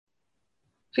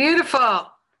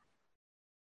Beautiful.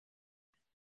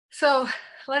 So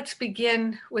let's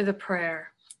begin with a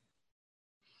prayer.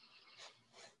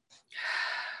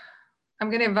 I'm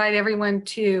going to invite everyone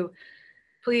to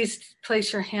please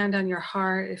place your hand on your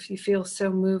heart if you feel so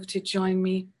moved to join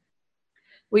me.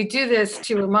 We do this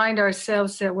to remind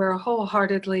ourselves that we're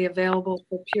wholeheartedly available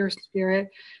for pure spirit,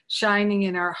 shining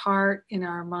in our heart, in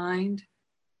our mind.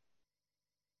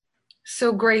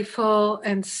 So grateful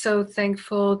and so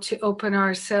thankful to open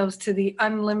ourselves to the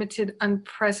unlimited,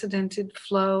 unprecedented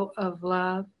flow of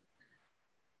love.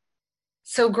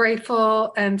 So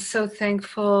grateful and so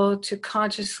thankful to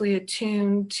consciously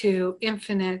attune to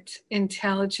infinite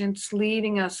intelligence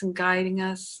leading us and guiding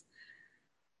us.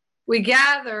 We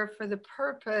gather for the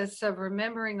purpose of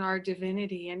remembering our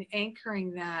divinity and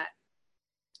anchoring that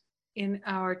in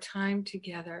our time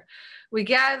together. We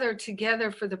gather together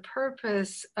for the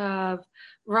purpose of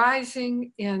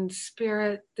rising in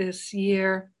spirit this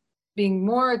year, being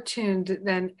more attuned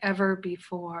than ever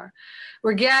before.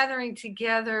 We're gathering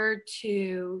together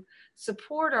to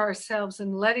support ourselves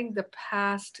in letting the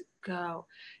past go,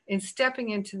 in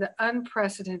stepping into the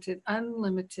unprecedented,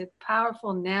 unlimited,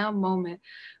 powerful now moment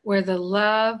where the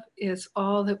love is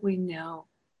all that we know.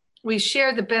 We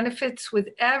share the benefits with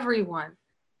everyone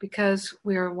because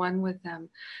we are one with them.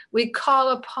 We call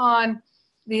upon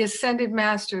the ascended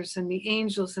masters and the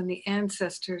angels and the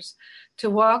ancestors to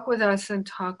walk with us and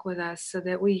talk with us so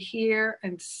that we hear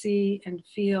and see and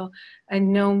feel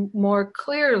and know more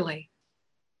clearly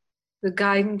the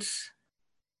guidance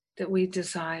that we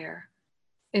desire.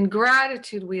 In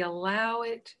gratitude, we allow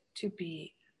it to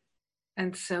be.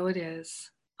 And so it is.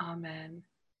 Amen.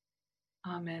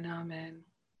 Amen. Amen.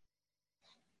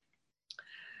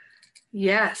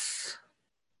 Yes.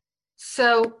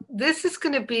 So this is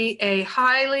going to be a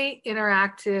highly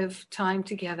interactive time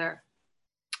together.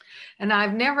 And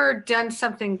I've never done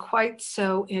something quite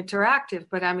so interactive,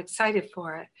 but I'm excited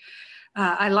for it.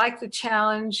 I like the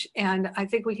challenge, and I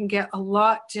think we can get a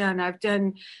lot done.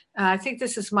 I think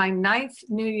this is my 9th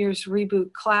New Year's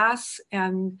Reboot class,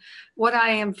 and what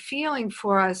I am feeling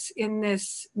for us in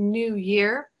this new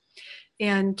year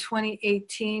in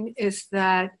 2018 is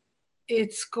that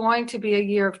it's going to be a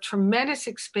year of tremendous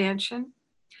expansion.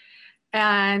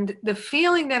 And the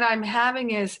feeling that I'm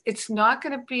having is it's not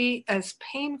going to be as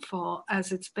painful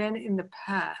as it's been in the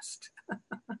past.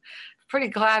 Pretty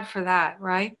glad for that,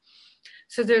 right?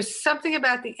 So there's something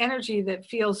about the energy that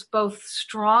feels both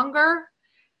stronger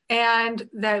and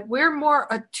that we're more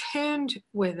attuned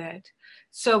with it.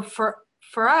 So for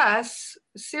us,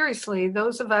 seriously,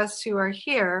 those of us who are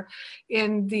here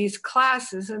in these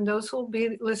classes and those who will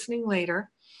be listening later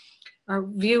or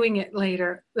viewing it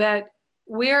later, that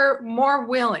we're more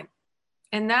willing.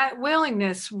 And that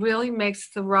willingness really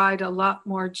makes the ride a lot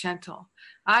more gentle.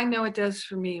 I know it does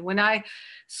for me. When I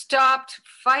stopped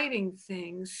fighting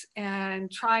things and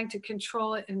trying to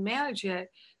control it and manage it,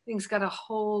 things got a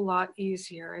whole lot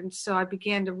easier. And so I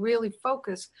began to really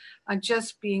focus on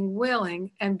just being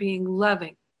willing and being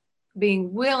loving.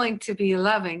 Being willing to be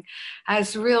loving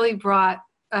has really brought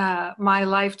my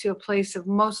life to a place of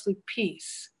mostly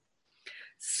peace.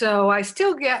 So I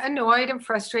still get annoyed and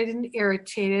frustrated and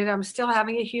irritated. I'm still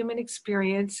having a human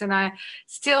experience, and I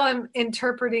still am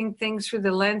interpreting things through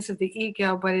the lens of the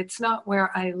ego, but it's not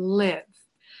where I live.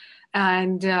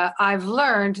 And I've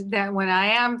learned that when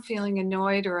I am feeling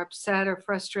annoyed or upset or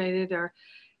frustrated, or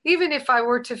even if I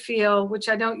were to feel, which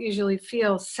I don't usually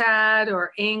feel, sad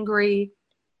or angry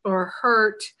or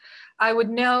hurt, I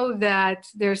would know that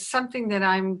there's something that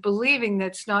I'm believing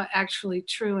that's not actually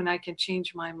true, and I can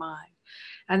change my mind.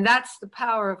 And that's the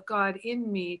power of God in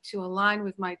me to align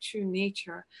with my true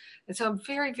nature. And so I'm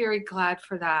very, very glad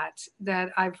for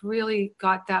that I've really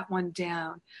got that one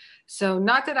down. So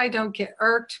not that I don't get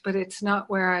irked, but it's not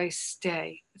where I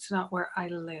stay. It's not where I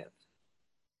live.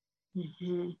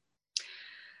 Mm-hmm.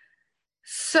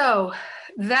 So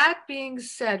that being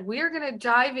said, we are going to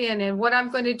dive in. And what I'm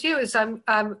going to do is I'm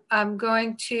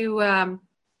going to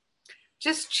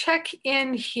just check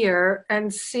in here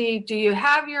and see, do you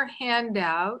have your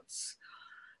handouts?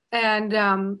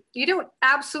 And you don't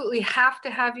absolutely have to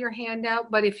have your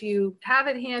handout, but if you have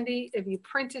it handy, if you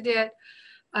printed it,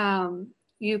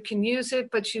 you can use it,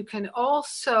 but you can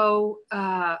also,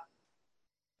 I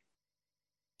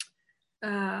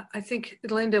think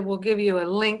Linda will give you a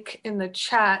link in the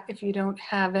chat if you don't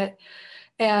have it.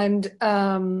 And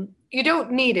you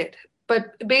don't need it.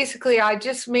 But basically, I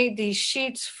just made these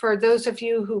sheets for those of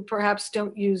you who perhaps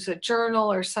don't use a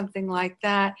journal or something like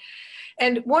that.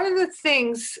 And one of the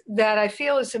things that I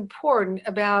feel is important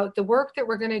about the work that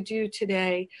we're going to do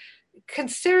today,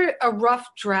 consider it a rough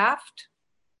draft.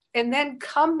 and then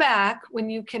come back when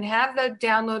you can have the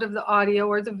download of the audio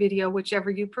or the video, whichever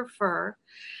you prefer,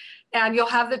 and you'll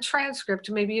have the transcript.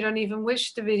 Maybe you don't even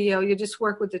wish the video, you just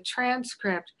work with the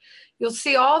transcript. You'll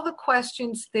see all the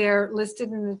questions there listed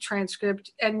in the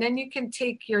transcript, and then you can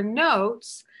take your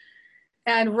notes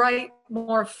and write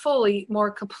more fully,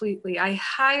 more completely. I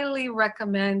highly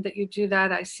recommend that you do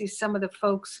that. I see some of the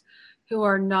folks who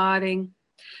are nodding.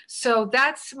 So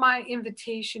that's my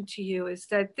invitation to you, is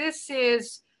that this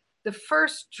is the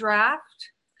first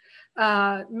draft.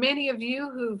 Many of you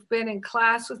who've been in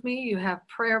class with me, you have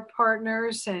prayer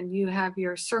partners and you have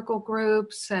your circle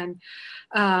groups, and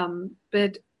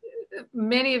but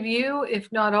many of you, if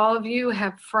not all of you,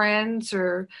 have friends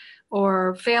or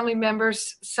family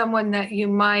members, someone that you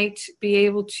might be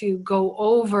able to go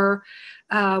over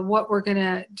what we're going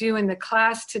to do in the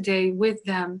class today with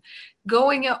them.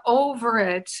 Going over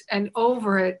it and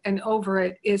over it and over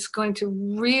it is going to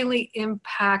really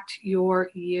impact your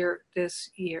year this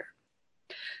year.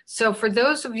 So for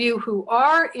those of you who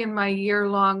are in my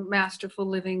year-long Masterful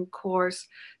Living course,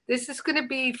 this is going to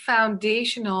be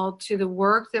foundational to the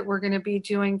work that we're going to be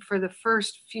doing for the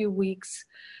first few weeks,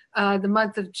 the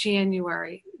month of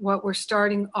January, what we're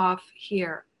starting off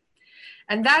here.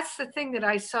 And that's the thing that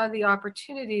I saw the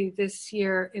opportunity this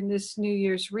year in this New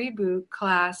Year's Reboot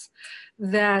class,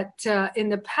 that in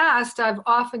the past I've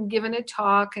often given a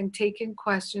talk and taken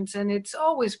questions, and it's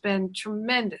always been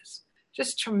tremendous,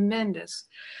 just tremendous.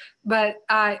 But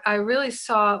I really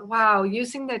saw, wow,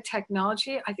 using the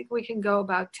technology, I think we can go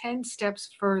about 10 steps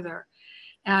further.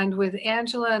 And with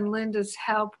Angela and Linda's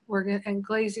help, and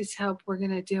Glazy's help, we're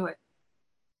going to do it.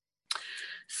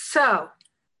 So,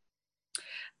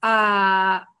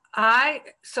 I'm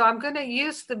going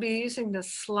to be using the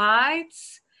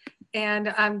slides,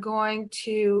 and I'm going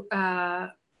to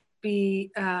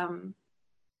be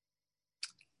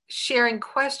sharing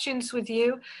questions with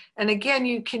you. And again,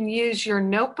 you can use your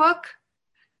notebook,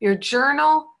 your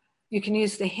journal, you can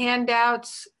use the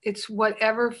handouts. It's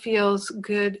whatever feels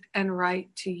good and right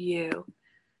to you.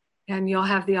 And you'll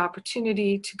have the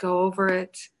opportunity to go over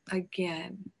it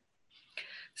again.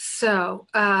 So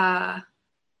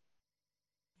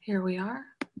here we are.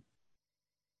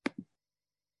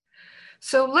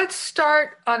 So let's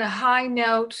start on a high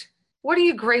note. What are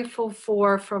you grateful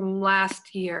for from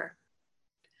last year?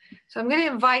 So I'm going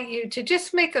to invite you to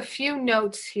just make a few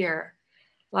notes here.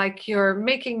 Like you're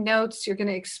making notes, you're going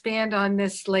to expand on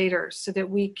this later so that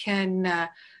we can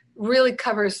really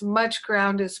cover as much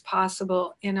ground as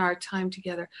possible in our time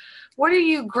together. What are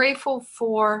you grateful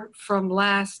for from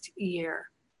last year?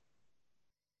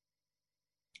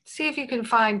 See if you can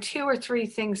find 2 or 3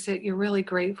 things that you're really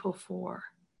grateful for.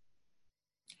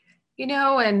 You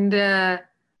know, and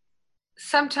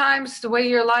sometimes the way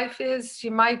your life is,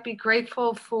 you might be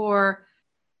grateful for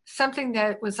something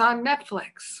that was on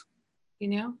Netflix. You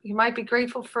know, you might be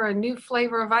grateful for a new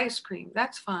flavor of ice cream.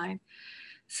 That's fine.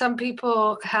 Some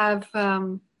people have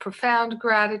profound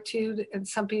gratitude, and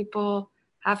some people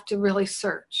have to really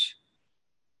search.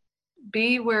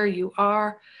 Be where you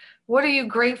are. What are you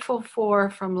grateful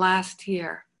for from last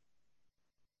year?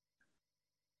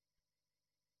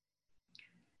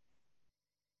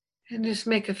 And just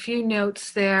make a few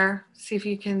notes there. See if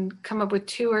you can come up with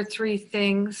 2 or 3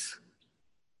 things.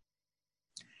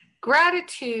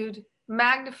 Gratitude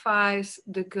magnifies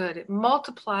the good. It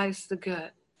multiplies the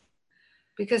good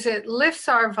because it lifts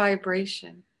our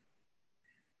vibration.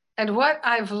 And what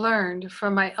I've learned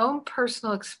from my own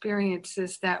personal experience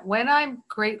is that when I'm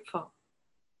grateful,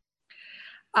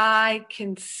 I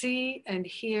can see and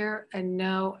hear and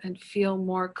know and feel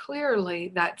more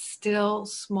clearly that still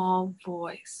small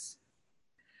voice.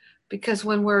 Because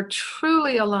when we're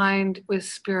truly aligned with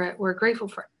spirit, we're grateful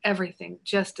for everything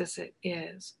just as it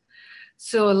is.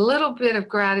 So a little bit of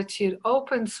gratitude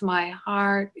opens my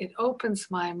heart, it opens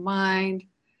my mind,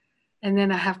 and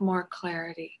then I have more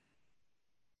clarity.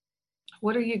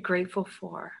 What are you grateful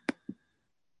for?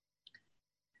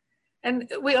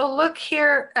 And we'll look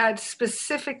here at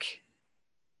specific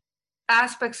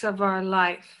aspects of our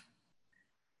life.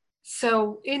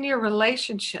 So in your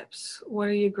relationships, what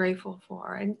are you grateful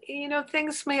for? And you know,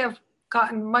 things may have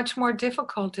gotten much more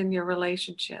difficult in your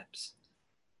relationships.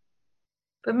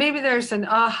 But maybe there's an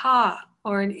aha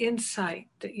or an insight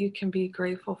that you can be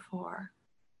grateful for,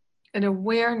 an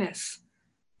awareness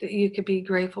that you could be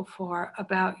grateful for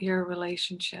about your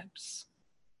relationships.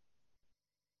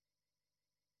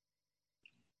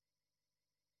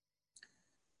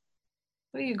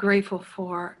 What are you grateful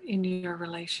for in your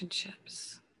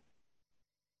relationships?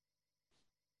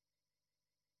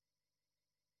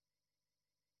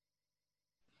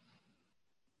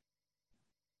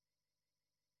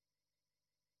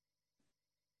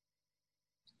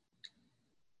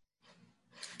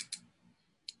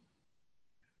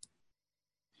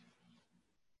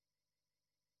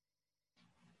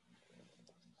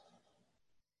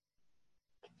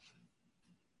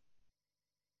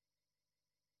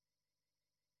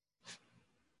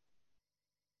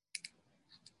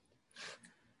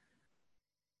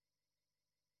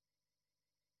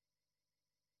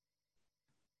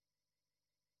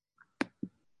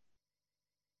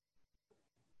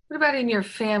 What about in your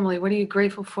family? What are you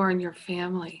grateful for in your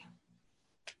family?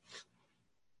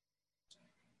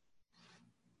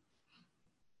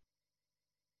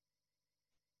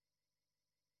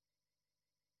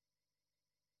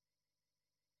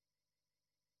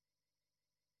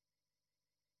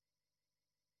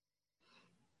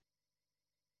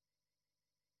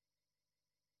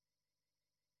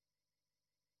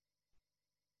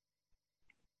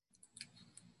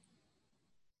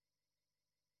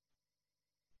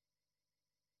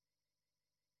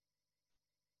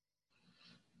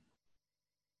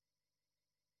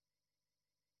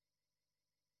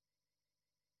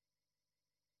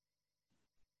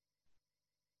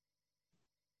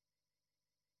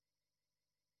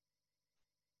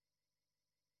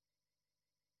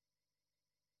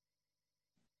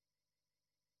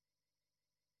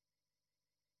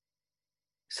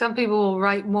 Some people will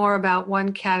write more about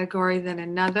one category than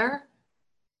another.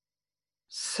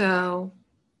 So,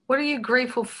 what are you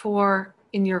grateful for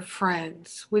in your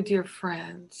friends, with your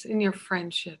friends, in your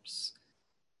friendships?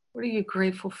 What are you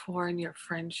grateful for in your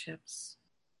friendships?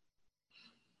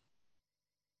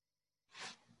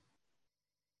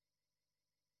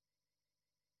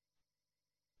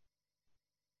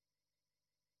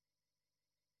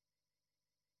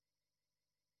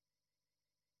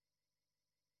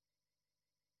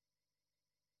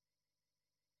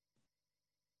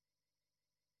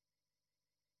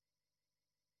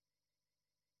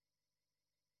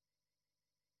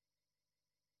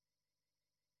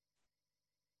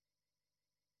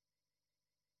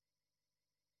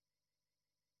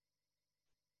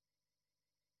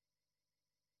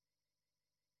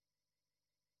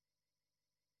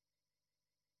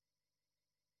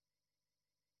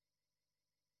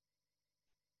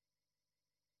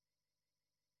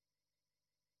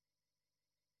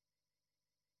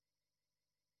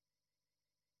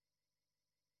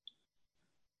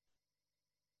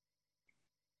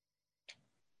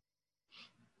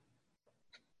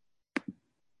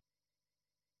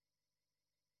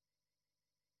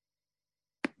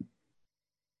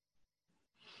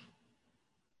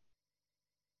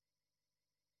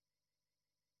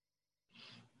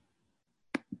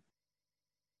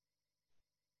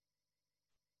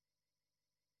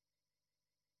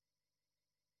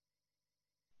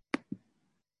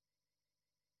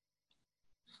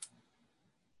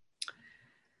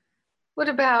 What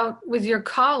about with your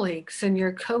colleagues and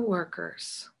your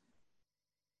coworkers?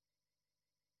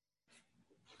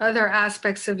 Other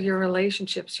aspects of your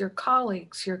relationships, your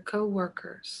colleagues, your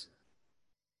coworkers.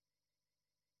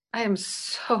 I am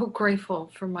so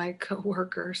grateful for my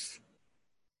coworkers.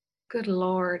 Good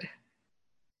Lord.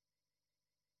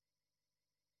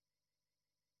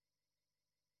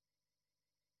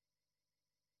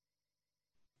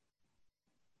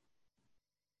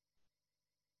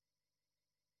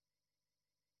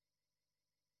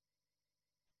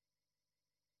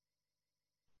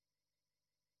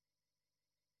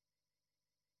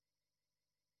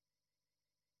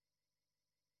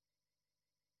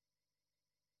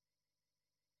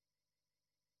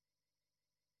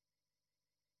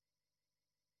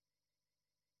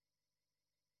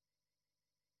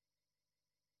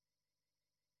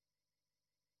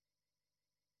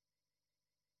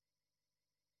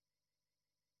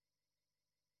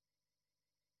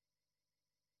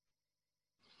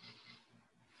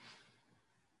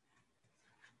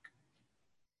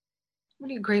 What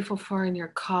are you grateful for in your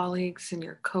colleagues and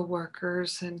your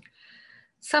coworkers? And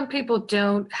some people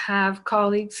don't have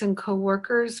colleagues and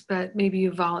coworkers, but maybe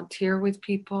you volunteer with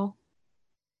people,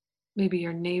 maybe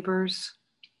your neighbors.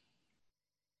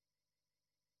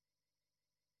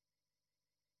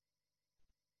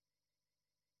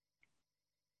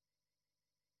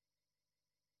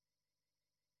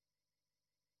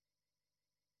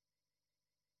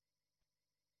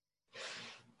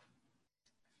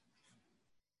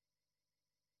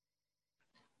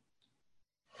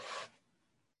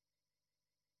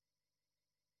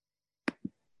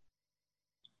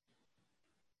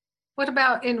 What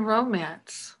about in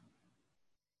romance?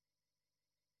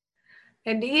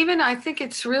 And even I think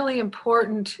it's really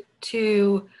important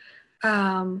to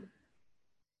um,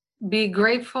 be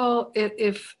grateful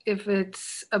if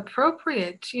it's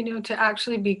appropriate, to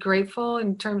actually be grateful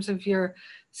in terms of your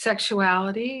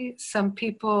sexuality. Some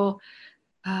people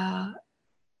uh,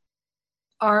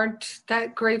 aren't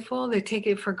that grateful; they take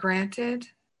it for granted.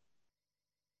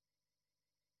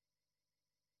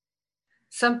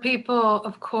 Some people,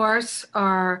 of course,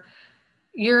 are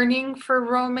yearning for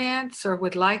romance or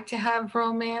would like to have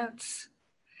romance.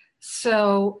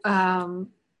 So,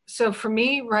 so for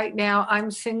me right now,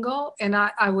 I'm single and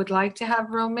I would like to have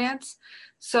romance.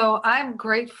 So I'm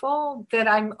grateful that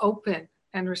I'm open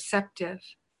and receptive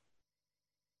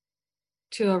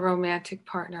to a romantic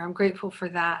partner. I'm grateful for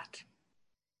that.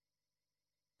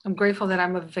 I'm grateful that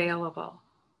I'm available.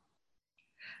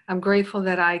 I'm grateful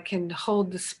that I can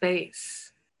hold the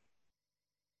space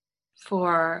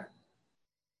for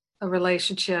a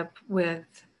relationship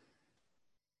with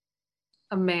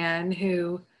a man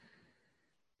who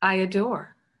I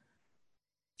adore.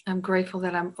 I'm grateful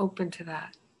that I'm open to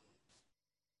that.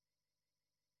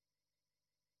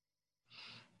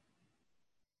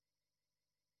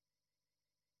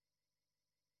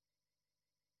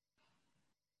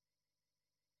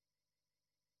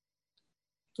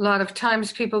 A lot of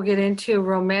times people get into a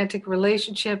romantic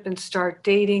relationship and start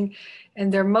dating,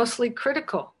 and they're mostly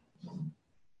critical.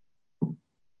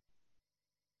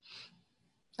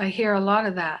 I hear a lot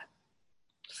of that.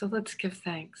 So let's give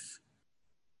thanks.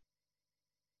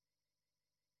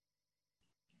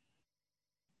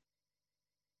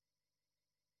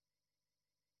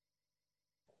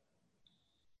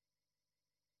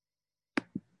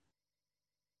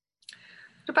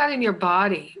 What about in your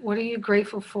body? What are you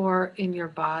grateful for in your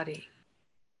body?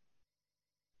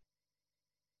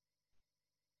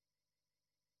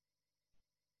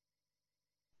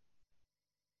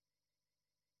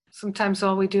 Sometimes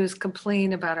all we do is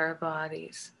complain about our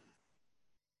bodies.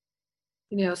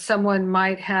 You know, someone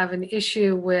might have an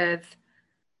issue with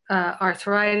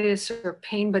arthritis or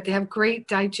pain, but they have great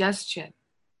digestion.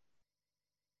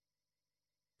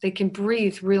 They can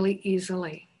breathe really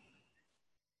easily.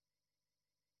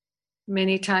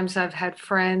 Many times I've had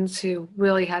friends who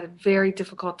really had a very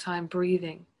difficult time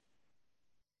breathing,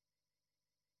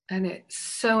 and it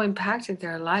so impacted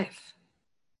their life.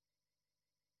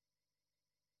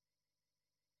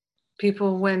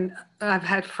 People, when I've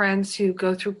had friends who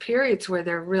go through periods where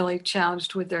they're really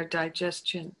challenged with their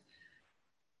digestion,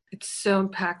 it so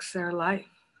impacts their life.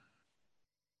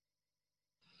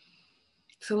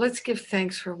 So let's give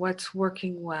thanks for what's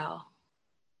working well.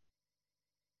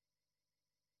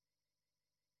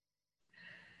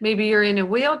 Maybe you're in a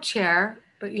wheelchair,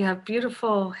 but you have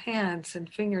beautiful hands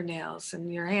and fingernails,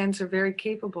 and your hands are very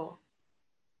capable.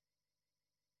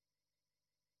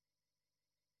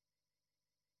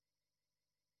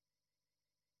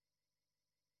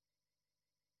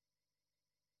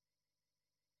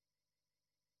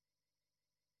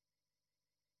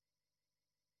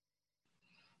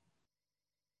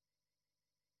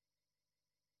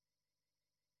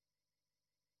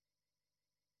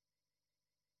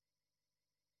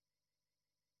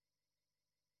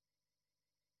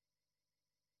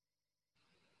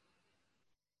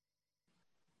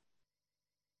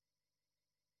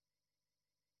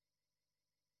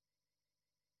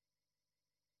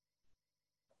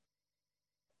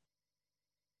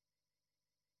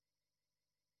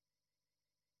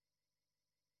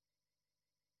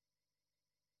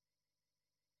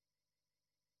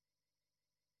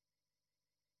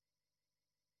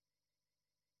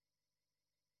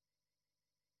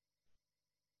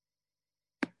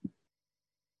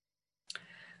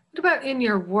 What about in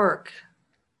your work?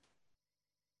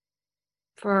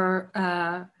 For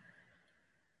a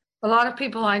lot of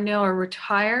people I know are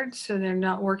retired, so they're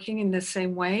not working in the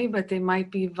same way, but they might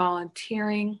be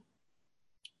volunteering,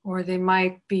 or they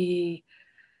might be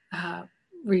uh,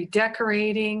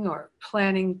 redecorating or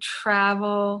planning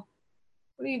travel.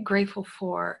 What are you grateful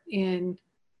for in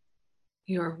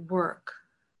your work?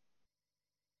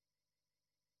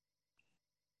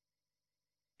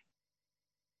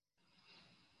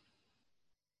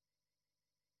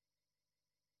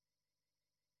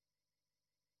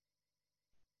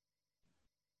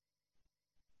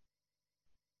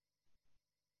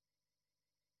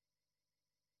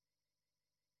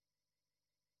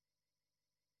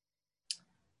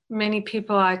 Many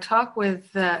people I talk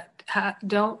with that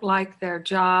don't like their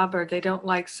job, or they don't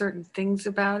like certain things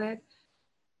about it,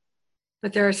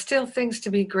 but there are still things to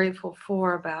be grateful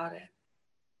for about it.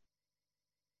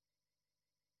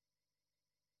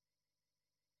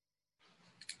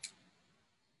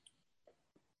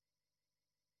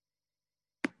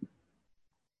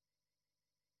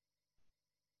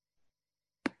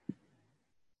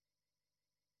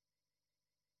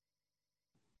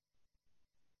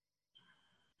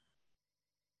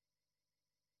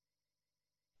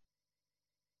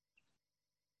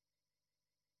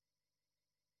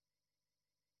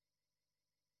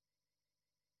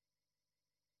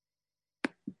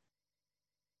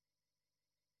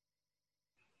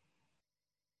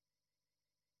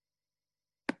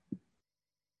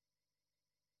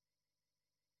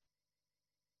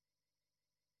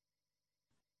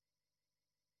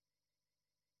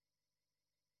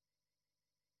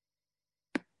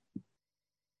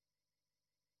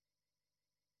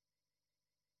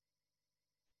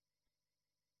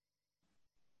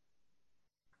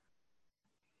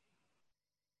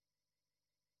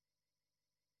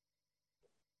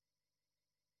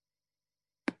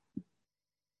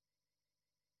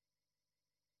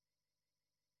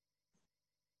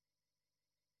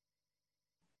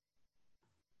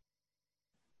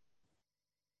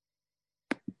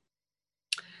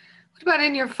 What about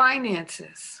in your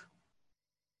finances?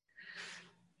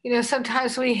 You know,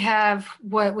 sometimes we have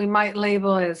what we might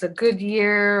label as a good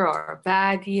year or a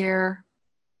bad year.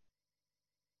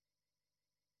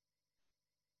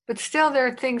 But still, there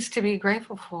are things to be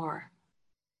grateful for.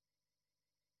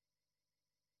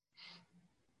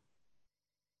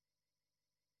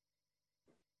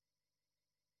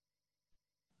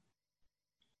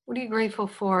 What are you grateful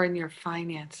for in your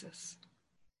finances?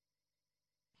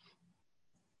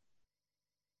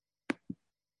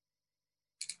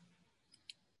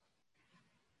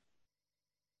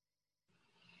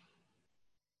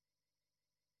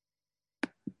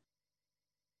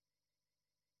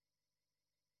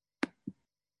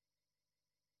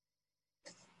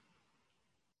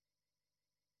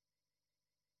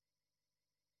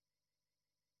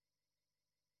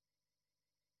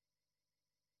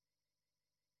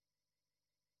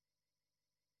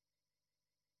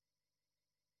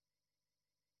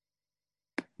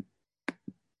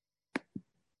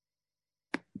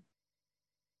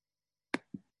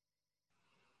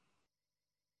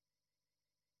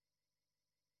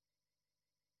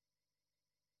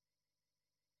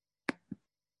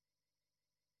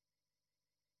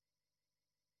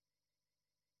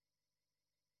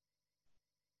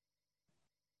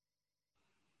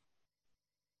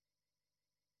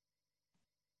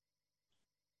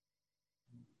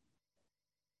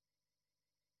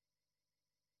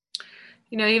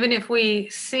 You know, even if we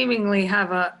seemingly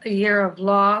have a year of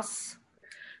loss,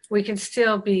 we can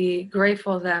still be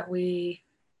grateful that we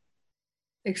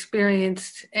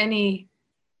experienced any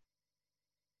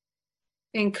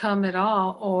income at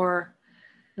all, or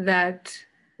that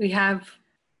we have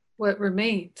what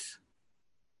remains.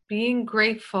 Being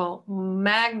grateful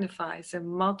magnifies and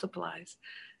multiplies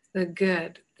the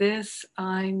good. This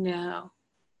I know.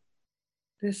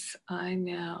 This I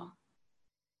know.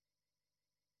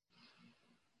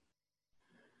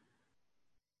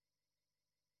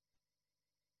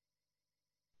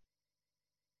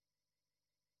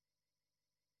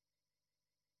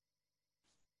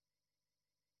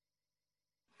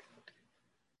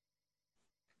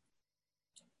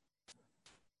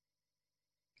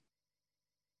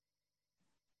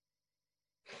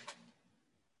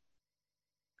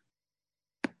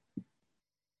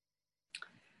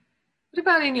 What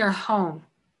about in your home?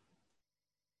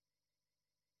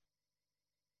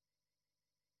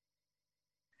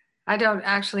 I don't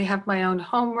actually have my own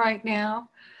home right now,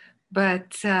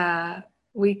 but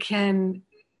we can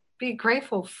be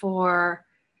grateful for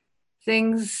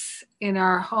things in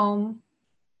our home.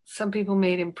 Some people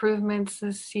made improvements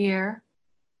this year.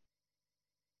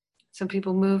 Some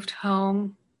people moved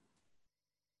home.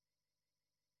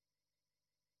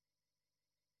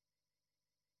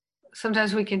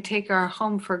 Sometimes we can take our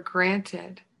home for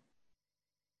granted.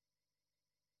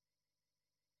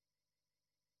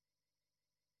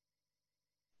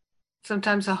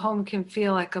 Sometimes a home can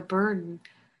feel like a burden.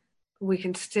 We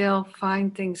can still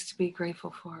find things to be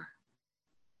grateful for.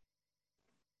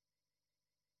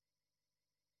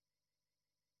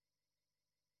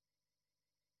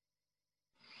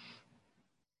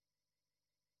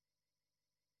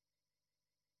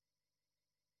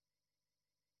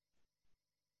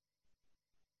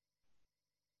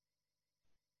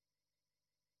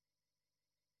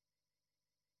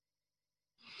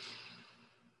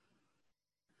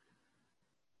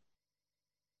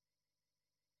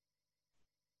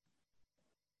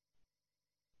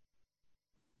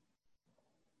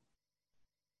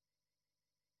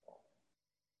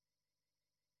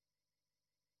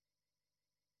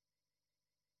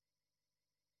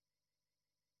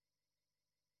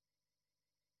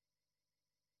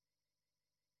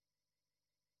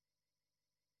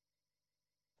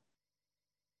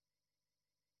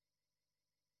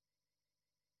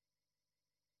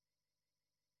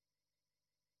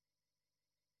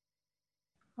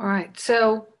 All right,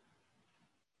 so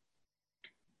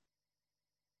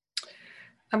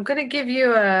I'm going to give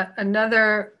you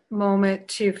another moment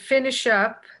to finish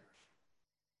up,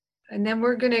 and then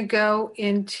we're going to go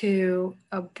into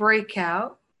a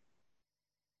breakout.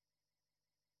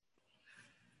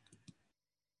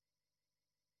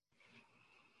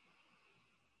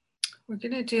 We're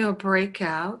going to do a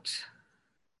breakout.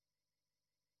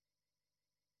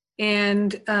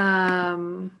 And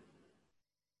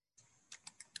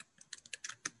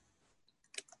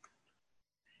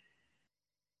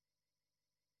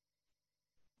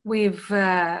we've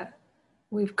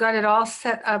got it all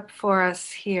set up for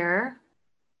us here.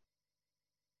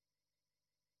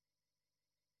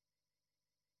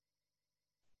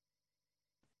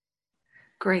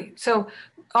 Great. So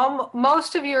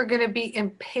most of you are going to be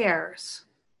in pairs,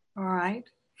 all right?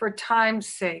 for time's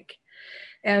sake.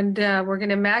 And we're going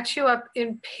to match you up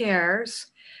in pairs.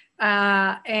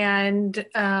 In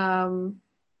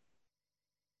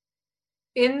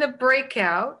the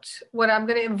breakout, what I'm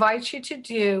going to invite you to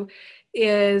do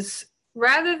is,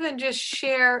 rather than just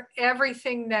share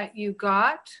everything that you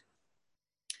got,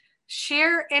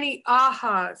 share any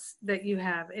ahas that you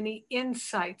have, any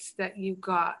insights that you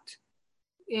got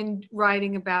in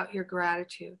writing about your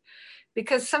gratitude.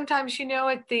 Because sometimes,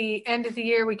 at the end of the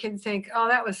year, we can think, oh,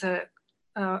 that was a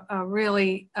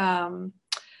really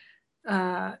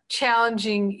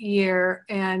challenging year,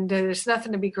 and there's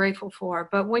nothing to be grateful for.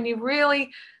 But when you really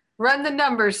run the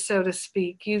numbers, so to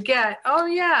speak, you get, oh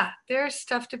yeah, there's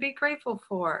stuff to be grateful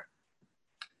for.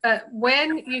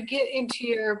 When you get into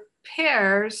your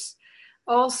pairs,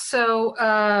 also,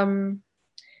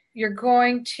 you're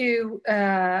going to,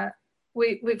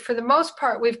 we for the most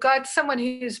part, we've got someone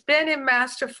who's been in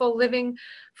Masterful Living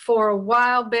for a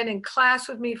while, been in class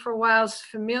with me for a while, is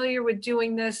familiar with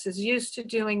doing this, is used to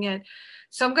doing it.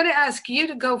 So I'm going to ask you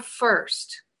to go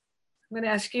first. I'm going to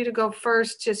ask you to go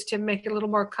first just to make it a little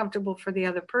more comfortable for the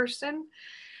other person.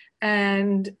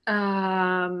 And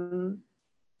now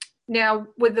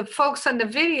with the folks on the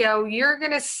video, you're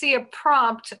going to see a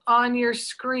prompt on your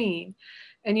screen.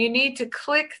 And you need to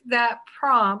click that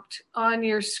prompt on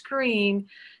your screen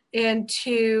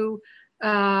into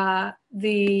to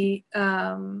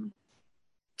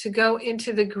go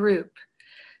into the group.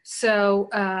 So,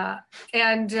 I'm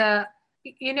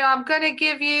going to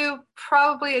give you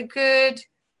probably a good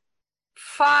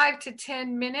 5 to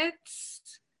 10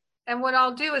 minutes. And what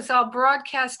I'll do is I'll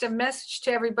broadcast a message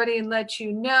to everybody and let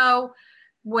you know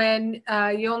when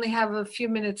you only have a few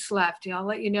minutes left. I'll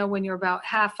let you know when you're about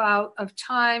half out of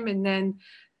time, and then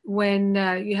when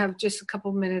you have just a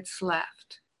couple minutes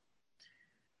left.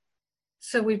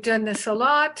 So we've done this a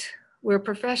lot. We're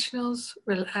professionals.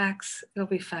 Relax. It'll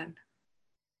be fun.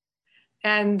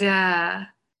 And I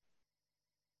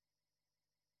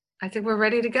think we're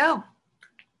ready to go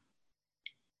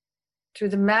through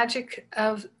the magic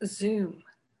of Zoom.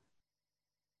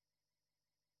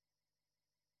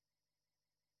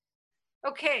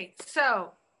 Okay,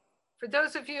 so for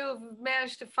those of you who've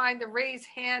managed to find the raise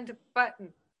hand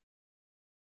button,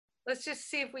 let's just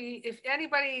see if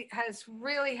anybody has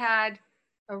really had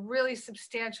a really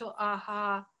substantial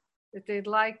aha that they'd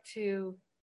like to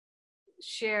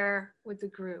share with the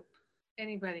group.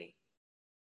 Anybody?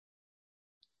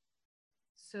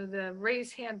 So the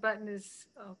raise hand button is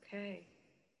okay.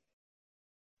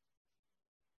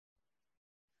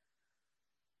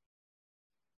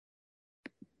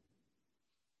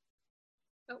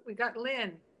 Oh, we got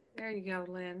Lynn. There you go,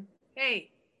 Lynn. Hey,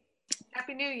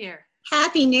 Happy New Year.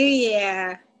 Happy New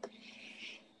Year.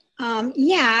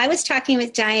 I was talking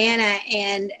with Diana,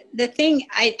 and the thing,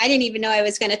 I didn't even know I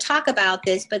was going to talk about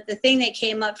this, but the thing that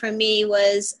came up for me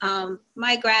was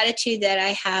my gratitude that I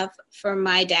have for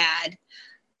my dad.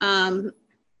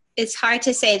 It's hard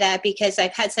to say that because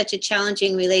I've had such a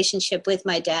challenging relationship with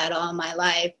my dad all my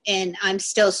life, and I'm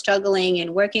still struggling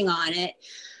and working on it.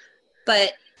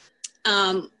 But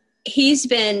he's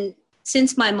been,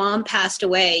 since my mom passed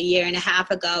away a year and a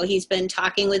half ago, he's been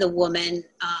talking with a woman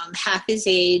half his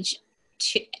age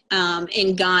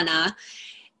in Ghana.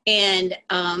 And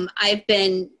I've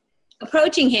been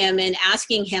approaching him and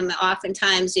asking him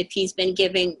oftentimes if he's been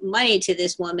giving money to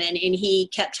this woman. And he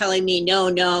kept telling me,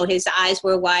 no, his eyes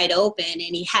were wide open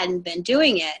and he hadn't been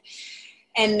doing it.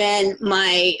 And then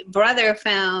my brother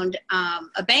found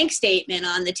a bank statement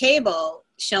on the table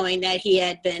showing that he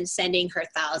had been sending her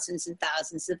thousands and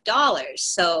thousands of dollars.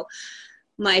 So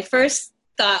my first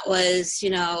thought was,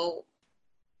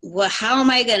 well, how am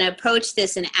I going to approach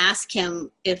this and ask him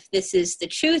if this is the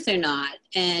truth or not?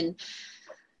 And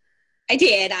I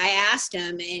did. I asked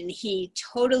him, and he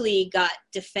totally got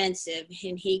defensive,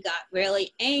 and he got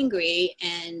really angry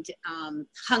and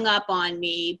hung up on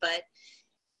me, but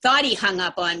thought he hung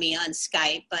up on me on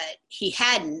Skype, but he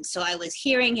hadn't. So I was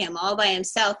hearing him all by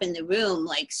himself in the room,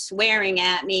 like swearing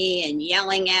at me and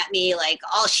yelling at me, like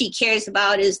all she cares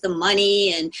about is the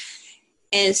money.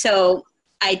 And so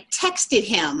I texted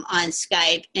him on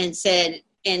Skype and said,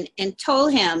 and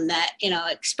told him that,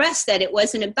 expressed that it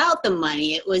wasn't about the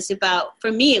money. It was about,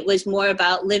 for me, it was more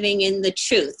about living in the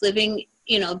truth, living,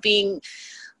 being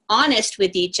honest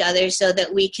with each other so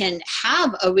that we can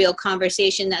have a real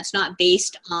conversation that's not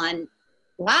based on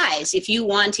lies. If you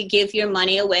want to give your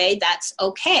money away, that's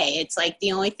okay. It's like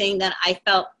the only thing that I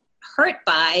felt hurt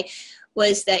by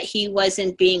was that he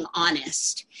wasn't being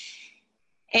honest.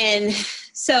 And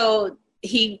so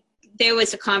there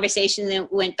was a conversation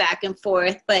that went back and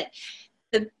forth, but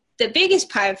the biggest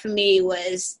part for me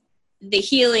was the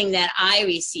healing that I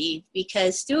received,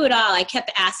 because through it all, I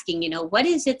kept asking, what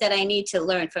is it that I need to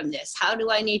learn from this? How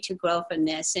do I need to grow from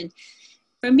this? And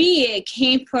for me, it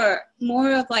came for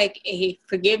more of like a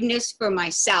forgiveness for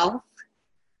myself,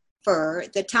 for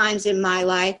the times in my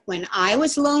life when I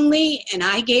was lonely and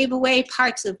I gave away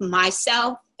parts of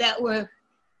myself that I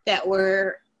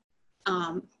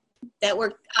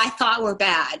thought were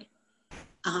bad.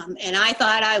 And I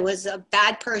thought I was a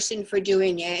bad person for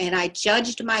doing it. And I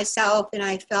judged myself, and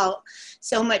I felt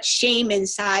so much shame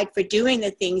inside for doing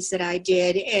the things that I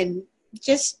did. And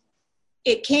just,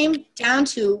 it came down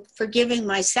to forgiving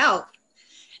myself.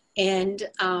 And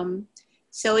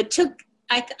so it took,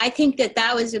 I think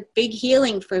that was a big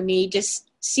healing for me,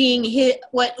 just seeing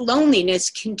what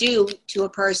loneliness can do to a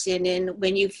person. And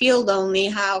when you feel lonely,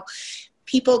 how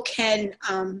people can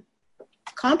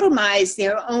compromise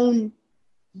their own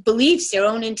beliefs, their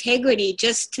own integrity,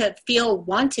 just to feel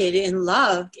wanted and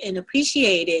loved and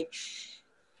appreciated.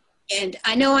 And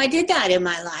I know I did that in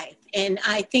my life. And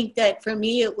I think that for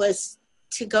me, it was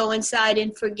to go inside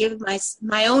and forgive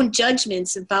my own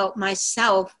judgments about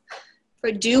myself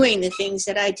for doing the things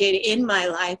that I did in my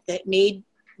life that made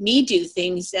me do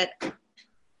things that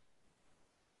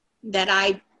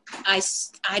I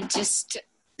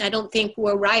don't think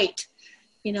were right.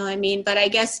 You know what I mean? But I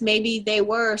guess maybe they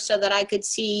were, so that I could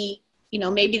see,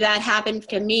 maybe that happened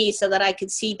to me so that I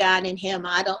could see that in him.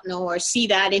 I don't know, or see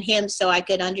that in him so I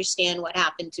could understand what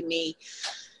happened to me.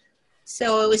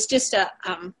 So it was just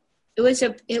it was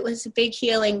a big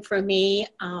healing for me.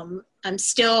 I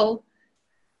still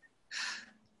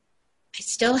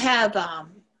have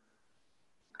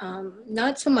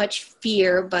not so much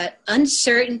fear, but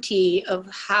uncertainty of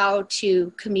how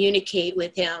to communicate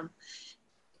with him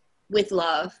with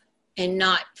love and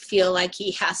not feel like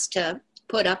he has to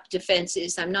put up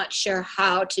defenses. I'm not sure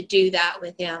how to do that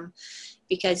with him,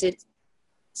 because it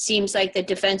seems like the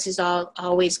defenses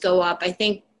always go up. I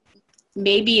think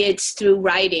maybe it's through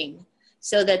writing,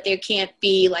 so that there can't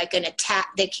be like an attack.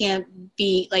 There can't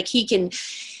be like him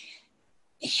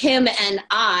and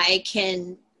I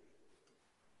can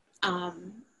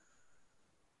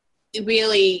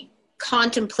really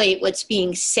contemplate what's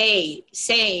being said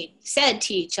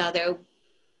to each other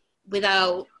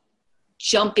without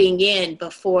jumping in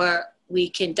before we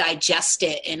can digest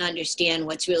it and understand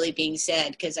what's really being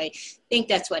said. Because I think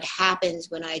that's what happens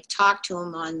when I talk to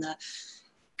him on the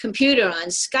computer on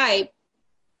Skype.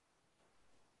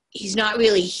 He's not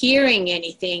really hearing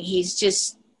anything. He's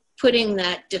just putting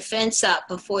that defense up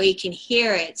before he can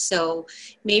hear it. So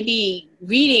maybe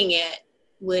reading it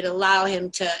would allow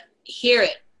him to hear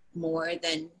it more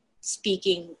than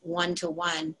speaking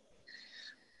one-to-one.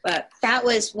 But that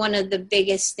was one of the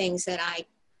biggest things that I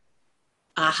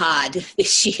aha'd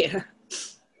this year.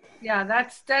 Yeah,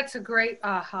 that's a great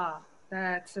aha.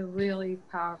 That's a really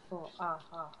powerful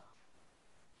aha.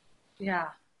 Yeah.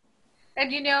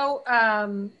 And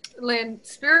Lynn,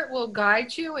 Spirit will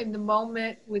guide you in the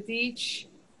moment with each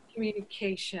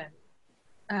communication.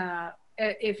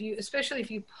 Especially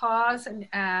if you pause and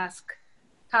ask,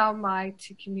 how am I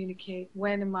to communicate?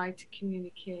 When am I to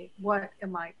communicate? What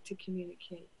am I to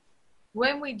communicate?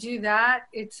 When we do that,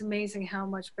 it's amazing how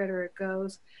much better it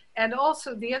goes. And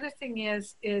also the other thing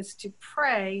is to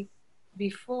pray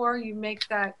before you make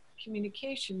that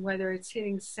communication, whether it's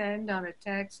hitting send on a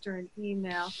text or an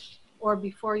email, or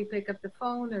before you pick up the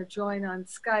phone or join on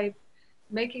Skype.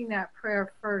 Making that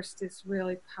prayer first is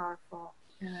really powerful.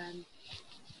 And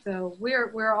so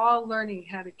we're all learning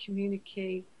how to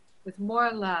communicate with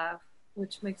more love,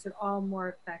 which makes it all more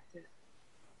effective.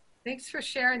 Thanks for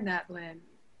sharing that, Lynn.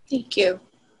 Thank you.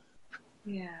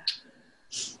 Yeah.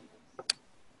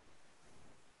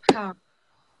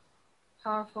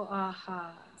 Powerful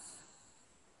ahas.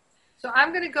 So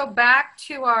I'm going to go back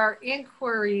to our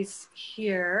inquiries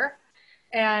here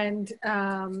and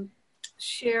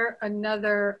share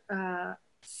another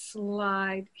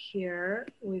slide here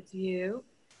with you.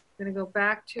 I'm going to go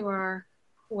back to our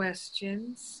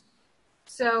questions.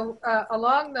 So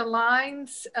along the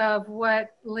lines of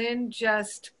what Lynn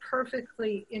just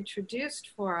perfectly introduced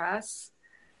for us,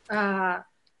 I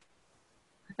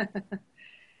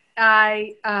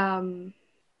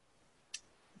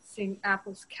seeing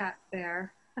Apple's cat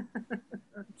there.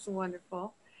 That's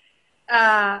wonderful.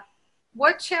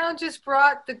 What challenges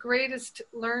brought the greatest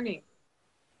learning?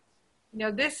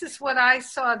 This is what I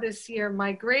saw this year.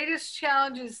 My greatest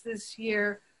challenges this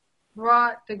year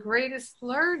brought the greatest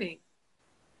learning.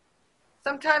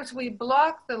 Sometimes we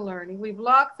block the learning. We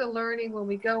block the learning when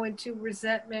we go into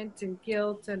resentment and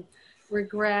guilt and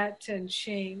regret and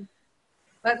shame.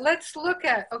 But let's look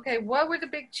at, okay, what were the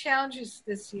big challenges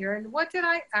this year and what did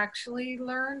I actually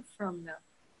learn from them?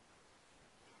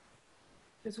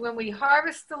 Because when we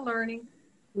harvest the learning,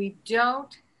 we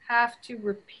don't have to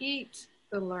repeat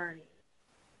the learning.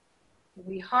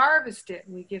 We harvest it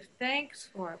and we give thanks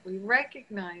for it. We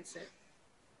recognize it.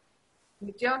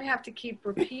 We don't have to keep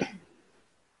repeating.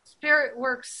 Spirit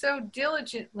works so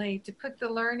diligently to put the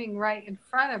learning right in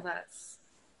front of us.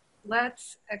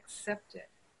 Let's accept it.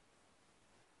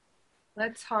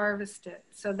 Let's harvest it.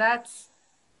 So that's,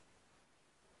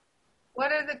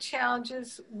 what are the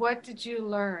challenges? What did you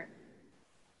learn?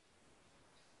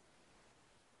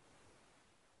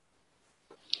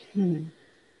 Hmm.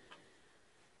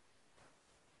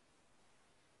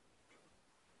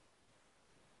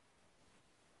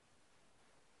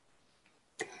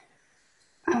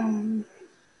 Um,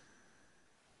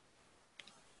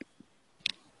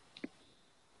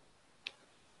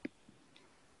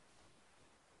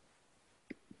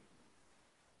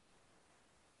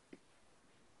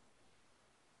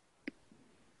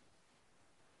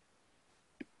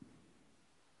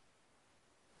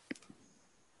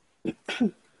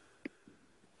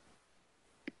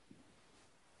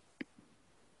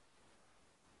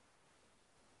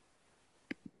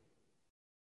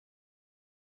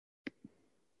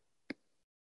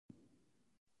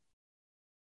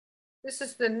 This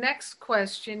is the next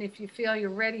question. If you feel you're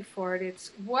ready for it,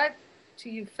 it's what do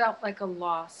you felt like a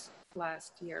loss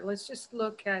last year? Let's just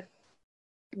look at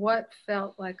what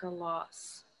felt like a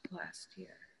loss last year.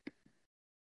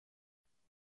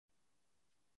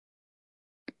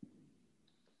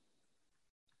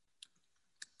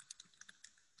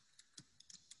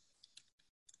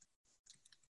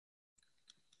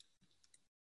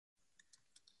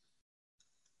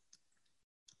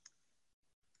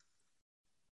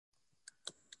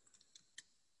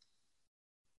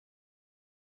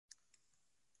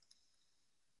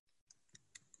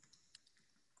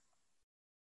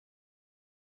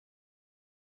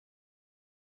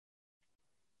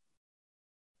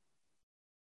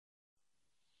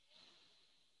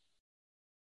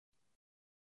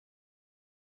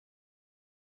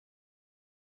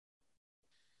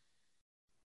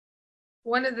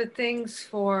 One of the things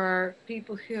for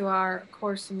people who are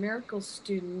Course in Miracles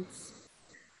students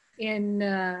in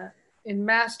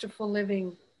Masterful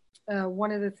Living,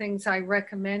 one of the things I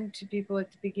recommend to people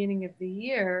at the beginning of the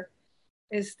year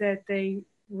is that they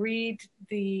read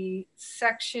the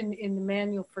section in the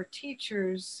Manual for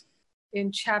Teachers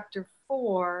in Chapter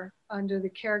 4 under the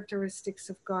Characteristics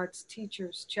of God's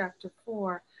Teachers, Chapter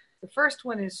 4. The first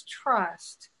one is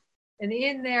trust. And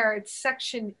in there, it's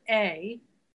Section A,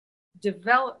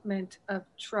 Development of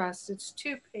Trust. It's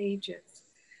 2 pages.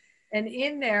 And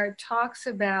in there, it talks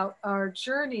about our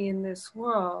journey in this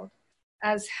world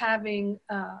as having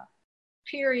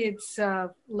periods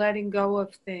of letting go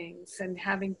of things and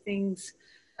having things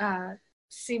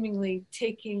seemingly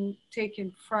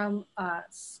taken from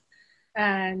us,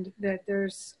 and that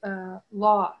there's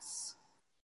loss.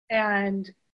 And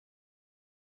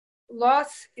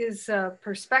loss is a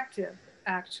perspective,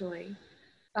 actually.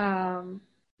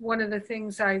 One of the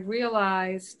things I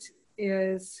realized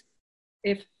is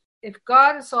if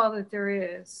God is all that there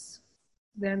is,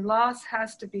 then loss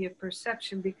has to be a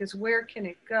perception, because where can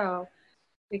it go?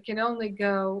 It can only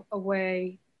go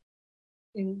away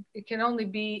it can only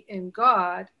be in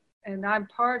God, and I'm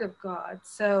part of God.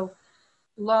 So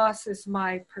loss is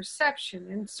my perception.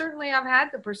 And certainly I've had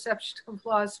the perception of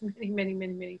loss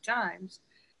many times,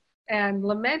 and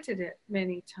lamented it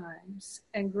many times,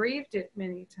 and grieved it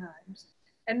many times.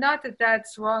 And not that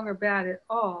that's wrong or bad at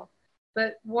all,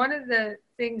 but one of the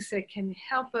things that can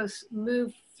help us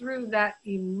move through that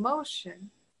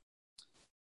emotion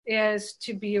is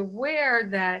to be aware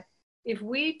that if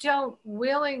we don't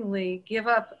willingly give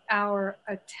up our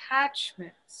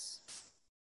attachments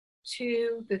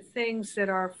to the things that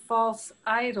are false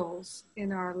idols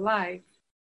in our life,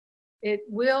 it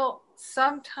will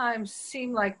sometimes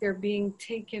seem like they're being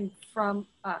taken from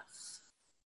us.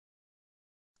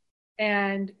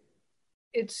 And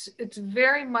it's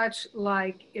very much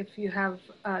like if you have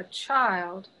a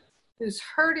child who's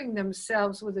hurting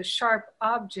themselves with a sharp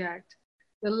object,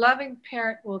 the loving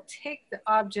parent will take the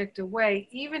object away,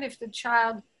 even if the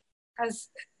child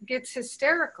gets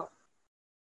hysterical.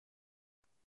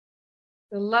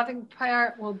 The loving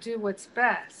parent will do what's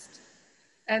best.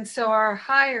 And so our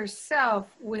higher self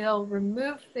will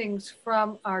remove things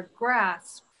from our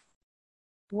grasp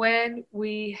when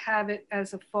we have it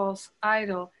as a false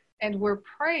idol, and we're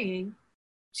praying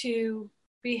to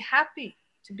be happy,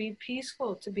 to be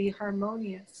peaceful, to be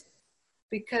harmonious.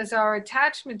 Because our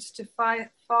attachments to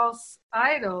false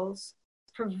idols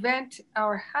prevent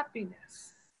our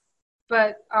happiness.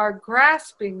 But our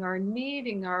grasping, our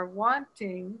needing, our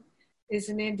wanting is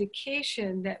an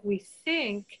indication that we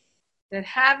think that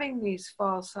having these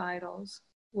false idols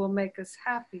will make us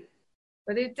happy.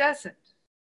 But it doesn't.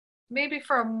 Maybe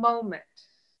for a moment,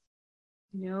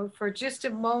 for just a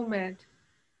moment,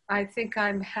 I think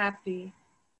I'm happy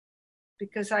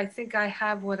because I think I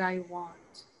have what I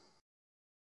want.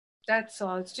 That's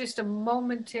all. It's just a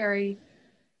momentary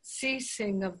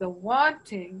ceasing of the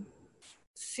wanting.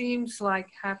 Seems like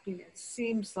happiness,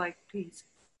 seems like peace,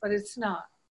 but it's not.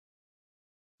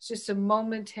 It's just a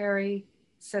momentary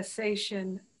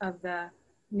cessation of the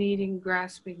needing,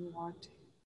 grasping, wanting.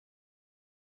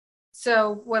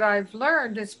 So what I've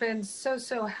learned that's been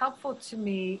so helpful to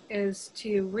me is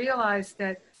to realize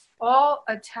that all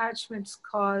attachments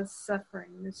cause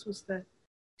suffering. This was the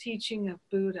teaching of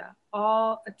Buddha.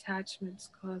 All attachments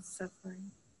cause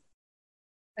suffering.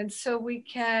 And so we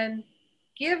can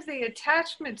give the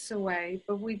attachments away,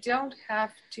 but we don't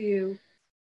have to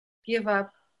give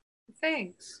up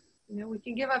things. We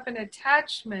can give up an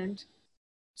attachment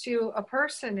to a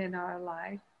person in our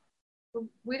life, but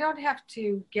we don't have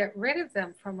to get rid of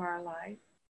them from our life.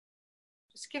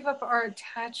 Just give up our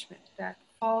attachment, that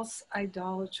false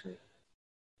idolatry,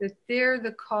 that they're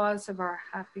the cause of our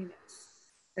happiness,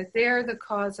 that they're the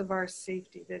cause of our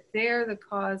safety, that they're the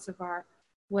cause of our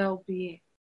well-being.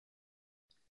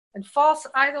 And false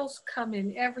idols come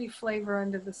in every flavor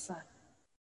under the sun.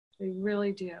 They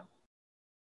really do.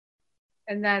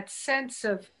 And that sense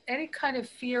of any kind of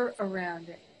fear around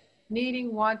it,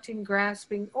 needing, wanting,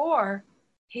 grasping, or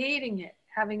hating it,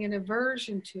 having an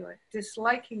aversion to it,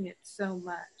 disliking it so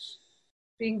much,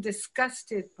 being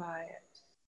disgusted by it.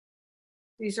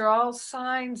 These are all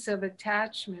signs of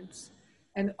attachments,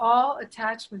 and all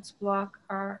attachments block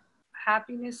our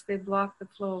happiness. They block the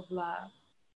flow of love.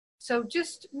 So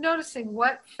just noticing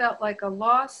what felt like a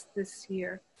loss this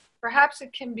year, perhaps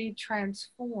it can be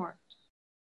transformed,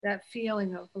 that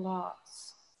feeling of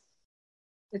loss.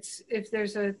 If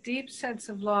there's a deep sense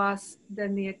of loss,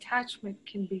 then the attachment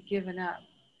can be given up.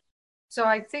 So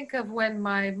I think of when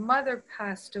my mother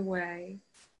passed away,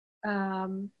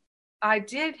 I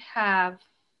did have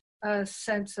a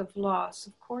sense of loss.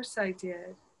 Of course I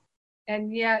did.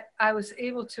 And yet I was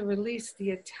able to release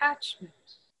the attachment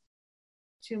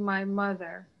to my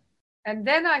mother. And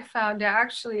then I found out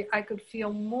actually I could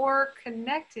feel more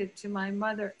connected to my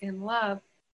mother in love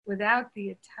without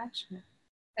the attachment.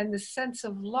 And the sense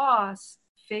of loss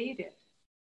faded.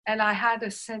 And I had a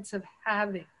sense of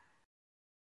having,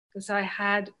 because I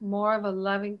had more of a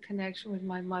loving connection with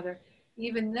my mother,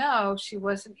 even though she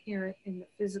wasn't here in the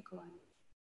physical anymore.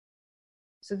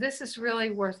 So this is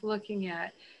really worth looking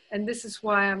at. And this is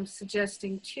why I'm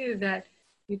suggesting too that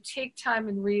you take time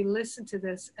and re-listen to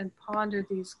this and ponder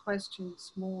these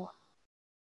questions more.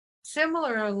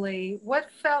 Similarly,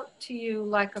 what felt to you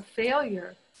like a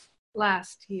failure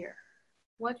last year?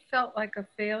 What felt like a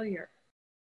failure?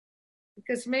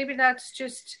 Because maybe that's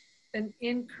just an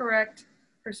incorrect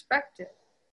perspective.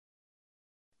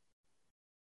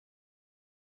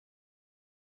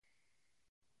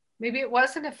 Maybe it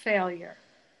wasn't a failure.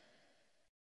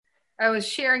 I was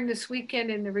sharing this weekend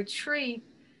in the retreat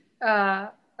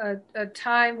a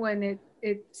time when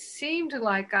it seemed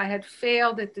like I had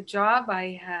failed at the job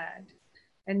I had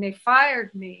and they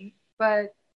fired me,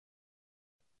 but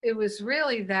it was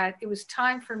really that it was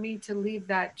time for me to leave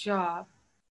that job.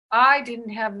 I didn't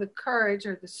have the courage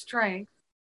or the strength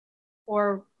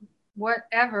or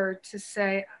whatever to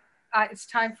say, it's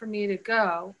time for me to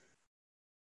go.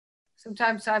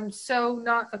 Sometimes I'm so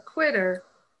not a quitter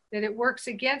that it works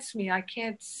against me. I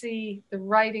can't see the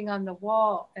writing on the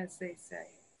wall, as they say.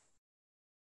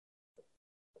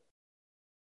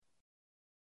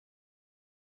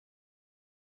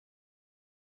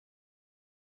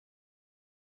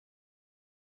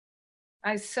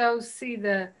 I so see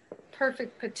the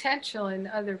perfect potential in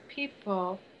other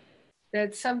people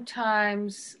that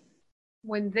sometimes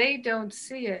when they don't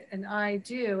see it and I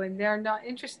do, and they're not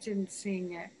interested in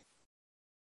seeing it,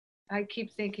 I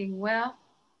keep thinking, well,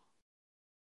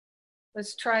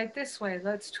 let's try it this way,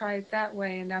 let's try it that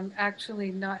way, and I'm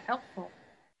actually not helpful.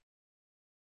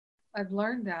 I've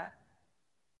learned that.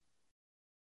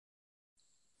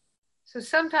 So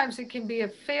sometimes it can be a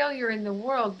failure in the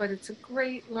world, but it's a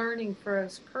great learning for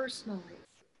us personally.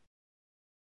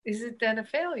 Is it then a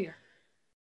failure?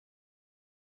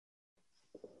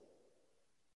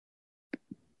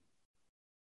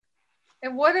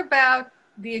 And what about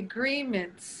the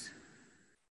agreements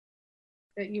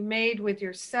that you made with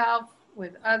yourself,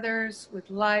 with others, with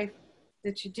life,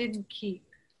 that you didn't keep?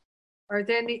 Are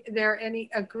there any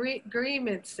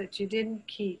agreements that you didn't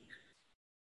keep?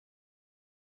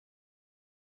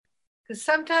 Because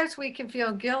sometimes we can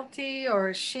feel guilty or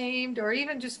ashamed or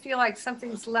even just feel like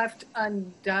something's left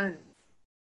undone.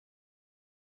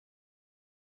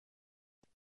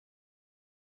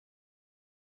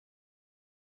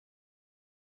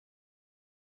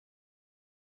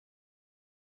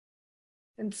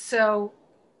 And so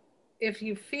if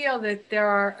you feel that there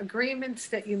are agreements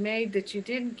that you made that you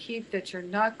didn't keep, that you're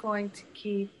not going to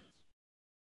keep,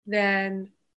 then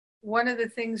one of the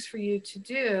things for you to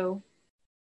do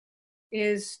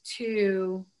is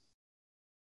to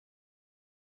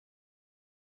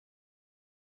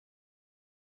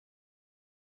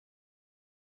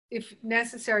if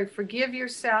necessary, forgive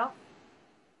yourself.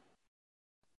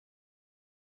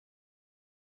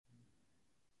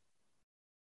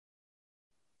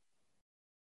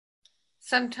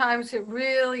 Sometimes it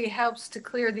really helps to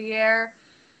clear the air,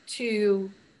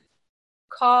 to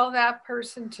call that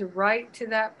person, to write to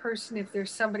that person if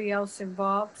there's somebody else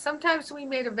involved. Sometimes we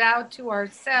made a vow to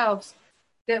ourselves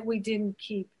that we didn't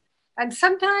keep. And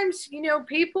sometimes,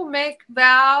 people make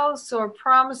vows or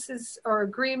promises or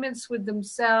agreements with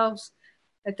themselves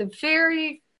at the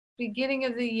very beginning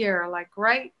of the year, like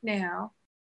right now,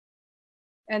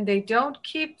 and they don't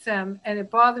keep them, and it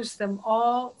bothers them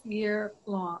all year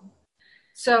long.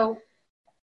 So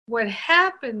what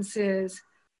happens is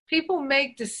people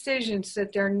make decisions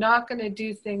that they're not going to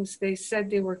do things they said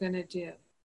they were going to do.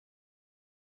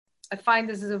 I find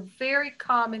this is a very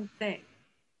common thing.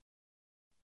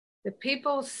 That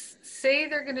people say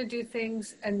they're going to do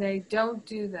things and they don't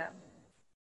do them.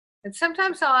 And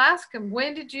sometimes I'll ask them,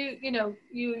 when did you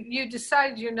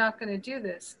decided you're not going to do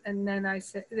this? And then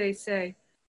they say,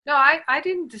 no, I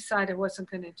didn't decide I wasn't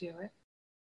going to do it.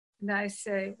 And I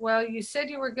say, well, you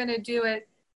said you were going to do it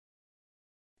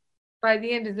by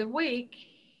the end of the week.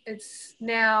 It's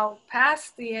now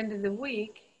past the end of the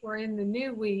week. We're in the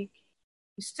new week.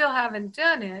 You still haven't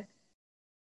done it.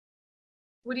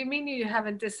 What do you mean you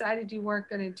haven't decided you weren't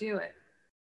going to do it?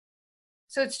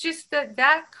 So it's just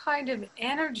that kind of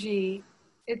energy,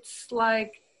 it's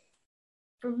like,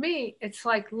 for me, it's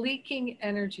like leaking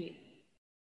energy.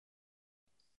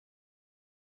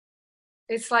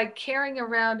 It's like carrying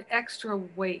around extra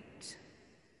weight.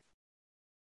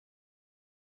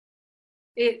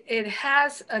 It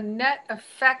has a net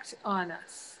effect on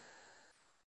us.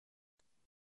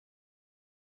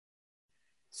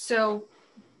 So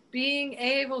being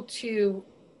able to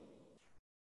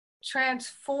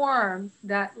transform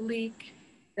that leak,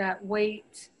 that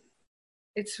weight,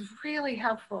 it's really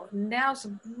helpful. Now's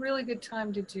a really good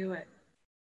time to do it.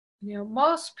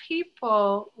 Most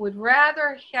people would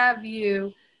rather have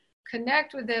you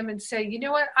connect with them and say, you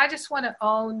know what, I just want to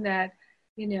own that,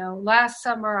 last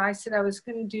summer I said I was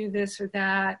going to do this or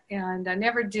that, and I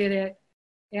never did it.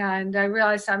 And I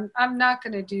realized I'm not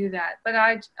going to do that. But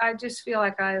I just feel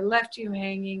like I left you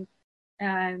hanging,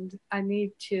 and I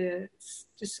need to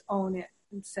just own it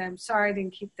and say, I'm sorry I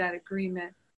didn't keep that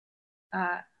agreement.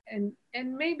 And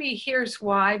maybe here's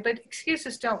why, but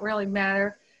excuses don't really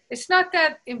matter. It's not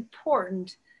that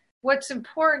important. What's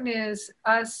important is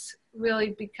us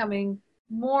really becoming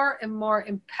more and more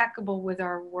impeccable with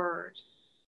our word.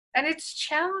 And it's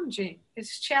challenging.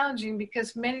 It's challenging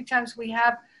because many times we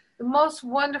have the most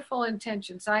wonderful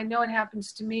intentions. I know it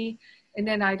happens to me, and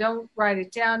then I don't write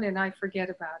it down and I forget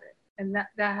about it. And that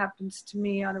happens to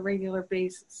me on a regular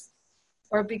basis.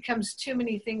 Or it becomes too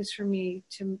many things for me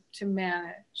to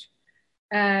manage.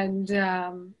 And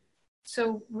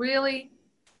so really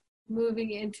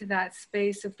moving into that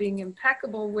space of being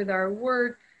impeccable with our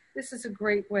word, this is a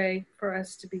great way for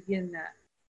us to begin that.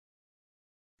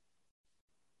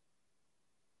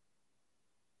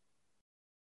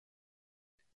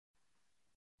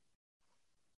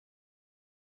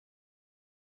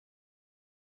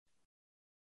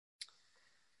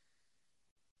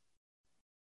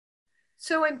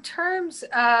 So in terms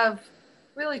of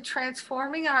really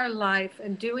transforming our life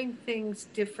and doing things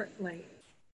differently,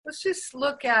 let's just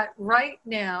look at right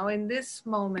now in this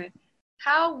moment,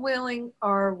 how willing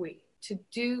are we to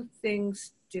do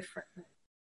things differently?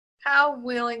 How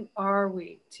willing are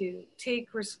we to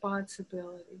take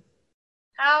responsibility?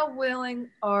 How willing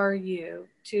are you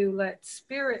to let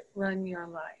Spirit run your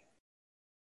life?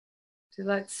 To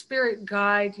let Spirit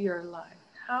guide your life?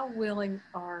 How willing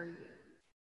are you?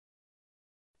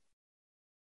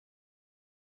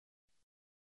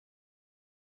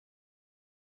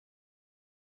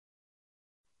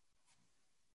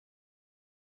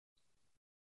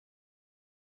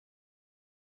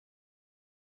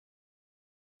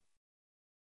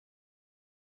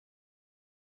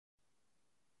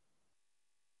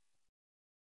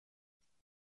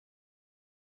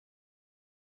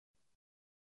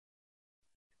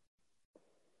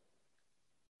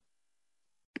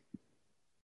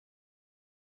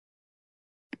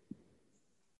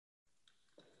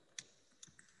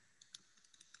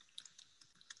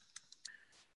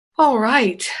 All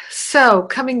right. So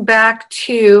coming back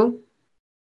to,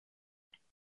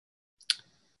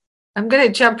 I'm going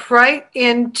to jump right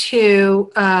into,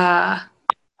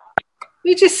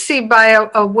 we just see by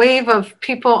a wave of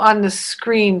people on the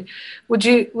screen. Would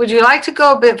you like to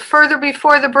go a bit further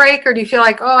before the break, or do you feel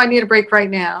like, oh, I need a break right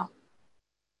now?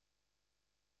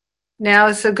 Now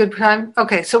is a good time.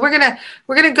 Okay, so we're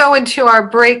gonna go into our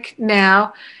break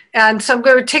now, and so I'm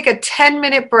going to take a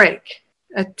 10-minute break.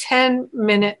 A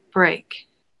 10-minute break.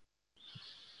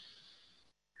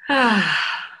 I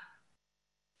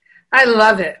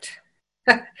love it.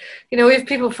 You know, we have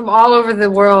people from all over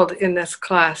the world in this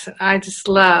class, and I just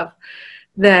love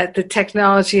that the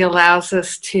technology allows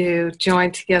us to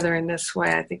join together in this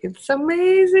way. I think it's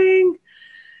amazing,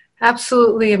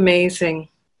 absolutely amazing.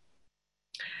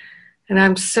 And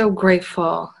I'm so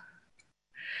grateful.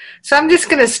 So I'm just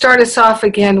going to start us off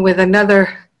again with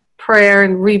another prayer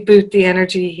and reboot the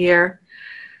energy here.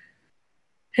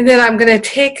 And then I'm going to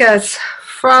take us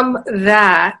from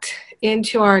that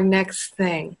into our next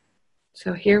thing.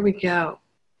 So here we go.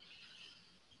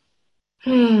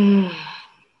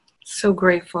 So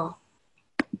grateful.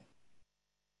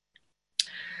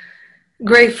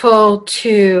 Grateful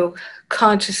to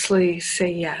consciously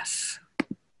say yes.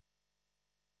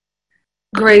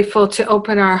 Grateful to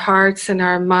open our hearts and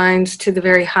our minds to the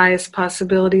very highest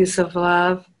possibilities of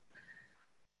love.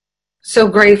 So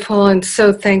grateful and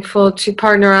so thankful to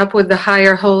partner up with the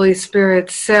higher Holy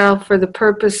Spirit self for the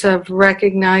purpose of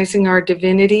recognizing our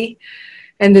divinity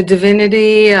and the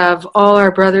divinity of all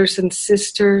our brothers and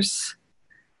sisters,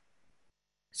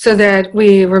 so that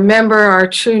we remember our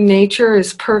true nature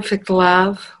is perfect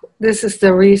love. This is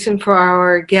the reason for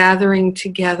our gathering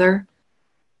together.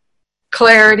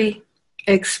 Clarity,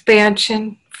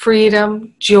 expansion,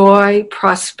 freedom, joy,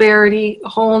 prosperity,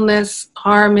 wholeness,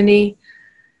 harmony,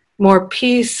 more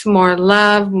peace, more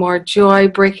love, more joy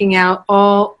breaking out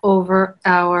all over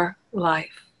our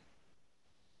life.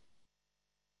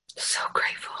 So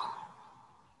grateful.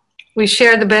 We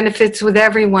share the benefits with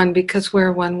everyone because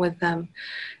we're one with them.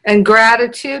 And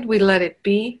gratitude, we let it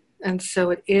be, and so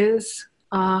it is.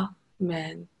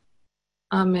 Amen.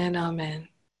 Amen, amen.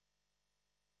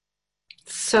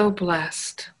 So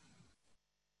blessed.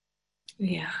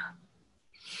 Yeah.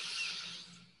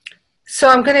 So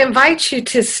I'm going to invite you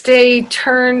to stay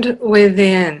turned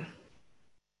within.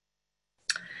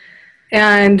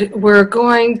 And we're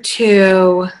going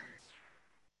to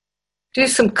do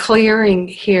some clearing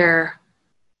here.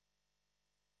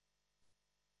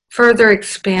 Further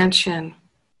expansion.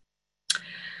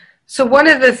 So one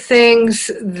of the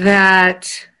things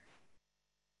that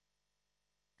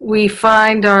we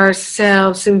find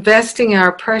ourselves investing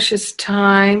our precious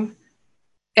time,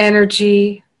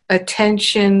 energy,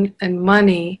 attention, and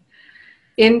money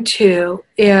into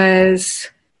is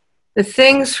the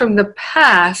things from the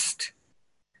past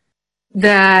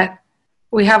that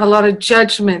we have a lot of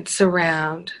judgments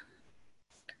around.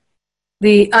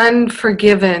 The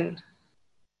unforgiven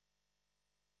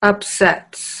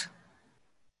upsets.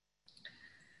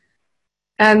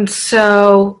 And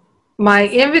so my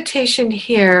invitation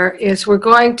here is we're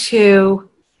going to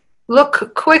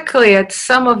look quickly at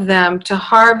some of them to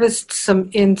harvest some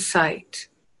insight.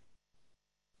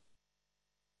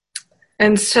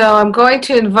 And so I'm going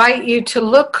to invite you to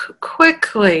look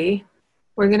quickly,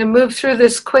 we're going to move through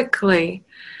this quickly,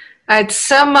 at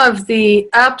some of the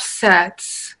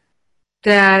upsets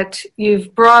that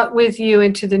you've brought with you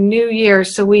into the new year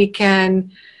so we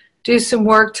can do some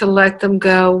work to let them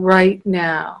go right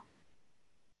now.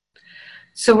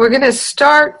 So we're going to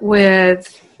start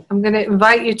with, I'm going to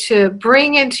invite you to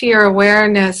bring into your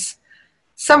awareness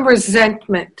some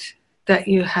resentment that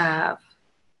you have.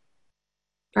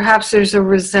 Perhaps there's a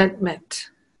resentment.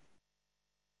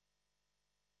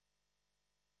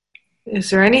 Is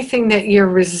there anything that you're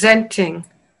resenting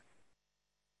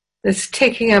that's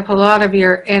taking up a lot of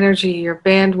your energy, your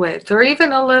bandwidth, or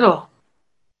even a little?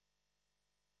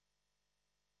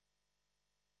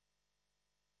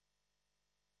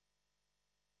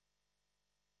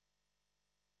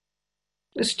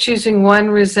 Just choosing one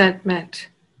resentment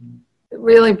that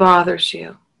really bothers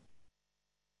you.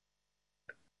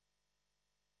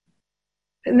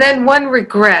 And then one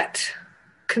regret,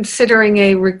 considering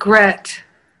a regret.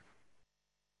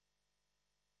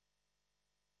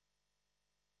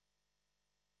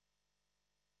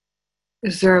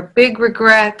 Is there a big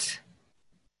regret?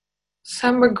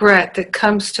 Some regret that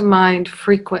comes to mind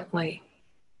frequently.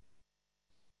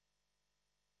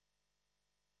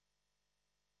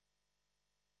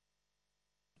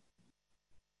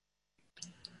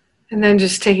 And then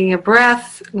just taking a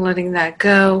breath and letting that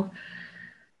go.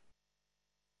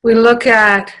 We look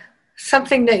at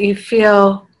something that you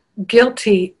feel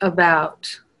guilty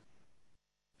about.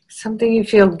 Something you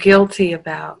feel guilty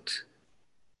about.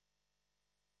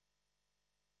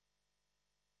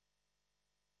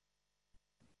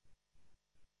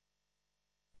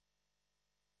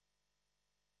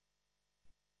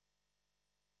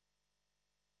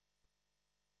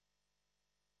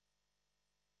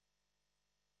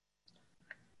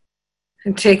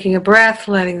 And taking a breath,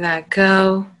 letting that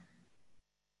go.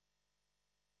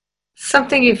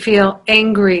 Something you feel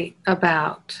angry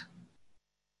about.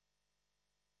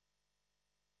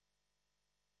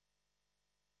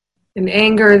 An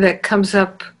anger that comes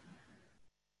up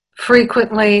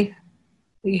frequently,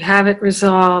 that you haven't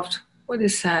resolved. What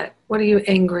is that? What are you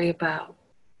angry about?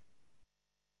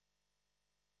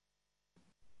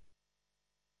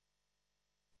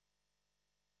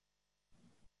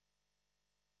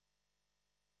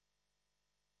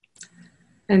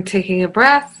 And taking a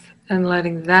breath and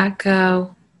letting that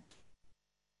go.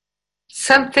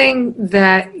 Something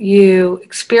that you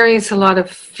experience a lot of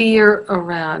fear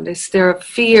around. Is there a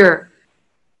fear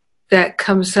that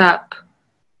comes up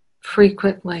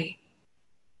frequently?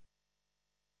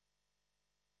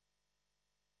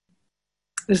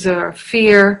 Is there a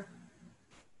fear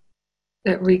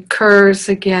that recurs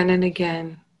again and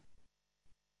again?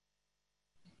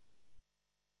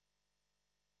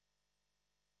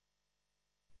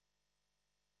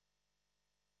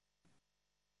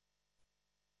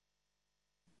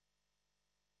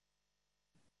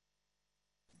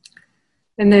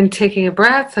 And then taking a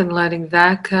breath and letting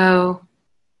that go.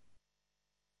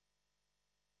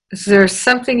 Is there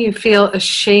something you feel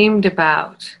ashamed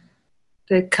about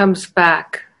that comes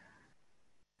back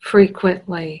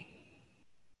frequently?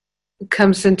 It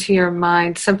comes into your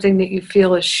mind, something that you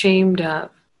feel ashamed of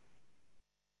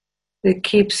that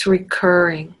keeps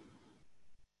recurring.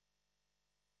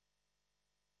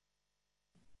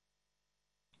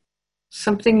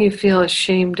 Something you feel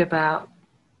ashamed about.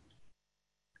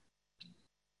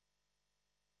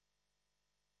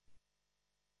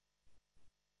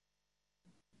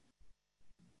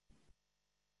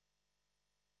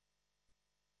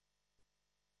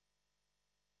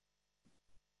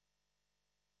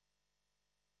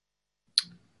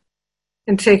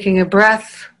 And taking a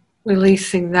breath,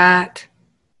 releasing that.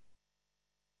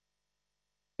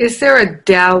 Is there a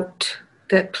doubt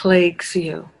that plagues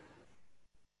you?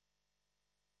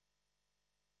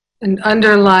 An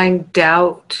underlying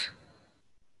doubt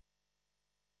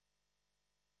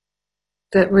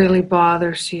that really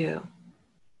bothers you?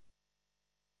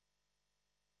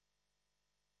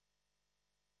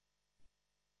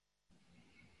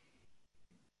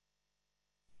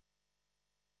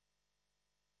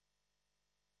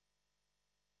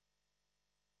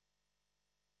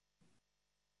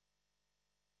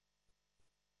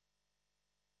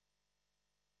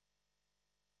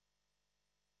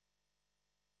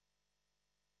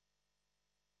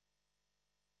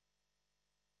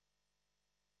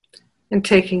 And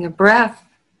taking a breath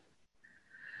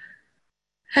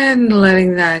and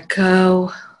letting that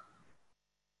go.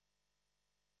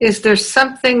 Is there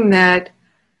something that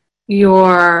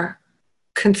you're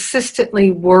consistently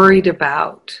worried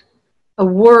about? A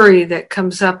worry that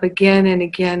comes up again and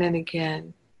again and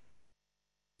again.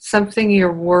 Something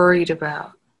you're worried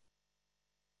about.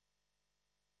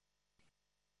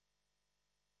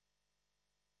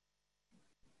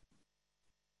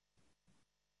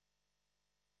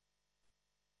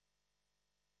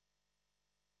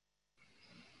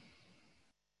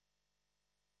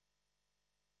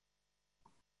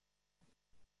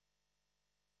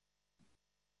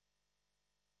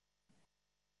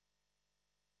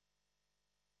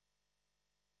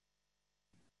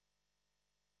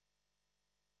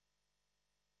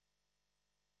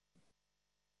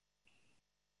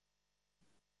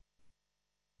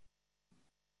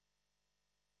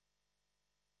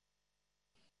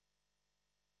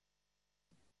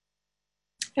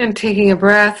 And taking a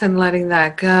breath and letting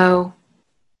that go.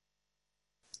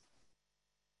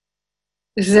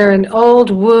 Is there an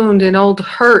old wound, an old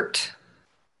hurt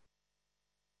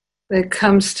that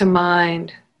comes to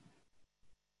mind?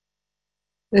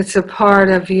 That's a part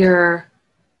of your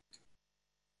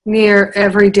near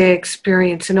everyday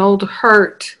experience, an old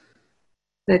hurt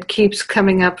that keeps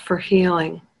coming up for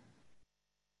healing.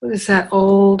 What is that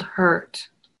old hurt?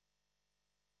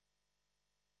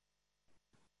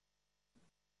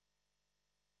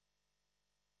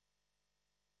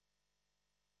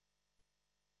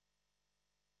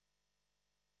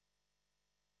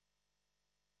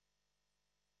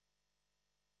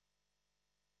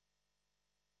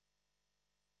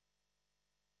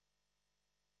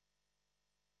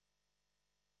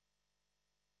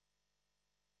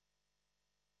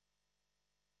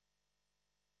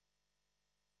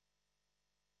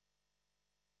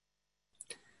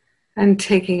 And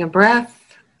taking a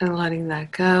breath and letting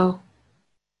that go.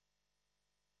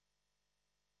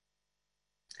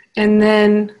 And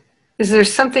then, is there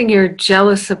something you're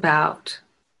jealous about?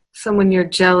 Someone you're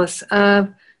jealous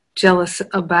of, jealous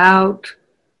about?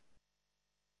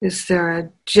 Is there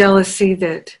a jealousy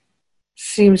that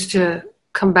seems to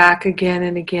come back again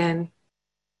and again?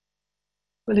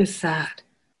 What is that?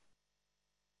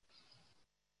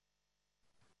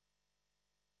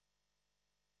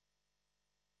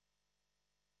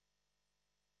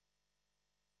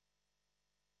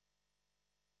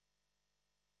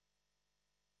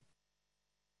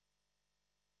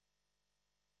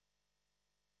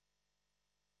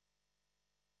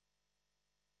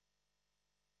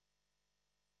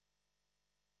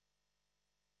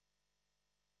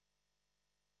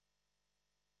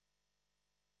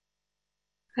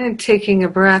 And taking a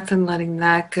breath and letting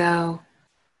that go.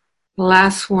 The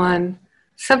last one,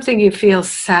 something you feel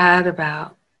sad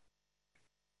about.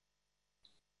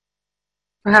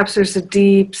 Perhaps there's a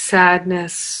deep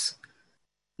sadness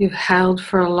you've held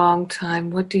for a long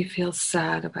time. What do you feel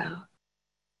sad about?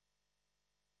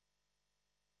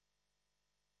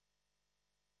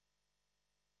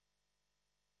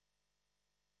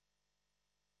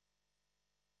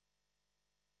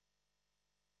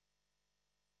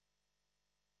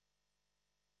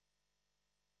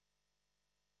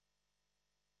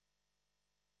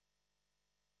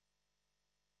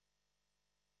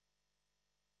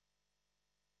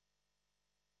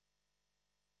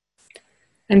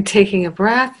 And taking a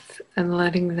breath and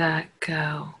letting that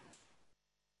go.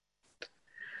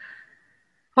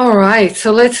 All right,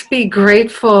 so let's be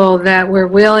grateful that we're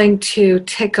willing to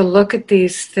take a look at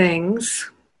these things.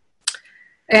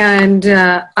 And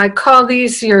I call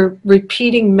these your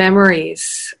repeating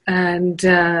memories. And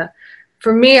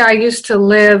for me, I used to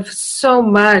live so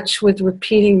much with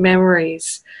repeating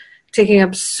memories, taking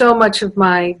up so much of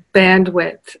my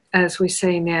bandwidth, as we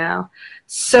say now.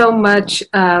 So much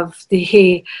of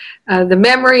the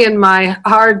memory in my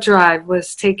hard drive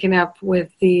was taken up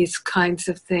with these kinds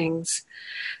of things.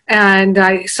 And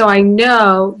so I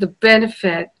know the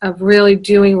benefit of really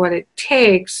doing what it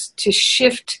takes to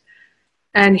shift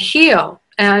and heal.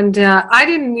 And I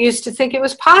didn't used to think it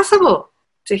was possible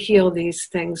to heal these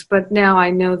things, but now I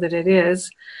know that it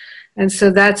is. And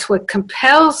so that's what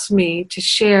compels me to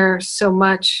share so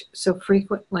much, so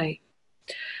frequently.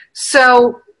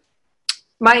 So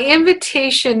my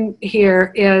invitation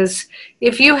here is,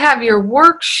 if you have your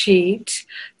worksheet,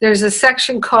 there's a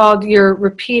section called your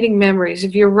repeating memories.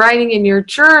 If you're writing in your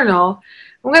journal,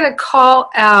 I'm going to call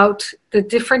out the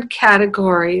different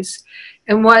categories.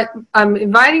 And what I'm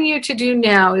inviting you to do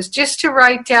now is just to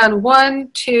write down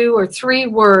 1, 2, or 3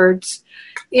 words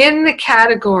in the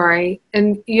category,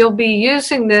 and you'll be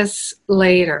using this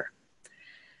later.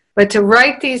 But to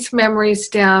write these memories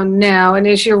down now, and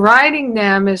as you're writing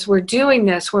them, as we're doing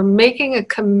this, we're making a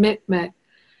commitment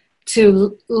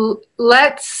to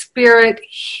let Spirit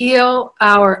heal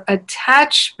our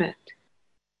attachment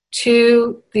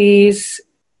to these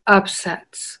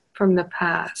upsets from the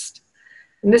past.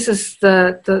 And this is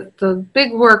the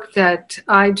big work that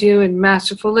I do in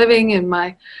Masterful Living in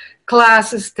my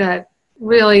classes that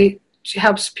really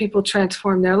helps people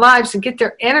transform their lives and get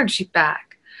their energy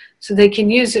back, so they can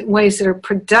use it in ways that are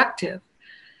productive.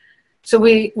 So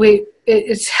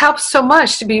it helps so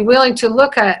much to be willing to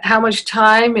look at how much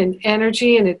time and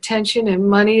energy and attention and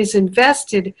money is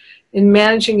invested in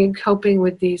managing and coping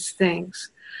with these things.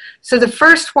 So the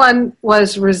first one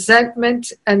was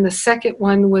resentment, and the second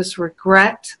one was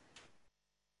regret.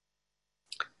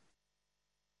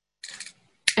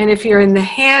 And if you're in the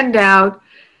handout,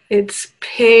 it's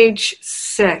page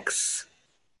 6.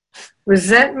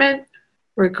 Resentment,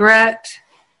 regret.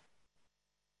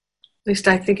 At least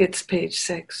I think it's page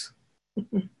 6.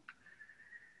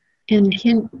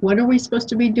 And what are we supposed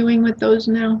to be doing with those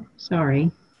now?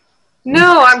 Sorry.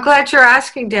 No, I'm glad you're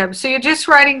asking, Deb. So you're just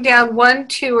writing down 1,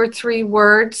 2, or 3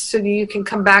 words so that you can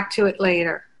come back to it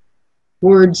later.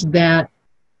 Words that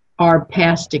are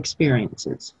past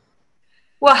experiences.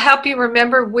 Will help you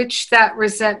remember which that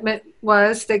resentment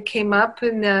was that came up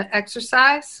in the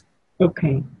exercise.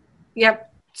 Okay.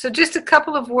 Yep. So just a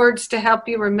couple of words to help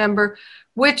you remember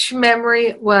which memory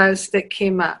it was that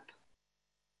came up.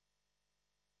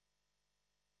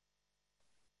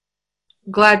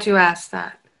 Glad you asked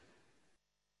that.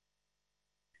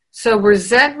 So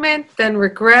resentment, then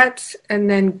regret, and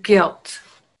then guilt.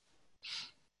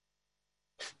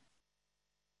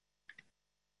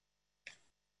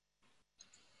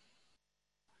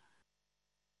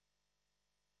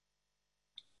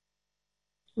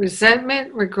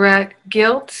 Resentment, regret,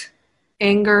 guilt,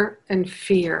 anger, and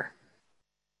fear.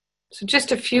 So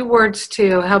just a few words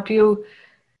to help you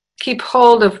keep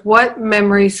hold of what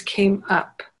memories came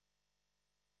up.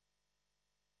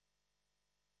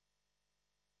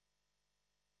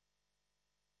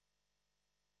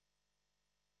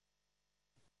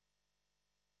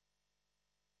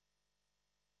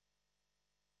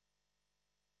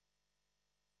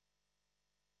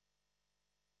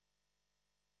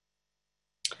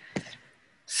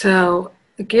 So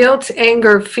guilt,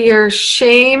 anger, fear,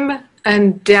 shame,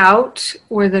 and doubt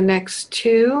were the next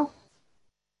two.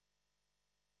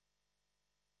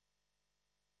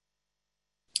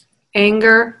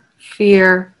 Anger,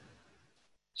 fear,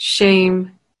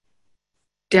 shame,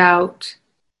 doubt,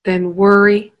 then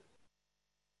worry.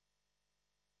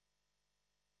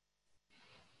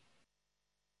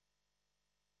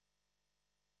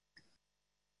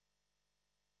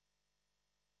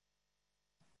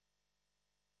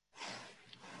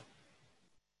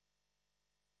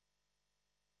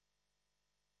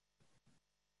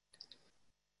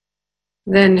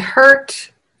 Then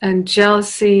hurt and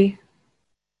jealousy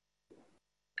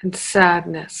and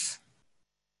sadness.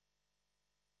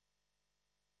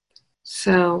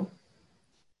 So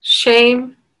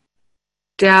shame,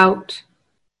 doubt,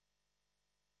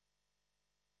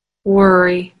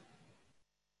 worry,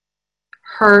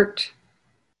 hurt,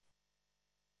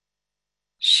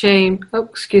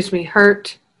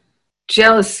 hurt,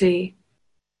 jealousy,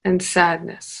 and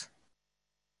sadness.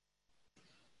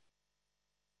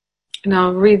 And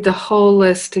I'll read the whole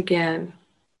list again.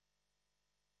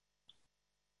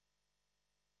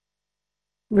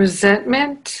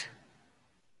 Resentment,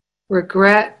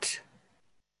 regret,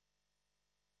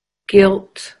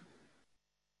 guilt,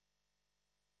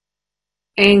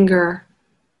 anger,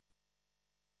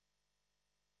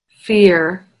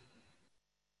 fear,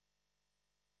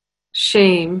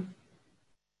 shame,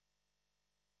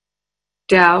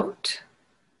 doubt,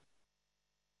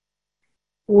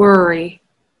 worry,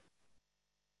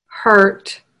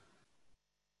 hurt,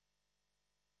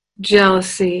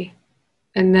 jealousy,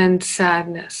 and then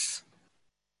sadness.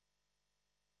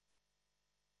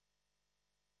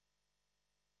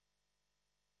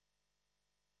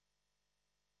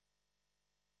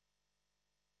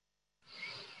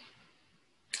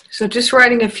 So just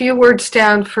writing a few words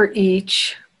down for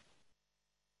each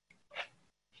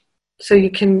so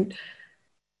you can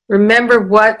remember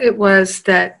what it was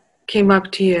that came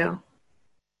up to you.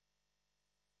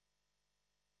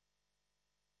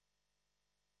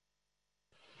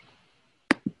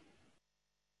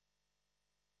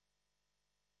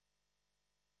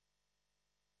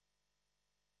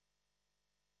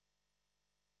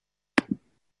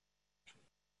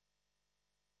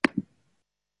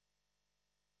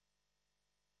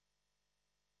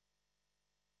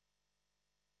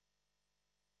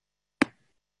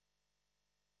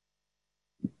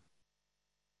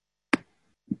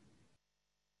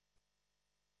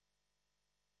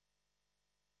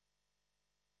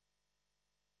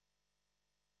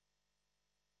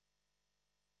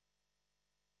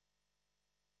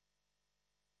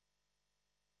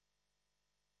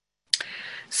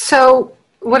 So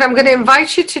what I'm going to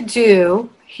invite you to do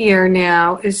here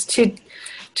now is to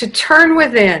turn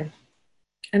within.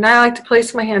 And I like to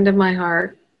place my hand in my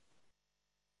heart.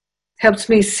 Helps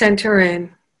me center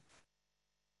in,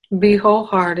 be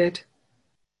wholehearted.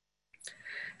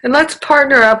 And let's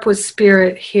partner up with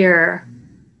Spirit here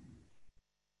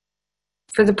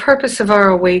for the purpose of our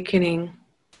awakening.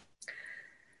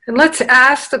 And let's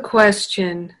ask the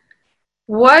question,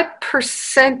 what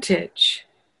percentage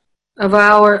of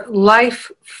our life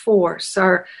force,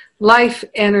 our life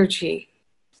energy,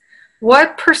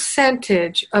 what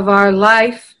percentage of our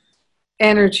life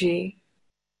energy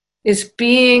is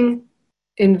being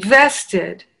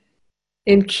invested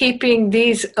in keeping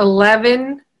these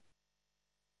 11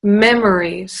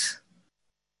 memories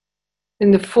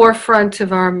in the forefront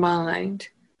of our mind?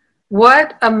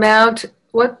 What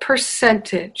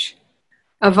percentage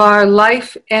of our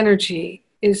life energy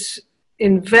is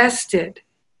invested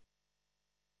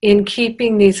in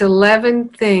keeping these 11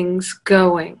 things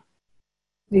going,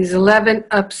 these 11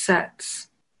 upsets?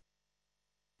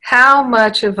 How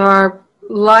much of our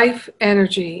life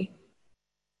energy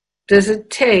does it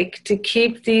take to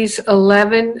keep these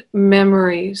 11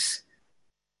 memories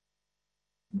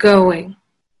going,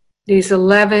 these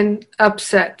 11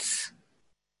 upsets,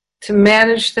 to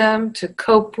manage them, to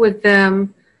cope with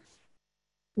them?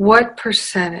 What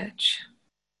percentage?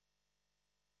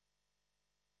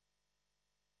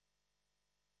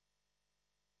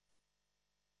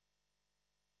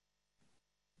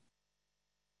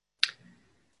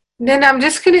 Then I'm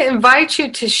just going to invite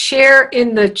you to share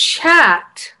in the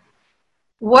chat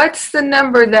what's the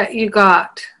number that you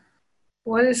got?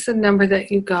 What is the number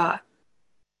that you got?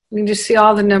 You can just see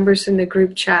all the numbers in the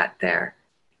group chat there.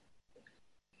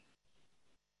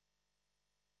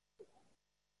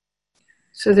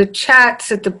 So the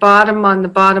chat's at the bottom on the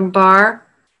bottom bar.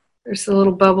 There's a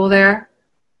little bubble there.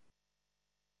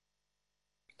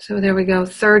 So there we go,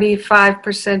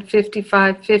 35%,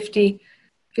 55, 50,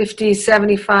 50,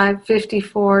 75,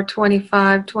 54,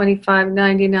 25, 25,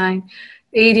 99,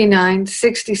 89,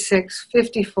 66,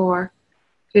 54,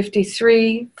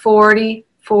 53, 40,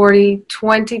 40,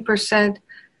 20%,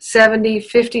 70,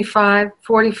 55,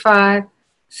 45,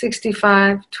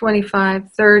 65,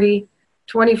 25, 30,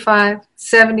 25,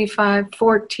 75,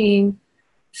 14,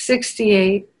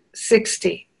 68,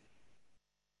 60.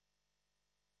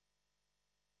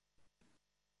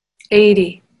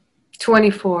 80,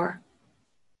 24.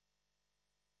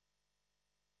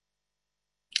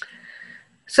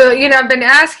 So, I've been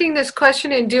asking this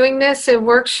question and doing this in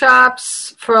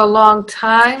workshops for a long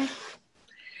time.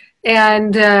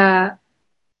 And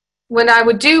when I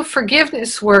would do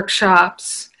forgiveness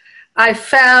workshops, I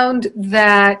found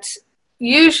that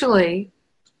usually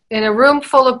in a room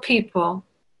full of people,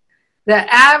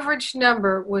 the average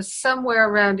number was somewhere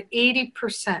around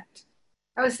 80%.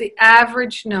 That was the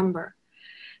average number.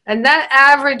 And that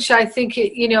average, I think,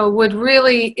 would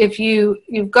really, if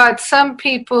you've got some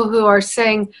people who are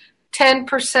saying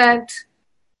 10%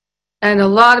 and a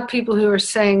lot of people who are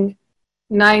saying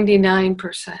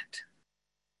 99%.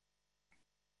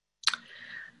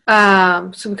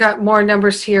 So we've got more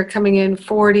numbers here coming in,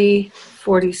 40,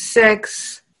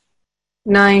 46,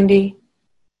 90,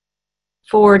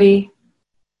 40.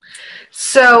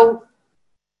 So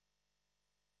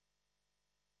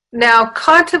now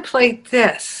contemplate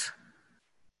this.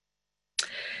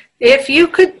 If you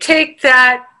could take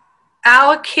that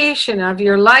allocation of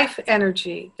your life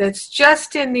energy that's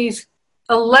just in these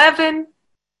 11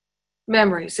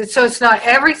 memories. So it's not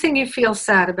everything you feel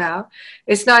sad about.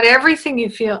 It's not everything you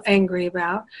feel angry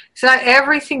about. It's not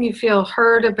everything you feel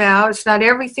hurt about. It's not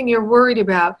everything you're worried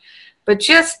about. But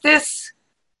just this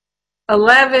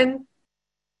 11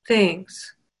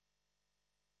 things.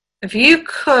 If you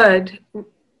could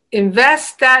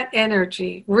invest that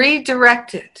energy,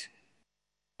 redirect it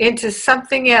into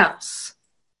something else,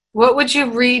 what would you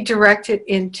redirect it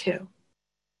into?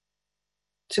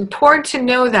 It's important to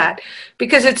know that,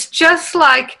 because it's just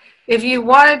like if you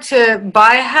wanted to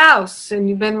buy a house and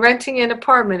you've been renting an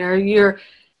apartment, or your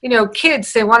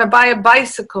kids, they want to buy a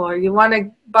bicycle, or you want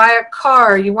to buy a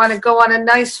car, or you want to go on a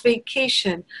nice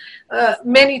vacation.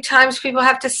 Many times people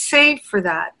have to save for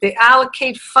that. They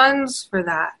allocate funds for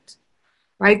that.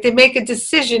 Right? They make a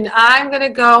decision, I'm going to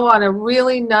go on a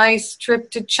really nice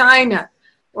trip to China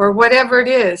or whatever it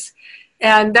is,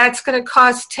 and that's going to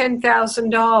cost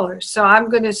 $10,000. So I'm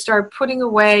going to start putting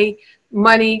away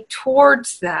money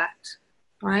towards that,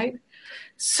 right?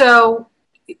 So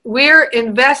we're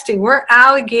investing, we're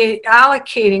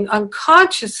allocating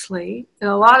unconsciously in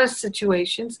a lot of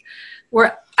situations.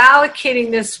 We're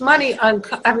allocating this money,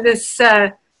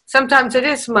 sometimes it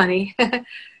is money,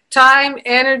 time,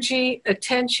 energy,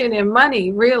 attention, and money,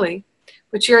 really.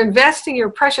 But you're investing your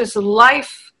precious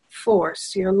life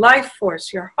force,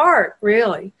 your heart,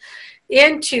 really,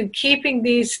 into keeping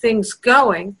these things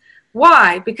going.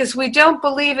 Why? Because we don't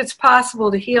believe it's possible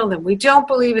to heal them. We don't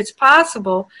believe it's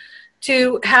possible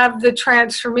to have the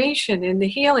transformation and the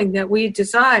healing that we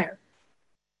desire.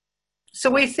 So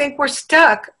we think we're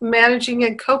stuck managing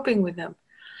and coping with them.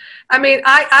 I mean,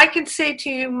 I can say to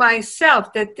you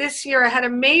myself that this year I had a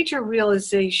major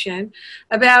realization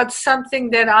about something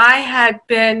that I had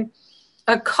been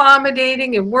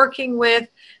accommodating and working with,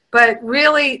 but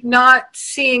really not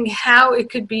seeing how it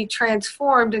could be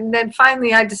transformed. And then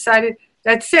finally I decided,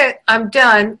 that's it, I'm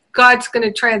done. God's going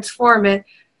to transform it.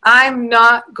 I'm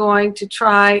not going to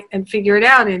try and figure it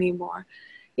out anymore.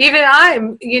 Even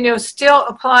I'm, still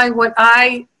applying what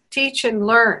I teach and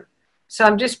learn. So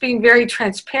I'm just being very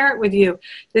transparent with you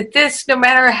that this, no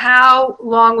matter how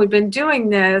long we've been doing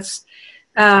this,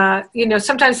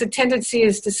 sometimes the tendency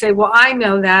is to say, well, I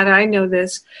know that, I know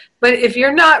this. But if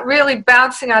you're not really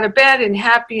bouncing out of bed and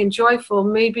happy and joyful,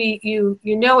 maybe you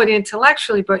know it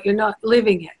intellectually, but you're not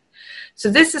living it. So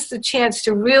this is the chance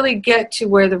to really get to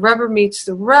where the rubber meets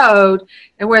the road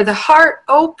and where the heart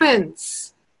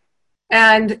opens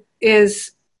and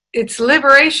it's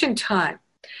liberation time.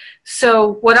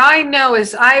 So what I know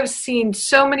is I've seen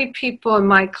so many people in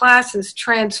my classes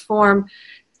transform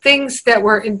things that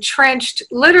were entrenched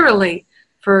literally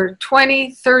for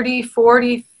 20, 30,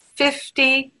 40,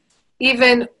 50,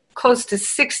 even close to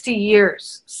 60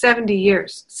 years, 70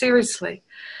 years, seriously.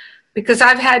 because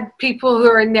I've had people who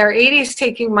are in their 80s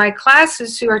taking my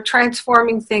classes who are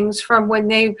transforming things from when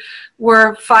they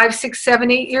were 5, 6,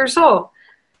 7, 8 years old.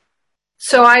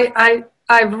 So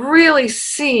I've really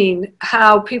seen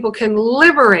how people can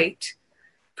liberate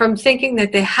from thinking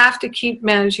that they have to keep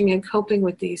managing and coping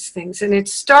with these things. And it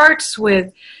starts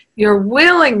with your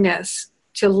willingness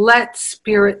to let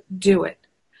spirit do it.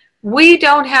 We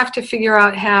don't have to figure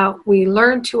out how. We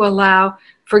learn to allow.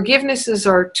 Forgiveness is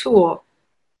our tool.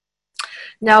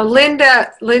 Now,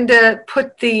 Linda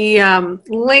put the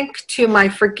link to my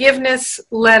forgiveness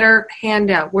letter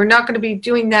handout. We're not going to be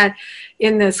doing that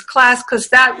in this class because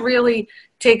that really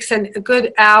takes a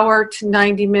good hour to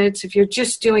 90 minutes if you're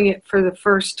just doing it for the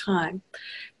first time.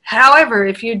 However,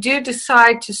 if you do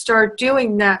decide to start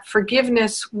doing that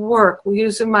forgiveness work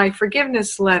using my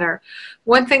forgiveness letter,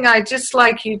 one thing I'd just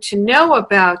like you to know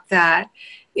about that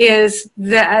is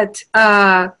that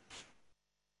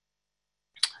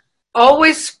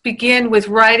always begin with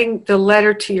writing the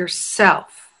letter to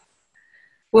yourself.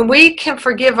 When we can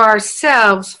forgive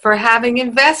ourselves for having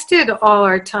invested all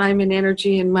our time and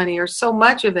energy and money, or so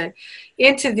much of it,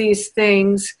 into these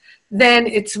things, then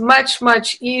it's much,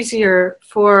 much easier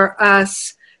for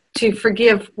us to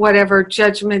forgive whatever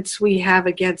judgments we have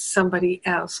against somebody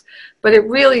else. But it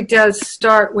really does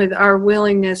start with our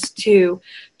willingness to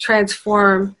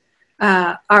transform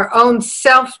our own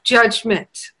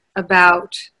self-judgment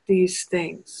about these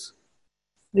things,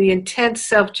 the intense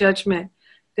self-judgment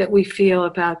that we feel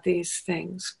about these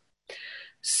things.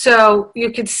 So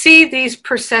you can see these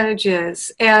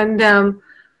percentages, and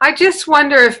I just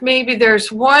wonder if maybe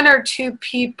there's one or two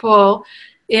people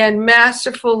in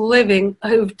Masterful Living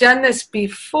who've done this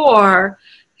before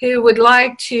who would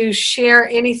like to share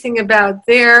anything about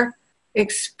their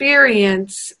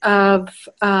experience of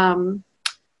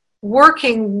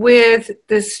working with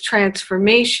this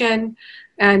transformation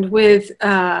and with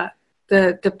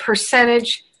the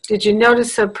percentage. Did you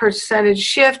notice a percentage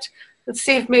shift? Let's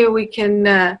see if maybe we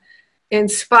can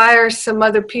inspire some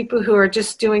other people who are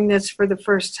just doing this for the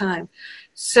first time.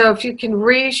 So if you can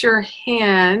raise your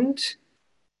hand.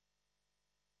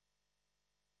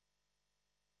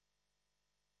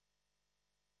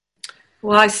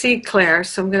 Well, I see Claire,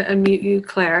 so I'm going to unmute you,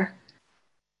 Claire.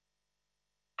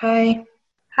 Hi.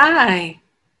 Hi.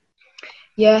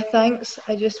 Yeah, thanks.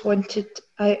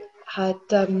 I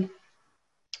had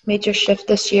major shift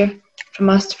this year from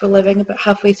Masterful Living about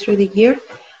halfway through the year,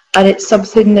 and it's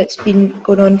something that's been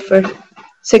going on for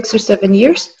 6 or 7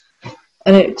 years,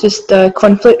 and it just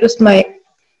conflict with my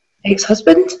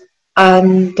ex-husband,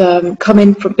 and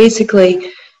coming from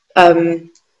basically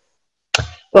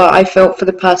what I felt for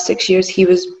the past 6 years, he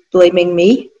was blaming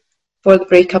me for the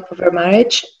breakup of our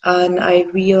marriage, and I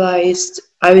realised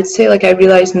in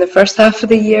the first half of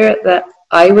the year that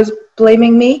I was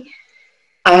blaming me.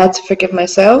 I had to forgive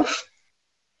myself,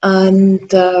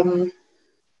 and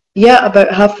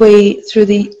about halfway through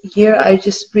the year, I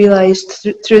just realised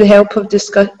through the help of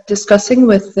discussing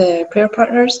with the prayer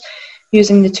partners,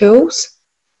 using the tools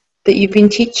that you've been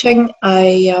teaching,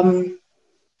 I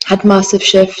had massive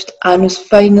shift and was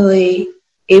finally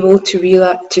able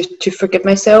to forgive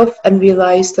myself and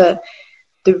realise that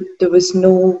there was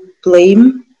no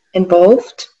blame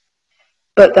involved,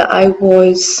 but that I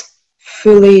was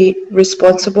fully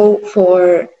responsible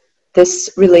for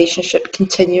this relationship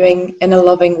continuing in a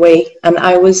loving way, and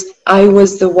I was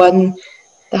the one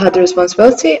that had the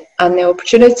responsibility and the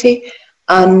opportunity,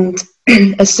 and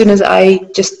as soon as I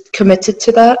just committed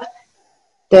to that,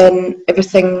 then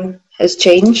everything has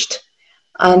changed.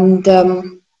 And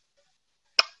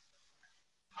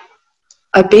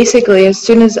I basically, as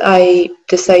soon as I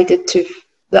decided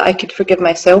that I could forgive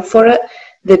myself for it,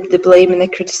 the blame and the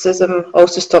criticism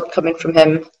also stopped coming from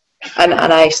him, and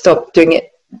I stopped doing it,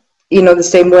 the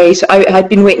same way. So I had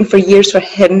been waiting for years for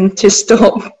him to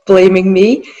stop blaming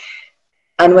me,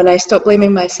 and when I stopped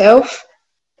blaming myself,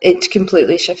 it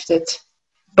completely shifted.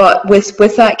 But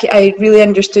with that, I really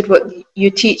understood what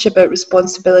you teach about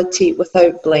responsibility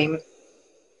without blame,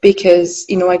 because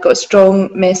I got a strong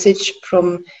message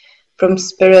from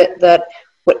Spirit that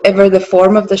whatever the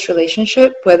form of this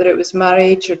relationship, whether it was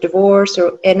marriage or divorce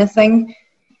or anything,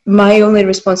 my only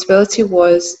responsibility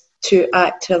was to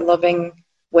act in a loving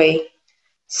way.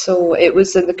 So it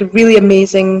was a really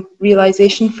amazing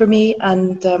realization for me,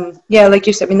 and like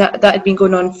you said, that had been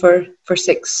going on for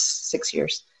 6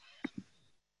 years,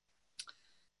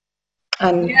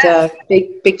 and Yes.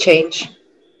 big change.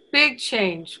 Big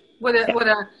change. What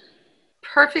a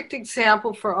perfect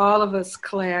example for all of us,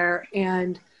 Claire,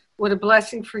 and what a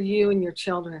blessing for you and your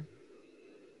children.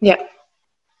 Yeah.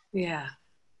 Yeah.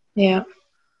 Yeah.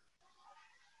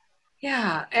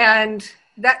 Yeah, and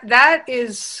that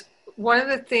is one of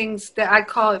the things that I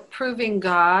call it proving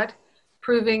God,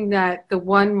 proving that the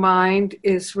one mind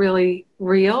is really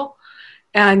real,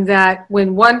 and that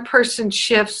when one person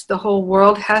shifts, the whole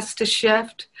world has to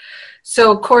shift.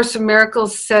 So, A Course in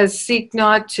Miracles says, seek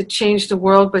not to change the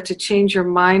world, but to change your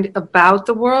mind about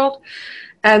the world.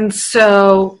 And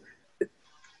so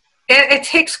it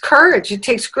takes courage. It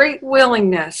takes great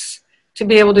willingness to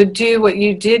be able to do what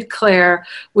you did, Claire,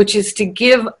 which is to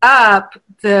give up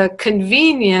the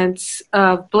convenience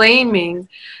of blaming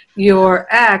your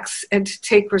ex and to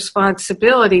take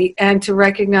responsibility and to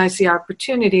recognize the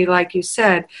opportunity, like you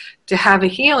said, to have a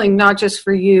healing, not just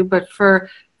for you, but for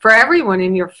everyone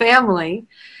in your family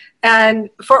and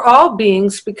for all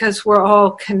beings, because we're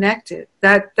all connected.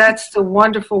 That's the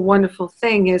wonderful, wonderful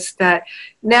thing, is that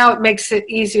now it makes it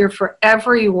easier for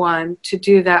everyone to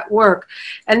do that work.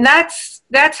 And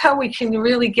that's how we can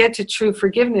really get to true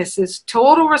forgiveness, is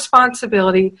total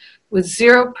responsibility with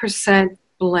 0%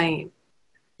 blame.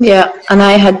 Yeah, and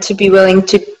I had to be willing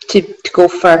to go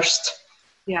first.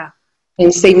 Yeah.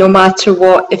 And say, no matter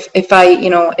what, if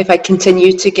I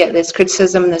continue to get this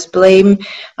criticism, this blame,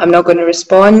 I'm not going to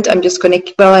respond. I am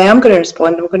going to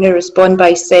respond. I'm going to respond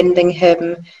by sending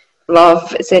him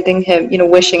love, sending him,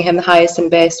 wishing him the highest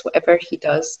and best, whatever he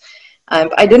does.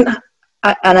 But and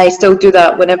I still do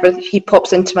that whenever he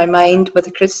pops into my mind with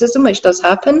a criticism, which does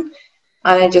happen.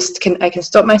 And I can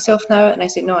stop myself now, and I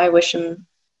say, no, I wish him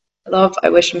love. I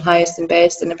wish him highest and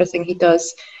best in everything he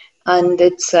does. And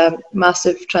it's a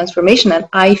massive transformation, and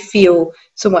I feel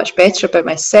so much better about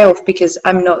myself because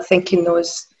I'm not thinking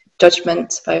those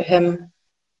judgments about him.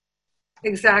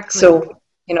 Exactly. So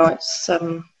it's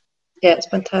it's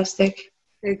fantastic.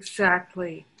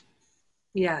 Exactly.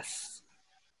 Yes.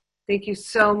 Thank you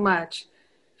so much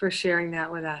for sharing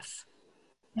that with us.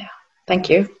 Yeah, thank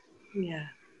you. Yeah,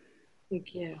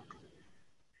 thank you.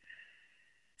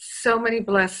 So many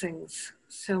blessings.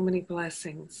 So many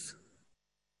blessings.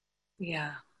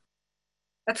 Yeah.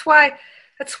 That's why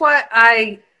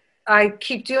I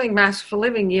keep doing Masterful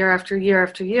Living year after year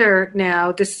after year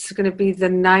now. This is going to be the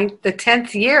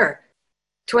 10th year.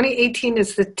 2018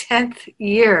 is the 10th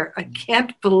year. I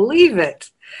can't believe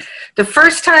it. The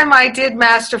first time I did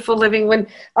Masterful Living,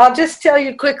 I'll just tell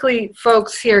you quickly,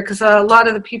 folks, here, because a lot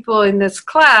of the people in this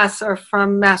class are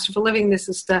from Masterful Living. This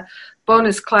is the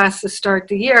bonus class to start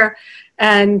the year.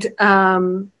 And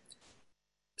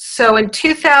so in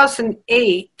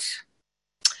 2008,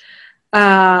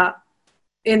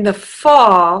 in the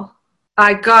fall,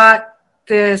 I got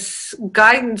this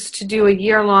guidance to do a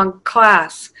year-long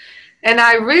class. And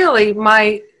I really,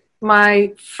 my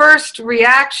first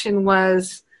reaction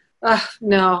was,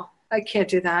 no, I can't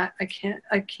do that. I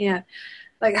can't.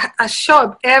 Like, I show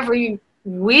up every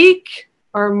week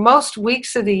or most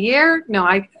weeks of the year.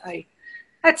 No,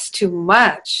 that's too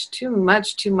much.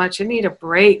 I need a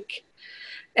break.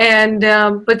 And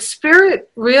but Spirit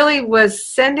really was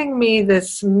sending me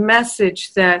this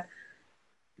message that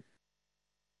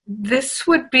this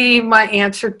would be my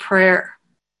answered prayer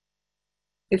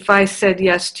if I said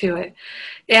yes to it.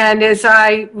 And as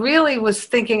I really was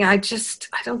thinking, I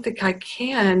don't think I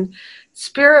can.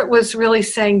 Spirit was really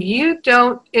saying, you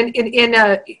don't, in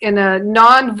a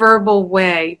non-verbal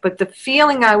way, but the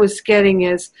feeling I was getting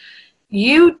is,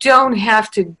 you don't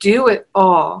have to do it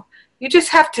all. You just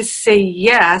have to say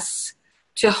yes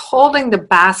to holding the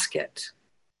basket.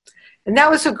 And that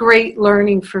was a great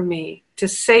learning for me, to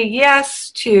say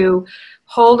yes to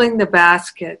holding the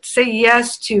basket, say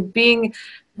yes to being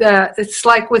it's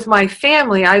like with my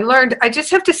family, I learned I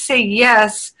just have to say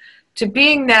yes to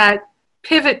being that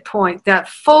pivot point, that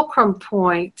fulcrum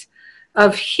point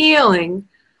of healing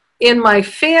in my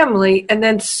family, and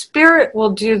then Spirit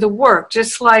will do the work,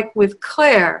 just like with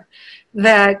Claire,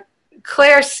 that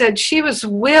Claire said she was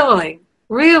willing,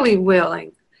 really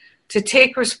willing, to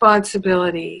take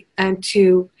responsibility and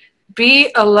to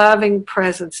be a loving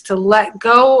presence, to let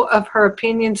go of her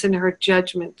opinions and her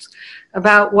judgments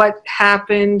about what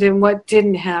happened and what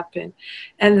didn't happen.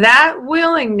 And that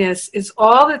willingness is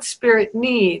all that Spirit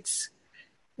needs.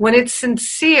 When it's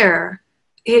sincere,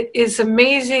 it is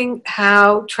amazing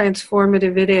how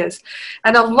transformative it is.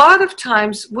 And a lot of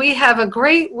times we have a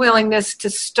great willingness to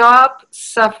stop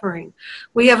suffering.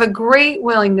 We have a great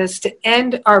willingness to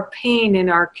end our pain and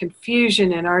our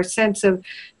confusion and our sense of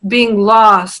being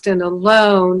lost and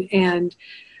alone and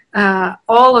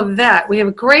all of that. We have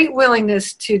a great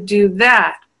willingness to do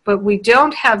that, but we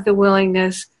don't have the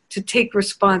willingness to take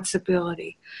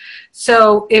responsibility.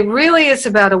 So it really is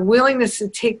about a willingness to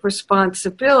take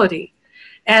responsibility.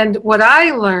 And what I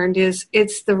learned is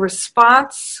it's the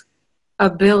response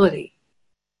ability.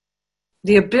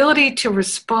 the ability to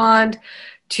respond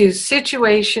to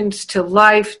situations, to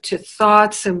life, to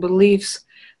thoughts and beliefs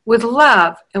with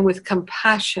love and with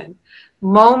compassion.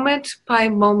 Moment by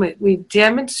moment, we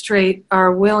demonstrate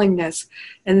our willingness,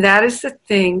 and that is the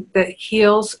thing that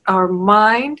heals our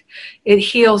mind. It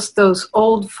heals those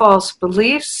old false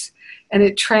beliefs, and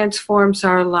it transforms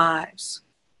our lives.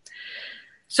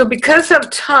 So because of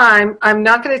time, I'm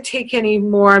not going to take any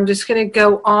more. I'm just going to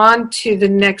go on to the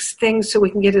next thing so we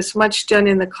can get as much done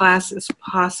in the class as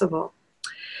possible.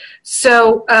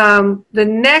 So the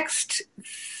next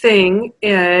thing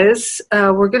is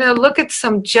we're going to look at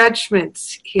some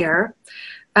judgments here.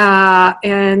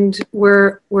 And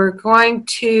we're going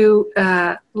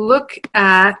to look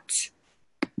at,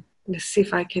 let's see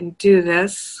if I can do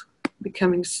this,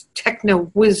 becoming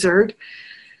techno wizard.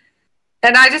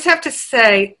 And I just have to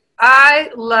say, I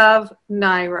love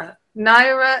Naira.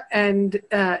 Naira and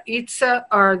Itza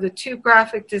are the two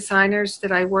graphic designers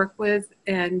that I work with,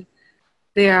 and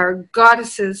they are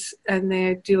goddesses, and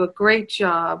they do a great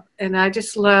job. And I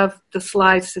just love the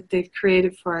slides that they've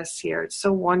created for us here. It's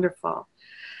so wonderful.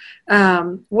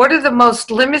 What are the most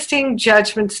limiting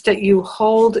judgments that you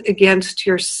hold against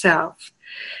yourself?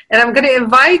 And I'm going to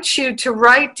invite you to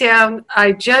write down,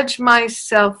 I judge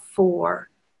myself for.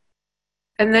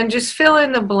 And then just fill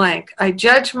in the blank. I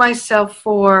judge myself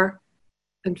for,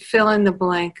 and fill in the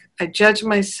blank. I judge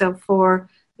myself for,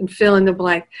 and fill in the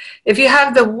blank. If you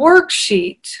have the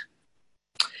worksheet,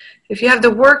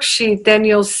 then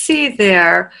you'll see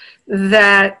there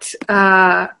that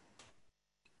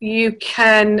you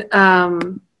can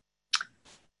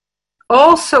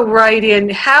also write in,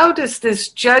 how does this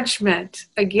judgment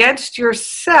against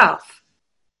yourself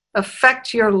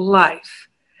affect your life?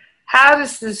 How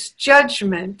does this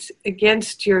judgment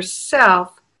against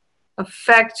yourself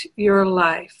affect your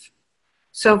life?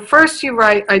 So first you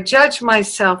write, I judge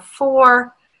myself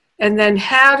for, and then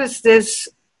how does this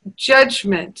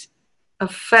judgment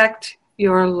affect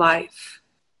your life?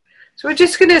 So we're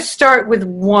just going to start with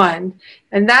one,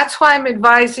 and that's why I'm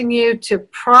advising you to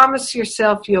promise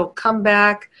yourself you'll come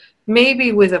back,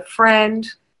 maybe with a friend.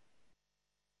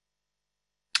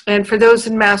 And for those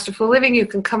in Masterful Living, you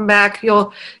can come back.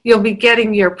 You'll be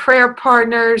getting your prayer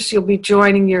partners. You'll be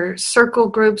joining your circle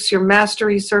groups, your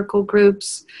mastery circle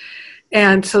groups.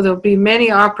 And so there'll be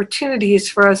many opportunities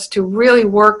for us to really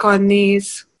work on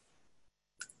these.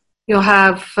 You'll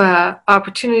have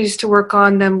opportunities to work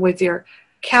on them with your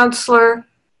counselor.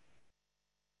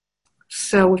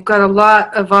 So we've got a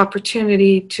lot of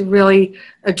opportunity to really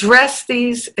address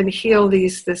these and heal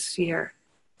these this year.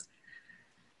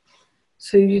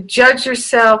 So you judge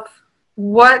yourself.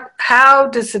 How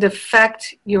does it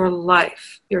affect your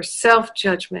life? Your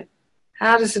self-judgment.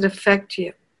 How does it affect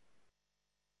you?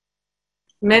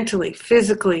 Mentally,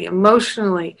 physically,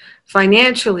 emotionally,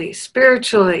 financially,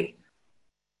 spiritually.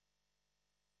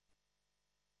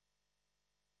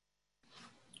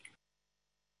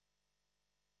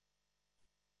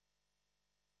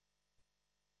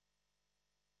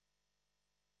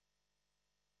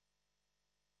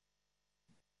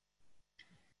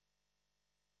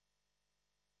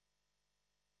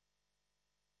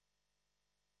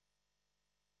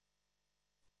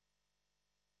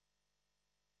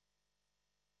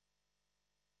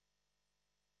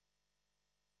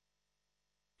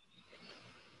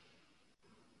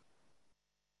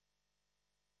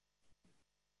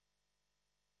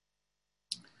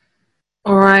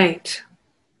 All right.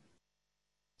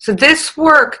 So this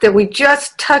work that we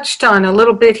just touched on a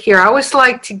little bit here, I always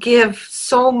like to give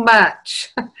so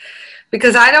much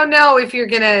because I don't know if you're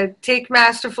going to take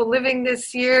Masterful Living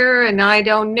this year, and I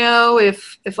don't know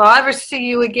if I'll ever see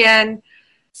you again.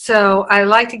 So I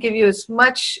like to give you as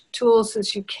much tools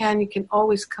as you can. You can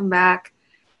always come back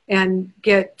and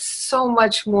get so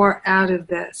much more out of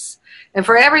this. And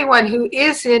for everyone who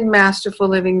is in Masterful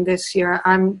Living this year,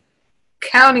 I'm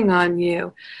counting on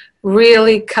you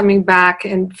really coming back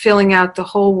and filling out the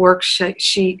whole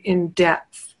worksheet in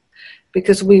depth,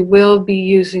 because we will be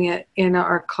using it in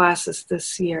our classes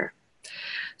this year.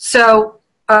 So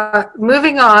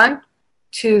moving on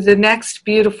to the next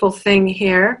beautiful thing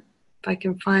here, if I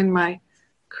can find my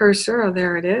cursor, oh,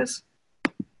 there it is.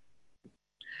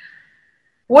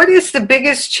 What is the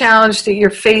biggest challenge that you're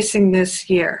facing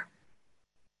this year?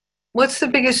 What's the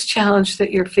biggest challenge that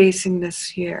you're facing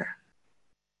this year?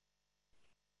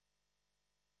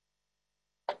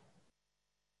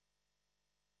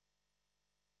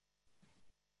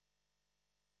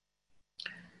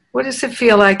 What does it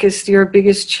feel like is your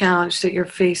biggest challenge that you're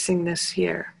facing this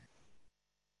year?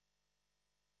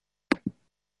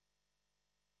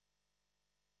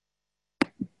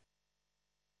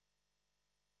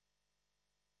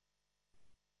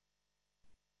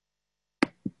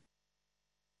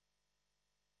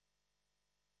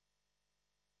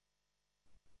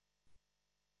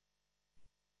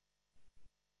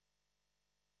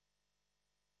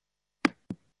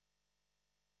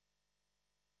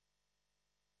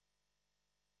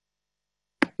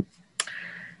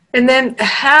 And then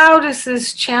how does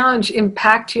this challenge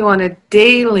impact you on a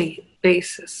daily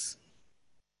basis?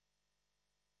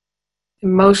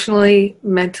 Emotionally,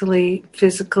 mentally,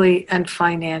 physically, and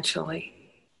financially.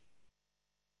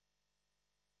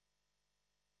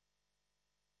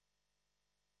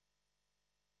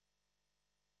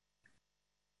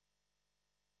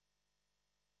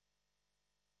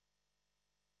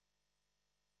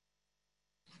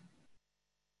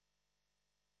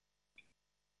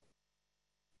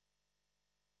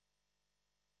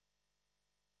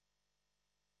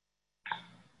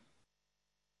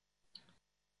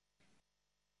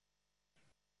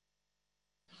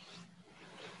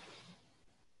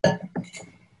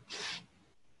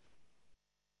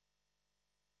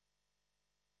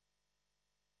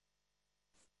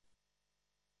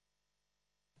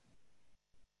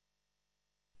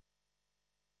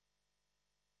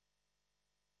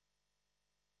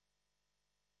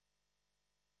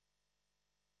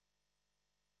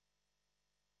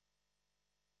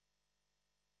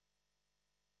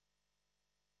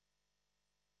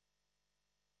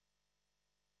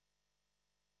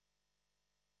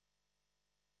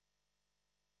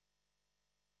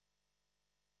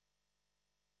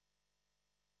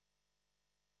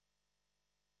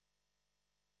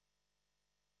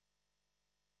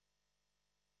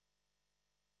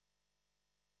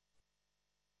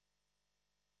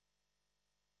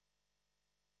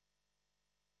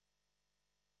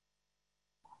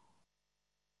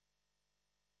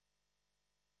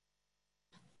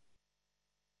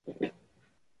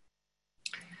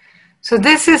 So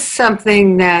this is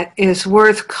something that is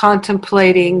worth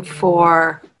contemplating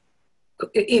for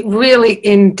it really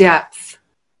in depth.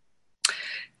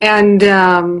 And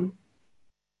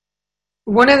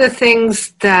one of the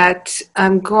things that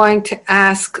I'm going to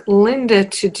ask Linda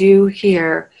to do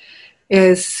here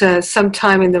is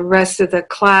sometime in the rest of the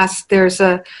class, there's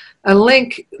a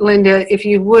link, Linda, if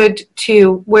you would,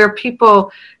 to where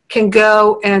people can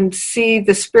go and see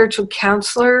the spiritual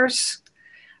counselors.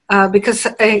 Because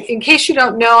in case you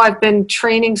don't know, I've been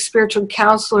training spiritual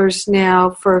counselors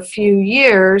now for a few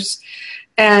years.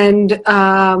 And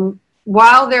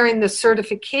while they're in the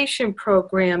certification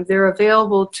program, they're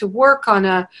available to work on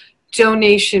a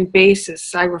donation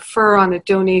basis. I refer on a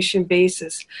donation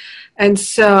basis. And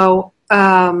so,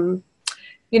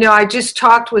 I just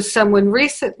talked with someone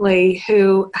recently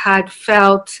who had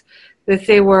felt that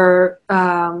they were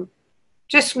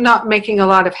just not making a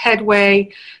lot of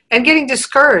headway and getting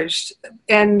discouraged.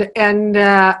 And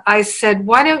I said,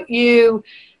 why don't you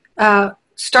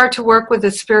start to work with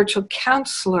a spiritual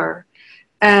counselor?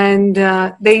 And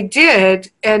they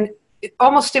did, and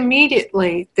almost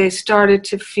immediately they started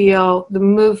to feel the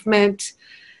movement.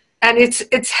 And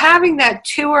it's having that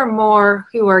two or more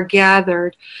who are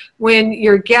gathered. When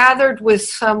you're gathered with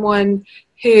someone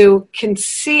who can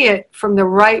see it from the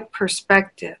right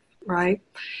perspective, right?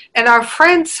 And our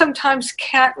friends sometimes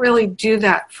can't really do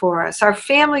that for us. Our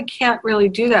family can't really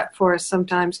do that for us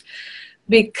sometimes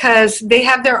because they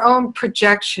have their own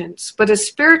projections. But a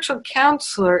spiritual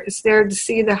counselor is there to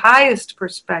see the highest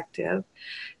perspective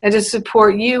and to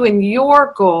support you in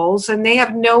your goals, and they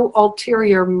have no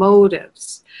ulterior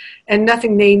motives and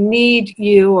nothing they need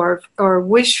you or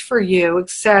wish for you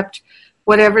except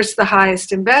whatever's the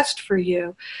highest and best for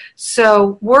you.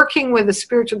 So working with a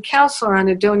spiritual counselor on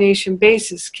a donation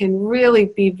basis can really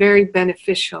be very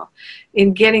beneficial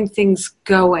in getting things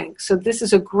going. So this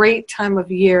is a great time of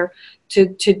year to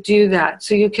do that.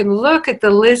 So you can look at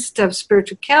the list of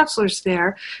spiritual counselors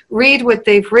there, read what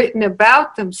they've written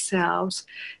about themselves,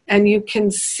 and you can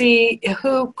see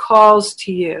who calls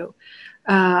to you,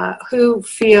 who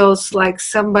feels like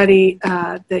somebody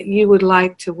that you would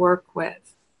like to work with.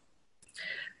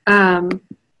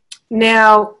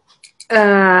 Now,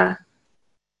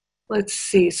 let's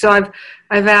see. So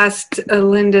I've asked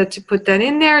Linda to put that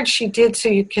in there, and she did. So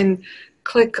you can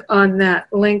click on that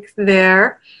link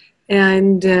there,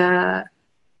 and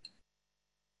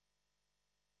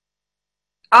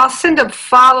I'll send a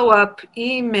follow-up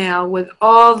email with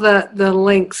all the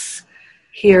links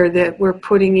here that we're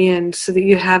putting in, so that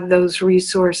you have those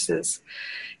resources.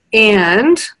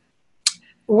 And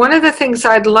one of the things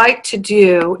I'd like to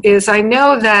do is, I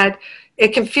know that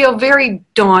it can feel very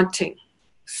daunting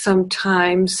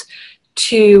sometimes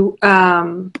to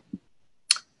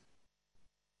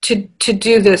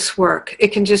do this work.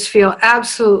 It can just feel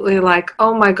absolutely like,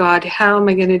 oh my God, how am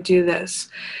I going to do this?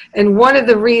 And one of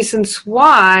the reasons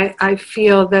why I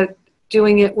feel that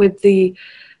doing it with the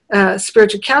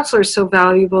spiritual counselor is so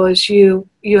valuable is you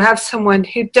have someone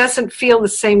who doesn't feel the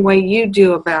same way you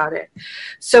do about it.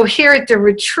 So here at the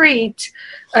retreat,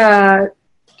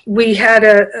 we had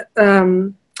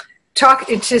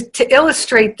to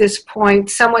illustrate this point,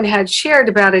 someone had shared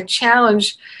about a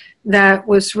challenge that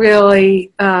was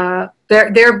really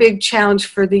their big challenge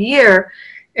for the year.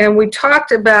 And we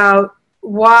talked about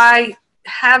why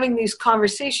having these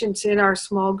conversations in our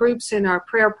small groups, in our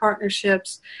prayer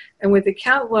partnerships, and with the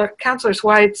counselors,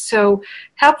 why it's so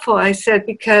helpful. I said,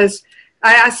 because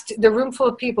I asked the room full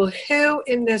of people, who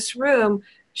in this room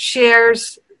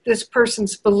shares this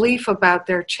person's belief about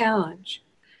their challenge?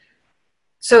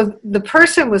 So the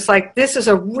person was like, this is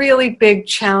a really big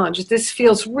challenge. This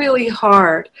feels really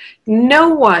hard. No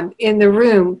one in the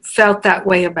room felt that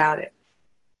way about it.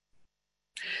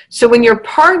 So when you're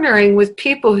partnering with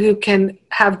people who can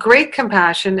have great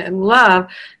compassion and love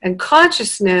and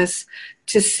consciousness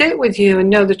to sit with you and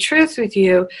know the truth with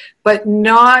you, but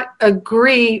not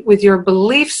agree with your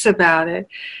beliefs about it,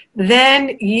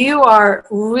 then you are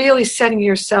really setting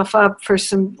yourself up for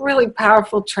some really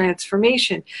powerful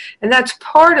transformation. And that's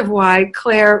part of why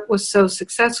Claire was so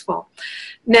successful.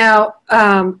 Now,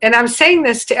 and I'm saying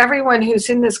this to everyone who's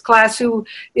in this class who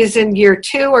is in year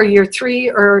 2 or year 3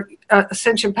 or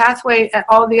Ascension Pathway at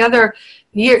all the other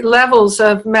levels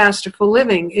of Masterful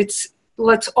Living.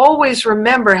 Let's always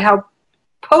remember how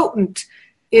potent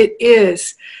it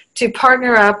is to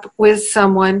partner up with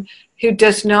someone who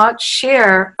does not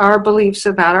share our beliefs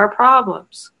about our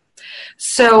problems.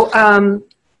 So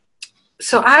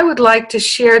I would like to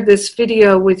share this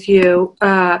video with you.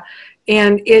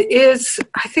 And it is,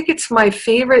 I think it's my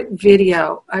favorite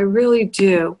video. I really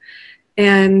do.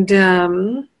 And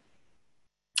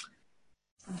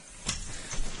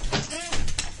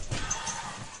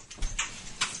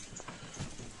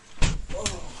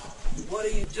what are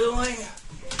you doing?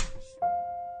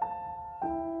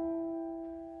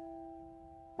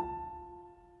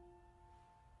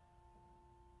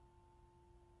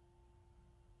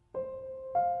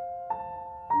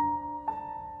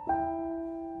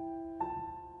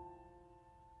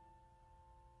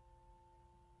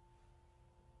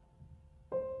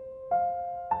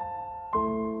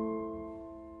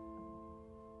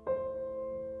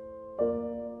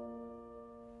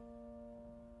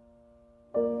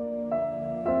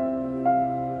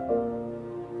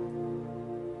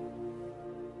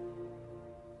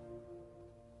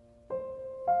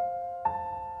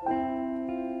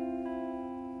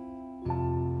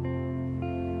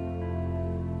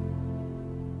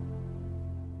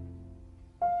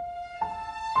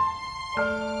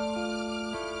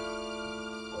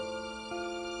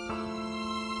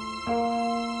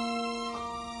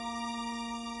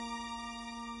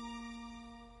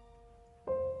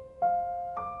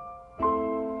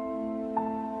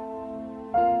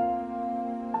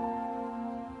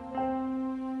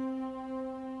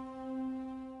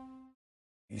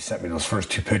 He sent me those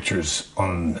first 2 pictures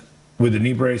with the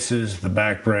knee braces, the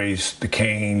back brace, the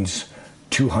canes,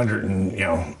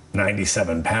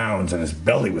 297 pounds, and his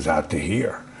belly was out to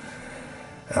here.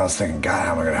 And I was thinking, God,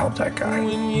 how am I going to help that guy?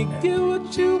 When you get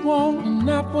what you want and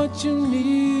not what you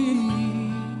need,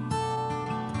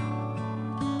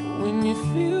 when you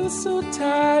feel so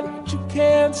tired that you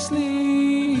can't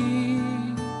sleep,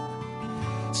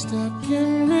 stuck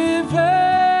in reverse,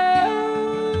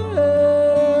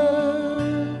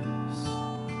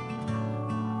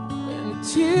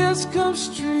 tears come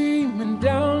streaming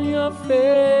down your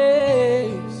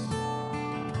face.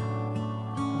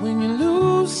 When you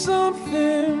lose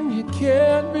something you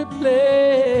can't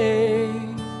replace.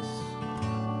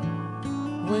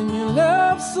 When you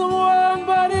love someone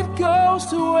but it goes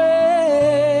to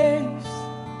waste.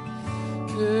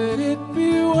 Could it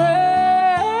be worse?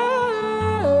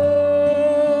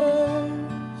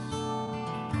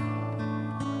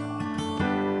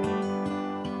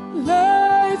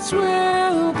 Lights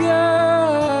will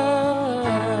guide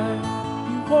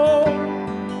you home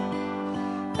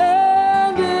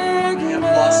and ignite.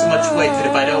 I've lost so much weight that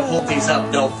if I don't hold these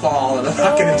up, they'll fall, and I'm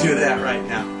not going to do that right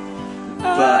now.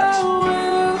 But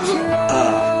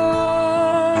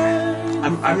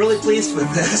I'm really pleased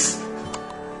with this,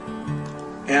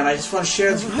 and I just want to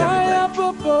share this with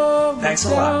everybody. Thanks a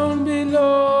lot.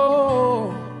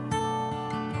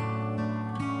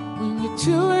 When you're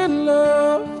too in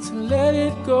love to let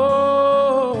it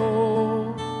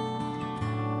go,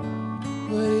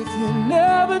 but if you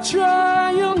never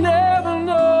try, you'll never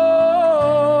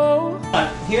know.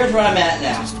 Here's where I'm at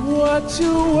now. Just what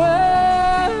you wear.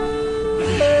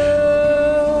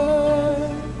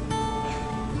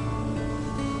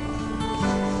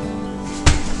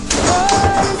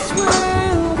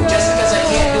 Just because I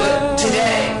can't do it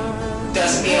today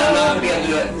doesn't mean I'm not going to be able to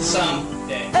do it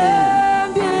someday.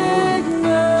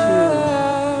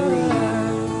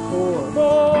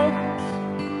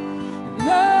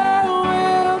 Now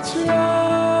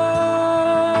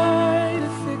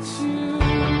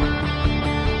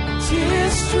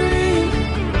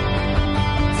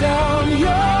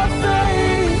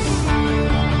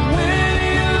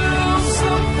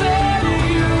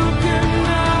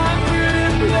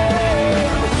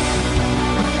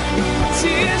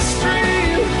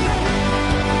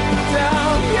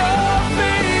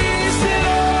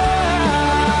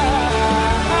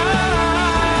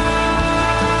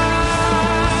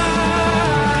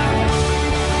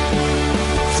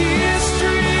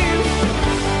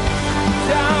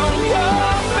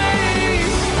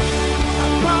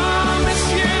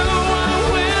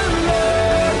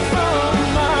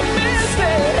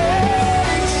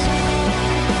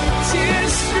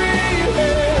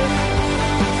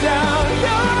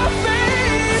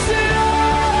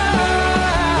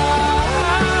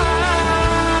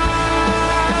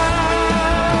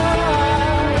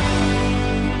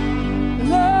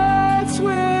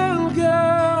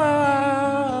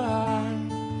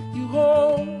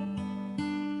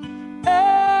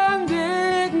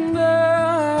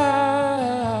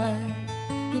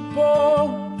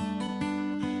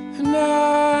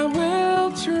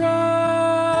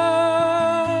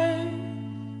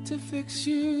makes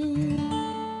you.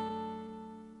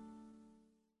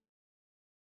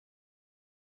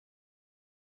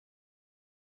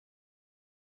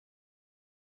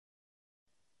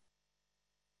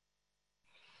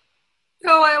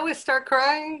 Oh, I always start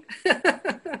crying.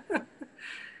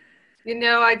 You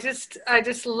know, I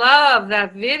just love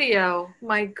that video.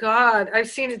 My God, I've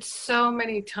seen it so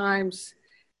many times.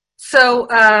 So,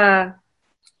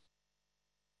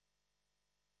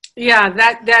 yeah,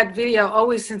 that video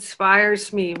always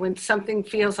inspires me when something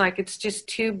feels like it's just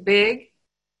too big,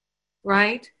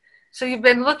 right? So you've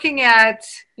been looking at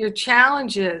your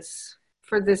challenges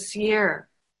for this year,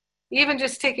 even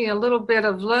just taking a little bit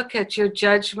of look at your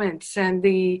judgments and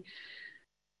the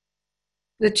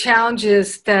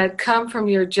challenges that come from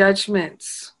your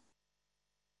judgments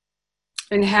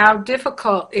and how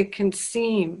difficult it can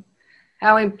seem,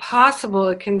 how impossible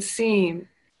it can seem.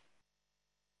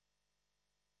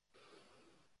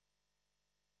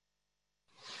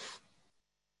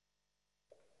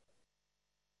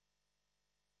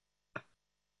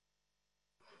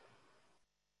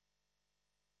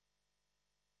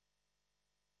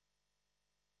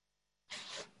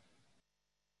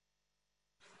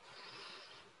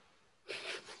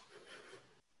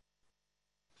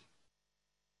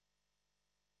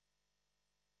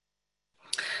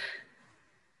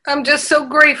 I'm just so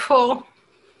grateful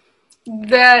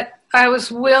that I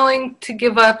was willing to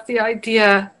give up the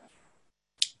idea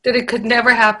that it could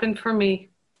never happen for me.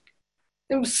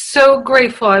 I'm so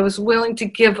grateful I was willing to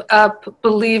give up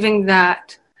believing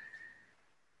that.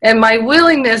 And my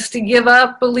willingness to give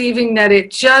up believing that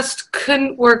it just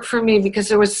couldn't work for me because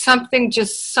there was something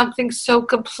so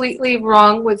completely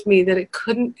wrong with me that it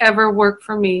couldn't ever work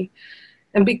for me.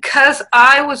 And because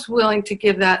I was willing to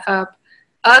give that up,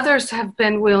 others have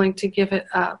been willing to give it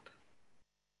up.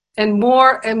 And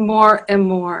more and more and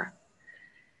more.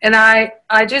 And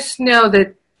I just know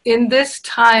that in this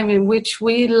time in which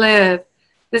we live,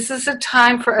 this is a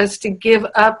time for us to give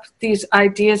up these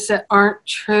ideas that aren't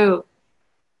true.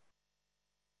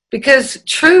 Because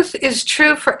truth is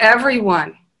true for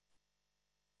everyone.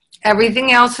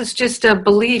 Everything else is just a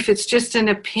belief. It's just an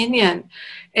opinion.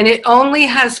 And it only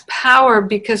has power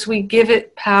because we give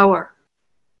it power.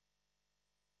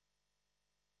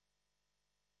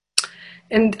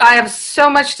 And I have so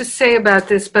much to say about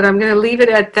this, but I'm going to leave it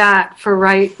at that for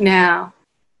right now.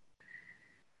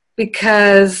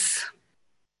 Because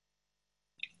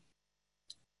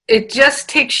it just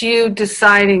takes you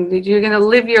deciding that you're going to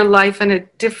live your life in a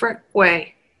different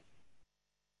way.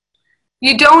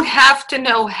 You don't have to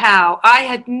know how. I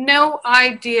had no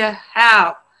idea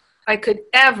how I could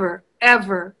ever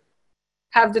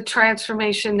have the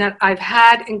transformation that I've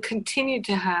had and continue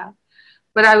to have.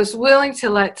 But I was willing to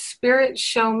let Spirit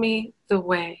show me the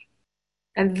way.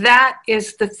 And that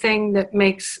is the thing that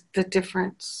makes the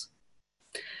difference.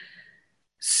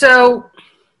 So,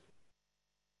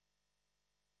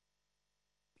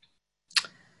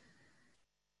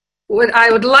 what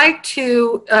I would like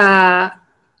to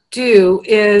do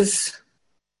is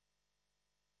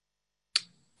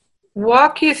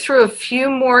walk you through a few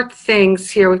more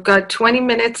things here. We've got 20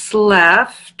 minutes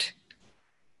left.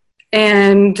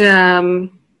 And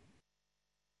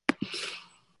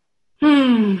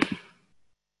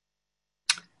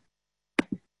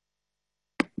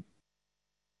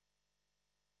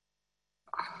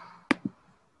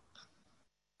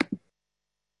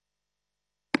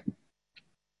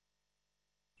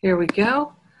here we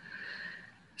go.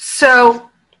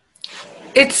 So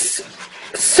it's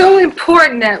so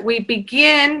important that we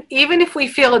begin, even if we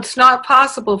feel it's not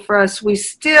possible for us, we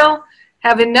still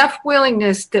have enough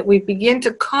willingness that we begin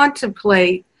to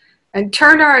contemplate and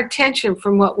turn our attention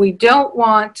from what we don't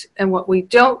want and what we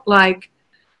don't like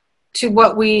to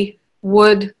what we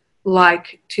would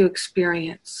like to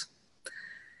experience.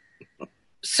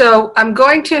 So I'm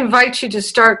going to invite you to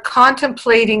start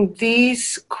contemplating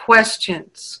these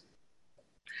questions.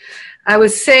 I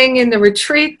was saying in the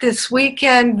retreat this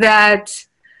weekend that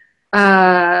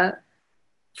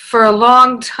for a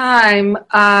long time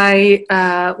I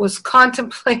was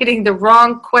contemplating the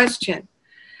wrong question.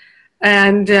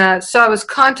 And so I was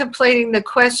contemplating the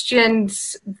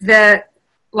questions that,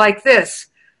 like this: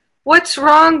 what's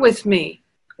wrong with me?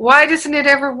 Why doesn't it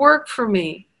ever work for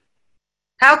me?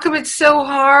 How come it's so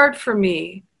hard for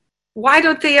me? Why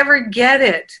don't they ever get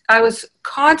it? I was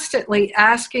constantly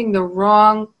asking the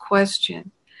wrong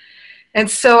question.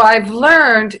 And so I've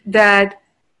learned that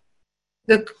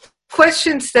the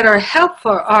questions that are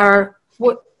helpful are,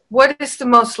 what is the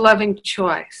most loving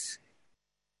choice?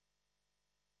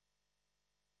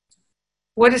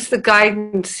 What is the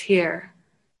guidance here?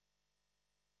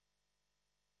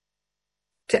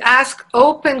 to ask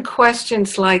open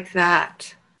questions like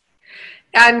that.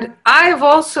 And I've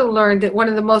also learned that one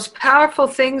of the most powerful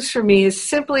things for me is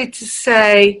simply to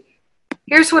say,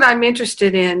 here's what I'm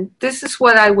interested in. This is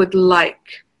what I would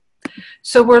like.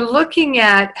 So we're looking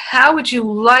at how would you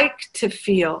like to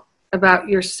feel about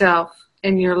yourself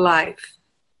and your life.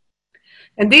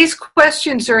 And these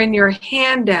questions are in your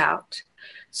handout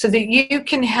so that you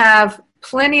can have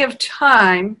plenty of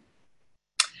time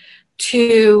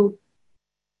to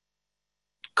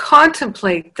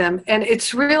contemplate them. And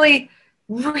it's really,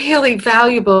 really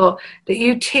valuable that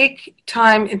you take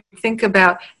time and think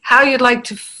about how you'd like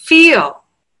to feel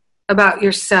about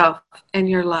yourself and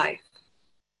your life.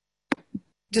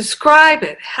 Describe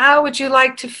it. How would you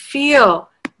like to feel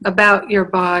about your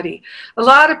body? A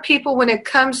lot of people, when it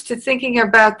comes to thinking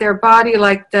about their body,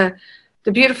 like the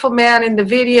beautiful man in the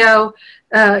video,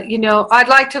 I'd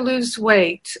like to lose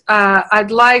weight.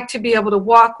 I'd like to be able to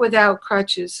walk without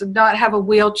crutches and not have a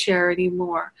wheelchair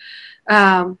anymore.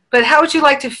 But how would you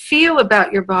like to feel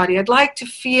about your body? I'd like to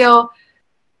feel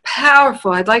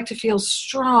powerful. I'd like to feel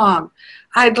strong.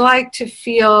 I'd like to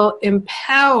feel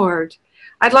empowered.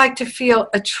 I'd like to feel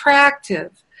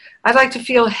attractive. I'd like to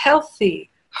feel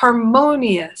healthy,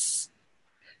 harmonious.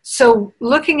 So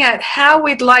looking at how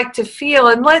we'd like to feel,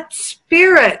 and let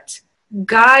spirit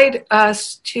guide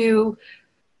us to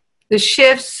the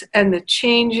shifts and the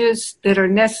changes that are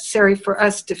necessary for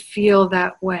us to feel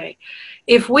that way.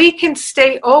 If we can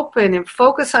stay open and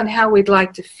focus on how we'd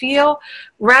like to feel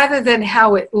rather than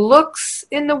how it looks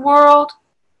in the world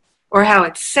or how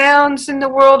it sounds in the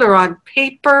world or on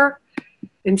paper,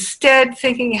 instead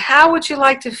thinking, how would you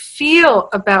like to feel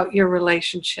about your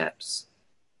relationships?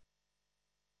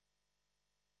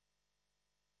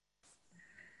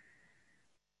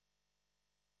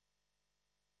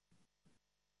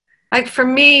 Like for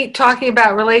me, talking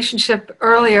about relationship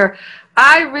earlier,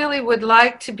 I really would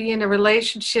like to be in a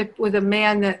relationship with a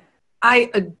man that I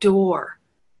adore.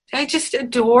 I just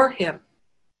adore him.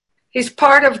 He's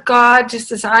part of God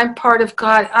just as I'm part of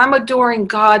God. I'm adoring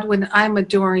God when I'm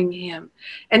adoring him.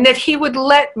 And that he would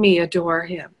let me adore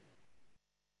him.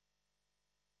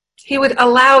 He would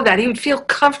allow that. He would feel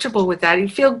comfortable with that.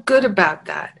 He'd feel good about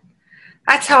that.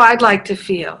 That's how I'd like to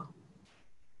feel.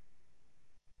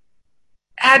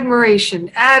 Admiration,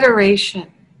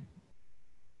 adoration.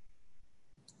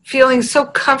 Feeling so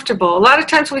comfortable. A lot of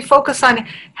times we focus on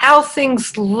how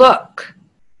things look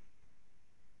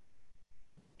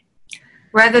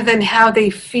rather than how they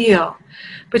feel.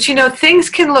 But things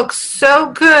can look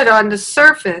so good on the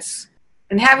surface,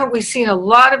 and haven't we seen a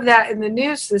lot of that in the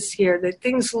news this year, that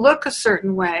things look a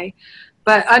certain way,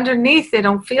 but underneath they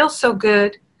don't feel so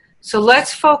good. So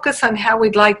let's focus on how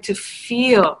we'd like to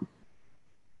feel.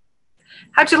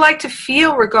 How'd you like to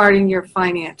feel regarding your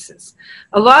finances?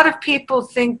 A lot of people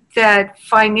think that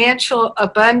financial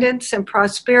abundance and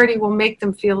prosperity will make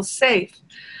them feel safe.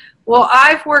 Well,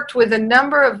 I've worked with a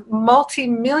number of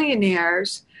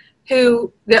multimillionaires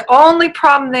who the only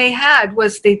problem they had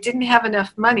was they didn't have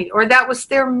enough money, or that was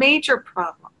their major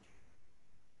problem.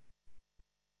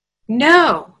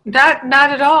 No, not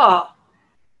at all.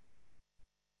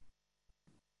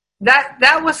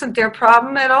 That wasn't their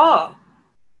problem at all.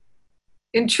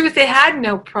 In truth, they had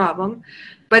no problem,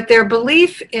 but their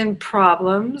belief in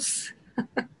problems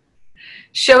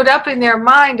showed up in their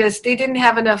mind as they didn't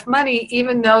have enough money,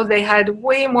 even though they had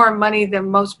way more money than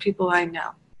most people I know.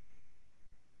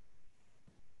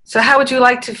 So how would you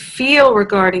like to feel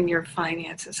regarding your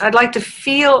finances? I'd like to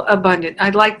feel abundant.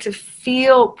 I'd like to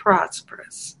feel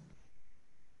prosperous.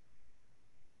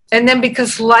 And then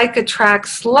because like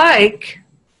attracts like,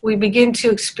 we begin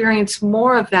to experience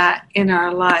more of that in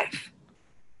our life.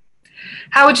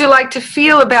 How would you like to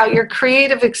feel about your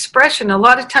creative expression? A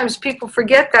lot of times people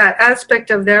forget that aspect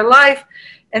of their life,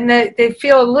 and they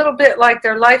feel a little bit like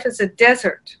their life is a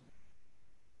desert.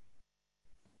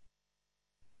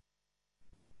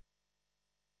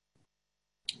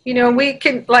 We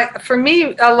can, like for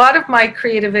me, a lot of my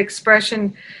creative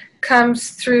expression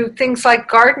comes through things like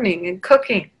gardening and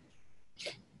cooking.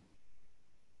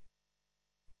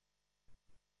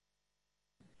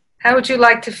 How would you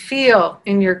like to feel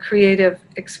in your creative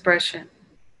expression?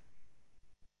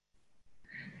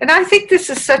 And I think this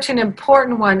is such an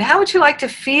important one. How would you like to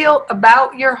feel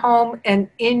about your home and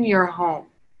in your home?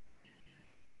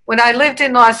 When I lived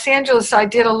in Los Angeles, I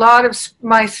did a lot of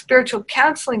my spiritual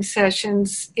counseling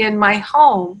sessions in my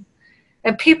home.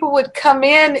 And people would come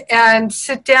in and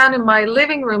sit down in my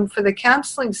living room for the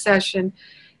counseling session.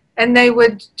 And they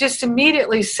would just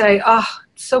immediately say, oh,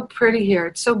 it's so pretty here.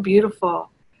 It's so beautiful.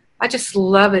 I just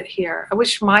love it here. I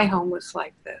wish my home was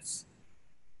like this.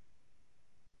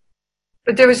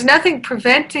 But there was nothing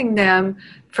preventing them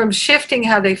from shifting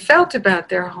how they felt about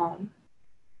their home.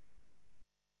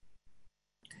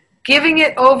 Giving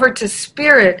it over to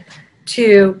Spirit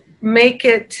to make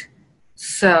it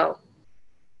so.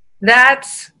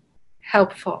 That's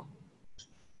helpful.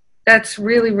 That's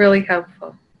really, really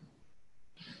helpful.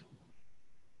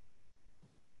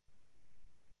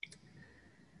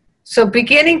 So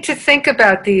beginning to think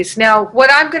about these. Now, what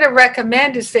I'm going to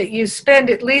recommend is that you spend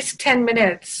at least 10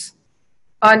 minutes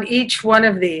on each one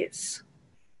of these.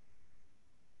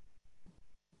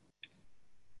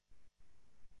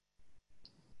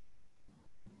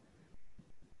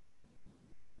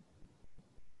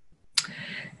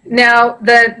 Now,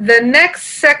 the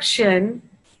next section,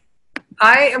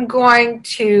 I am going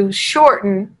to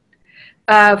shorten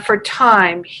for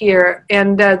time here.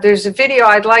 And there's a video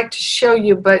I'd like to show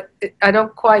you, but I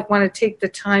don't quite want to take the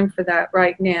time for that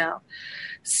right now.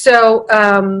 So,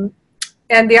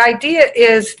 and the idea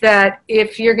is that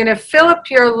if you're going to fill up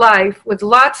your life with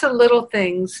lots of little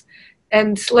things,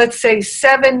 and let's say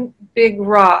 7 big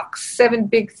rocks, 7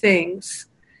 big things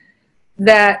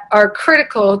that are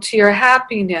critical to your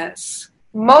happiness,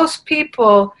 most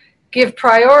people give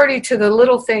priority to the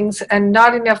little things and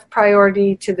not enough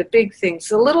priority to the big things.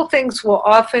 The little things will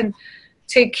often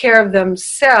take care of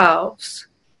themselves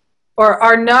or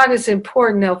are not as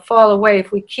important. They'll fall away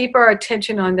if we keep our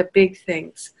attention on the big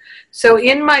things. So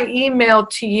in my email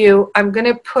to you, I'm going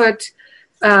to put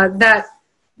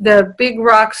the Big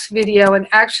Rocks video, and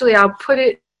actually I'll put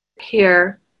it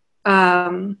here.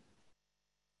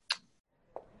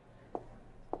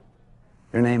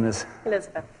 Your name is?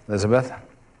 Elizabeth. Elizabeth.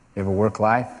 You have a work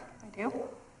life? I do.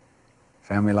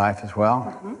 Family life as well?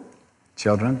 Mm-hmm.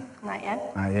 Children? Not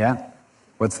yet. Not yet.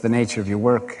 What's the nature of your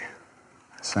work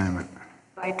assignment?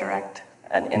 I direct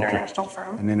an international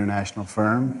firm. An international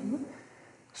firm? Mm-hmm.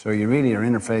 So you really are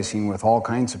interfacing with all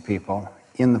kinds of people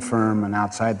in the firm and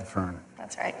outside the firm.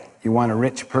 That's right. You want a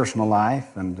rich personal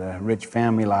life and a rich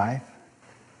family life.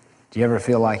 Do you ever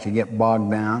feel like you get bogged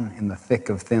down in the thick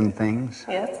of thin things?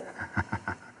 Yes.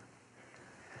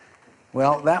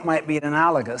 Well, that might be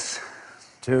analogous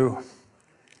to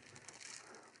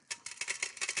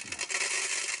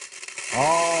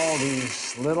all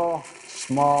these little,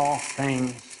 small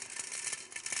things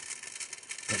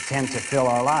that tend to fill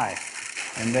our life.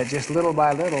 And that just little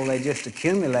by little, they just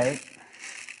accumulate.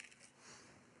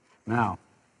 Now,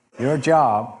 your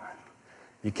job,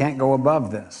 you can't go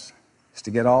above this, is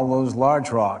to get all those large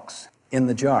rocks in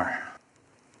the jar.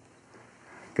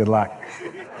 Good luck.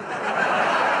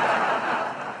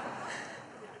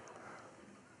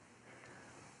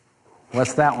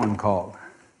 What's that one called?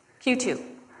 Q2,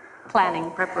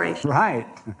 planning, preparation. Right.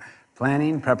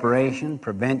 Planning, preparation,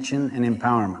 prevention, and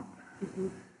empowerment. Mm-hmm.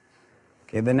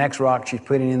 Okay, the next rock she's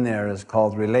putting in there is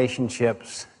called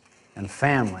relationships and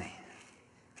family.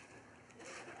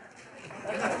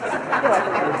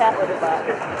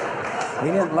 We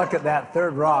didn't look at that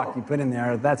third rock you put in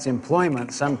there. That's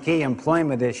employment, some key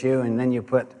employment issue, and then you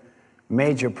put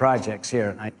major projects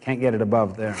here. I can't get it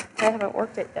above there. I haven't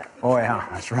worked it yet. Oh, yeah,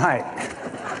 that's right.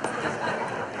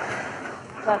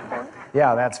 Is that fair?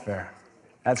 Yeah, that's fair.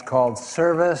 That's called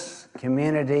service,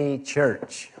 community,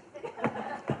 church.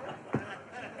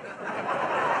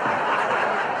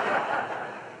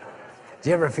 Do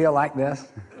you ever feel like this?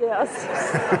 Yes.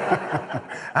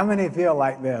 How many feel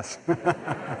like this?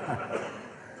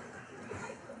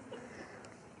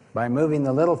 By moving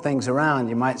the little things around,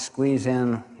 you might squeeze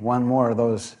in one more of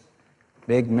those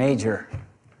big major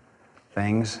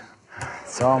things.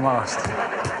 It's almost.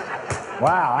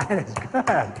 Wow, that is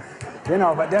good. You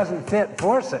know, if it doesn't fit,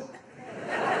 force it.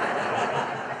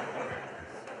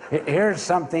 Here's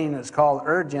something that's called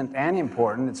urgent and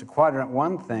important. It's a quadrant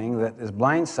 1 thing that is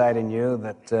blindsiding you,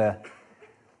 that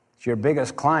it's your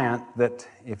biggest client, that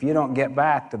if you don't get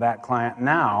back to that client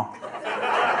now,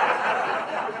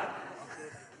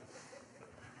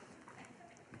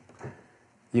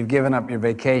 you've given up your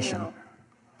vacation.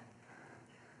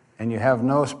 And you have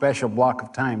no special block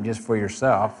of time just for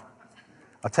yourself.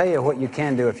 I'll tell you what you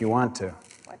can do if you want to.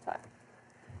 What's that?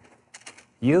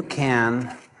 You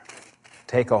can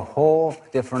take a whole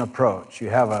different approach. You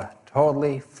have a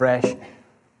totally fresh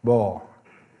bowl.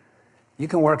 You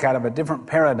can work out of a different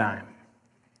paradigm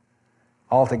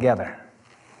altogether.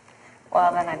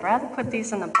 Well, then I'd rather put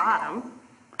these in the bottom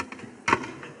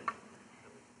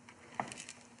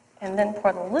and then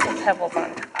pour the little pebbles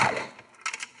on top.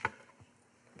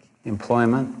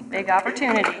 Employment. Big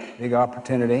opportunity. Big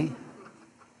opportunity.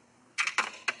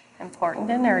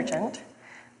 Important and urgent.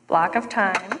 Block of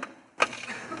time.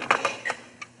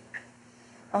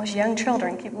 Those young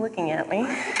children keep looking at me.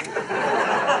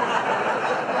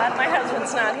 Glad my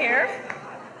husband's not here.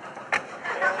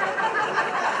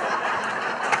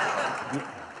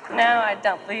 No, I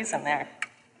don't believe he's in there.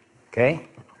 Okay.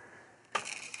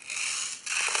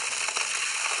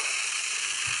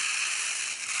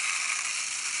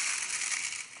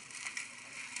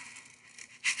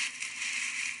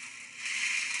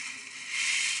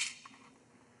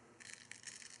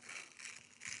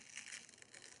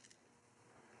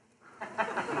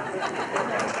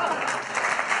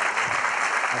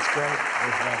 That's great.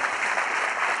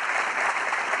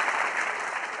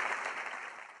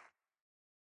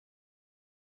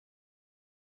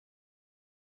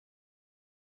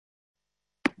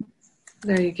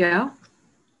 There you go.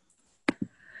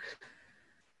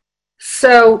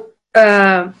 So,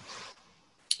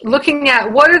 looking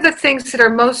at what are the things that are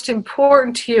most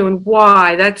important to you and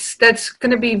why, that's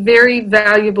going to be very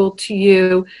valuable to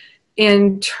you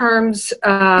in terms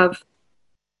of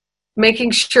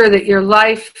making sure that your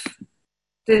life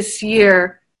this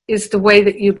year is the way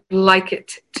that you'd like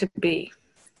it to be.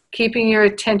 Keeping your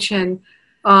attention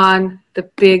on the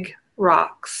big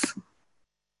rocks.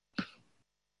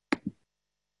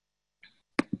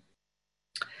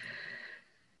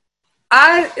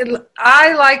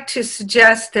 I like to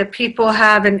suggest that people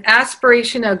have an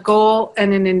aspiration, a goal,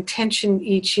 and an intention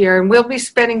each year. And we'll be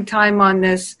spending time on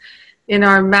this in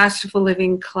our Masterful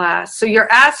Living class. So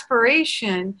your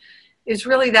aspiration is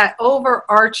really that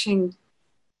overarching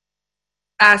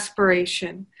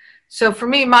aspiration. So for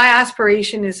me, my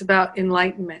aspiration is about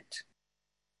enlightenment.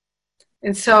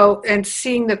 And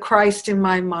seeing the Christ in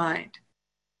my mind.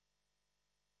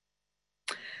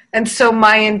 And so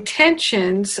my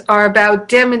intentions are about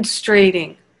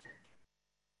demonstrating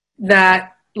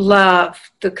that love,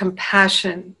 the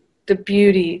compassion, the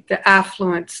beauty, the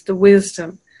affluence, the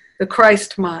wisdom, the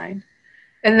Christ mind.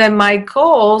 And then my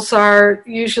goals are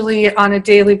usually on a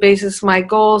daily basis, my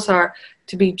goals are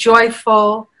to be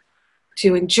joyful,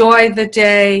 to enjoy the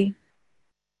day.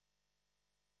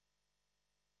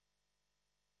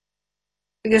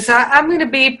 Because I'm going to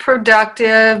be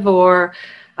productive or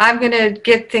I'm going to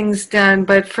get things done.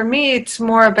 But for me, it's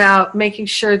more about making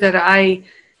sure that I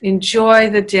enjoy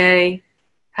the day,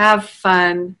 have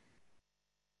fun.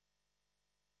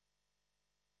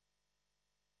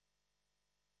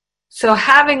 So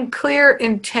having clear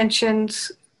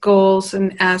intentions, goals,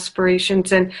 and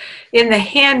aspirations. And in the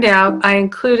handout, I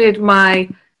included my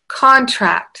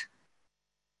contract.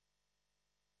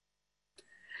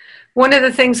 One of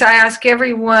the things I ask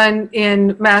everyone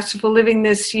in Masterful Living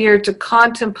this year to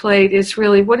contemplate is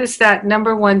really, what is that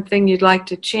number one thing you'd like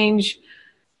to change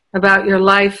about your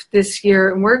life this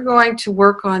year? And we're going to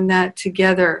work on that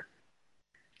together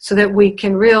so that we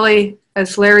can really,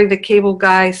 as Larry the Cable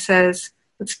Guy says,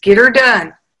 let's get her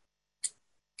done.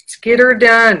 Let's get her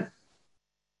done.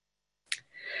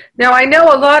 Now, I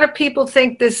know a lot of people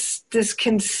think this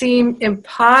can seem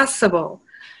impossible.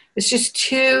 It's just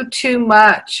too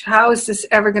much. How is this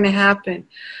ever going to happen?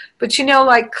 But you know,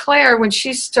 like Claire, when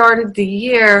she started the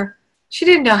year, she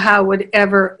didn't know how it would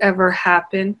ever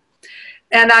happen.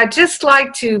 And I'd just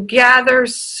like to gather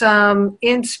some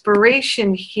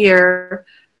inspiration here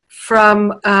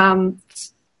from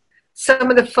some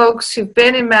of the folks who've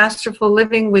been in Masterful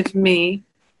Living with me,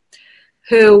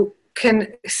 who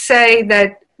can say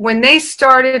that when they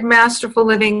started Masterful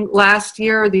Living last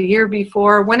year or the year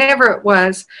before, whenever it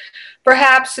was,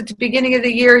 perhaps at the beginning of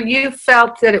the year, you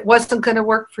felt that it wasn't going to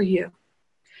work for you.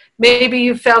 Maybe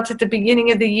you felt at the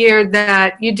beginning of the year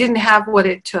that you didn't have what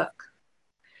it took,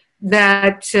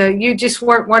 that you just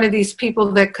weren't one of these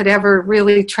people that could ever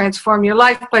really transform your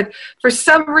life. But for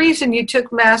some reason, you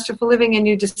took Masterful Living and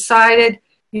you decided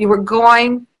you were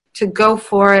going to go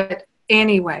for it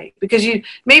anyway, because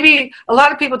maybe a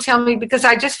lot of people tell me because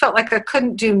I just felt like I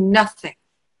couldn't do nothing.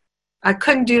 I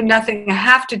couldn't do nothing. I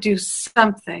have to do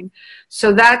something.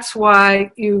 So that's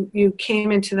why you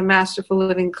came into the Masterful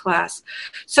Living class.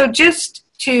 So just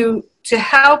to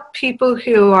help people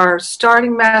who are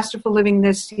starting Masterful Living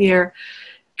this year,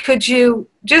 could you,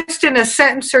 just in a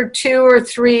sentence or two or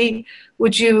three,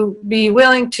 would you be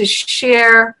willing to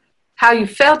share how you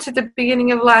felt at the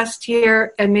beginning of last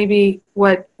year and maybe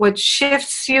what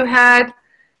shifts you had?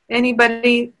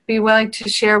 Anybody be willing to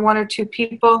share, one or two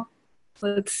people?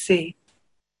 Let's see.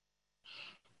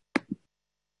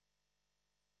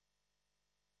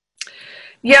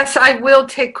 Yes, I will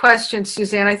take questions,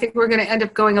 Suzanne. I think we're going to end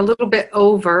up going a little bit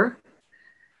over.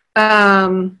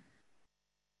 But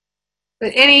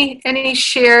any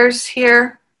shares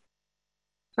here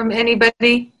from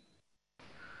anybody?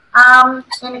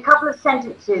 In a couple of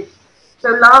sentences.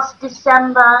 So last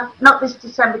December, not this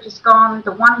December just gone,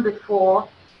 the one before,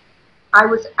 I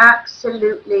was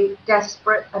absolutely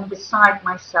desperate and beside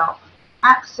myself.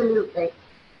 Absolutely.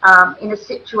 In a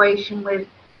situation with,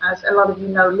 as a lot of you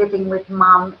know, living with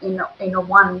mum in a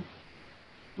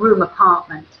one-room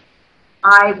apartment.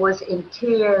 I was in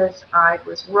tears. I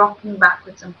was rocking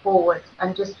backwards and forwards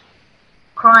and just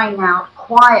crying out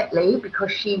quietly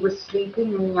because she was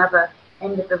sleeping in the other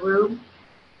end of the room.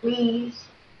 Please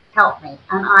help me.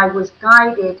 And I was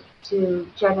guided to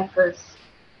Jennifer's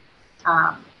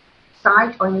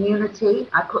site on Unity.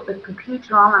 I put the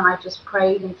computer on and I just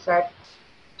prayed and said,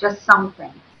 just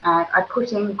something. And I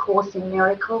put in Course in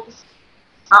Miracles.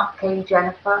 Up came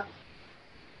Jennifer.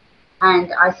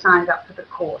 And I signed up for the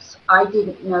course. I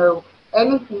didn't know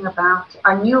anything about it.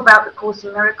 I knew about the Course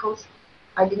in Miracles.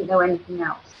 I didn't know anything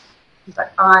else.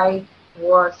 But I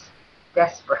was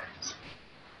desperate.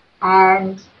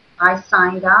 And I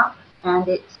signed up, and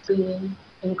it's been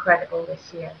incredible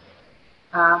this year.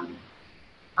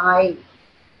 I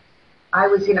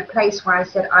was in a place where I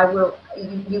said, I will,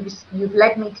 you've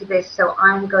led me to this, so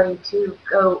I'm going to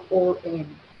go all in.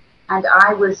 And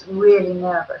I was really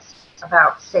nervous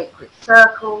about sacred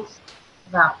circles,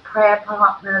 about prayer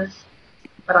partners,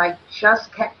 but I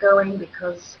just kept going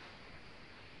because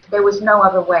there was no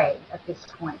other way at this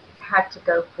point. It had to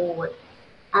go forward.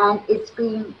 And it's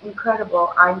been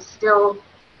incredible. I'm still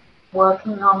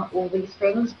working on all these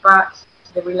things, but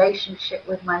the relationship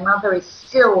with my mother is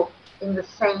still in the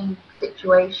same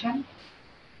situation,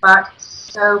 but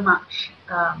so much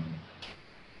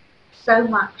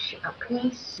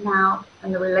peace now,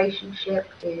 and the relationship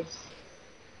is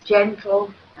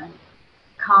gentle and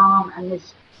calm, and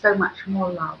there's so much more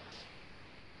love.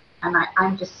 And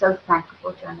I'm just so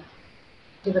thankful, Jennifer,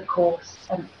 to the course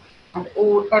and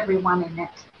everyone in it.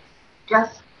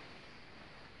 Just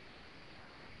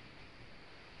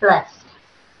blessed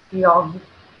beyond.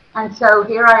 And so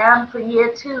here I am for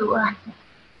year 2.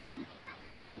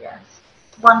 Yes,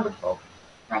 wonderful.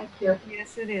 Thank you.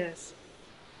 Yes, it is.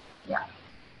 Yeah.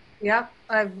 Yep,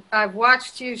 I've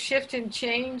watched you shift and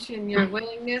change, and your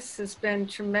willingness has been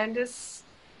tremendous.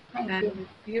 Thank you.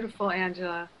 Beautiful,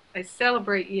 Angela. I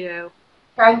celebrate you.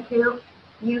 Thank you.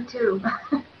 You too.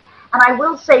 And I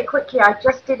will say quickly, I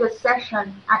just did a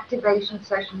activation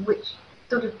session, which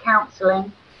sort of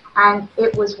counseling, and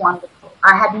it was wonderful.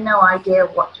 I had no idea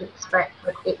what to expect,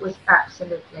 but it was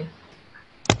absolutely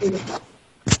beautiful.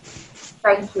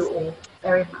 Thank you all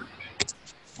very much.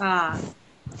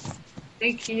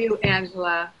 Thank you,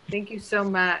 Angela. Thank you so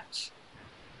much.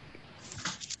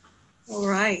 All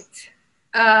right.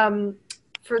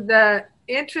 For the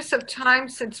interest of time,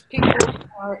 since people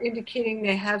are indicating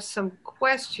they have some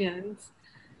questions,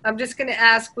 I'm just going to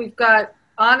ask, we've got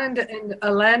Anand and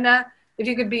Elena, if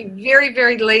you could be very,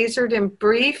 very lasered and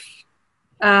brief.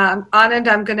 Anand,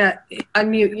 I'm going to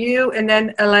unmute you, and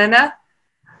then Elena.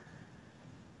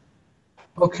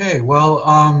 Okay, well,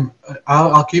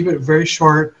 I'll keep it very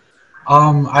short.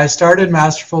 I started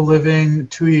Masterful Living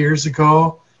 2 years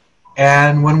ago,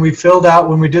 and when we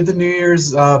did the New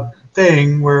Year's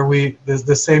thing where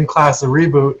the same class, the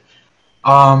Reboot,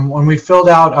 when we filled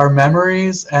out our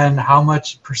memories and how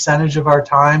much percentage of our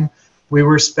time we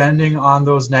were spending on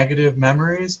those negative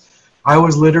memories, I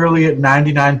was literally at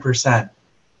 99%.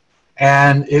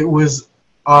 And it was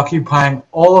occupying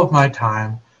all of my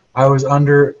time. I was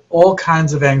under all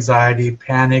kinds of anxiety,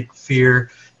 panic, fear,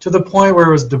 to the point where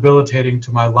it was debilitating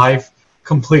to my life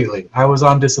completely. I was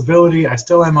on disability. I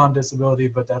still am on disability,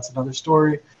 but that's another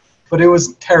story. But it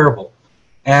was terrible.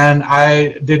 And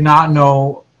I did not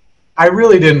know, I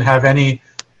really didn't have any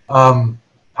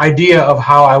idea of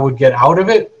how I would get out of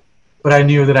it, but I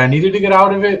knew that I needed to get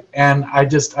out of it. And I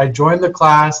joined the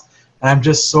class, and I'm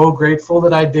just so grateful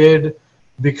that I did,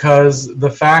 because the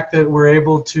fact that we're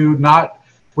able to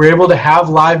have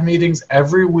live meetings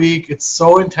every week. It's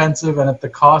so intensive, and at the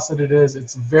cost that it is,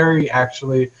 it's very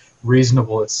actually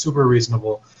reasonable. It's super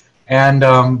reasonable. And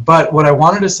but what I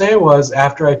wanted to say was,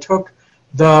 after I took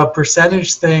the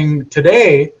percentage thing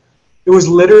today, it was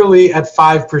literally at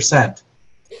 5%,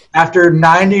 after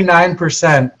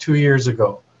 99% 2 years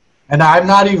ago. And I'm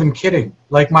not even kidding.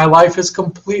 Like, my life has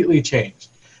completely changed.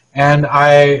 And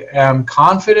I am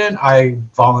confident, I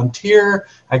volunteer,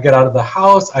 I get out of the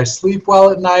house, I sleep well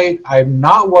at night, I'm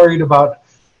not worried about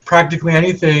practically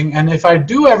anything. And if I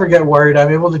do ever get worried, I'm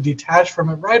able to detach from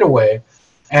it right away.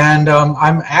 And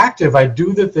I'm active, I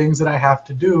do the things that I have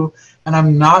to do, and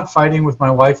I'm not fighting with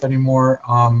my wife anymore.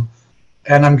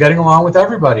 And I'm getting along with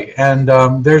everybody. And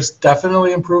there's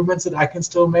definitely improvements that I can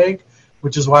still make,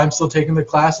 which is why I'm still taking the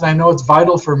class. And I know it's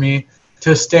vital for me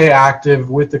to stay active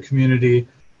with the community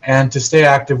and to stay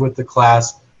active with the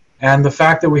class. And the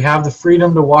fact that we have the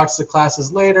freedom to watch the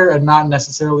classes later and not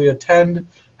necessarily attend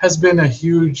has been a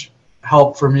huge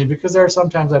help for me, because there are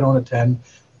sometimes I don't attend.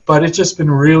 But it's just been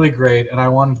really great, and I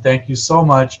want to thank you so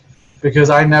much, because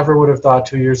I never would have thought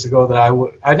 2 years ago that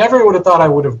I never would have thought I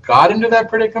would have got into that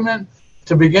predicament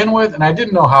to begin with, and I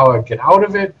didn't know how I'd get out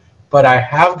of it, but I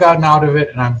have gotten out of it,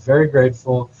 and I'm very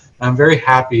grateful, and I'm very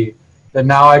happy that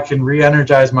now I can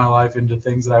re-energize my life into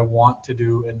things that I want to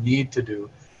do and need to do,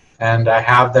 and I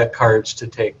have that courage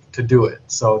to do it.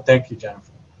 So thank you,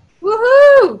 Jennifer.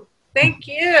 Woohoo! Thank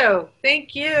you.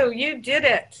 Thank you. You did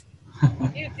it.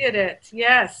 You did it.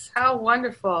 Yes. How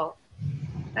wonderful.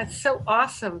 That's so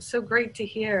awesome. So great to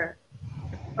hear.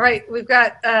 All right. We've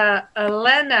got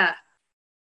Elena.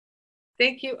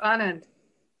 Thank you, Anand.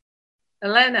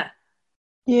 Elena.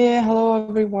 Yeah, hello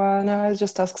everyone. I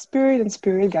just asked Spirit, and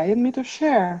Spirit guided me to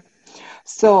share.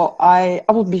 So I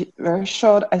will be very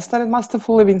short. I started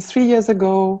Masterful Living 3 years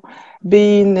ago,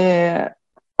 being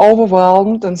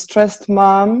overwhelmed and stressed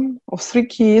mom of 3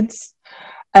 kids.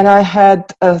 And I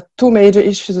had 2 major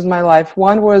issues in my life.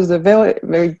 One was the very,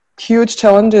 very huge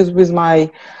challenges with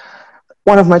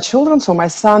one of my children, so my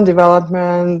son,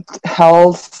 development,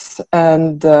 health,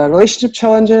 and relationship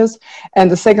challenges.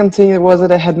 And the second thing was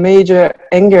that I had major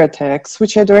anger attacks,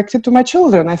 which I directed to my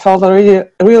children. I felt really,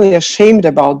 really ashamed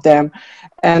about them.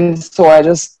 And so I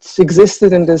just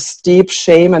existed in this deep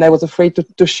shame, and I was afraid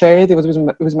to share it. It was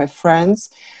with my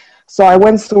friends. So I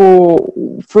went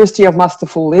through first year of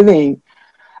Masterful Living.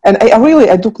 And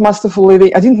I took Masterful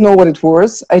Living. I didn't know what it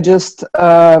was. I just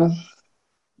had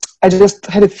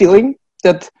a feeling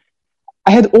that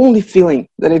I had only feeling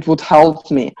that it would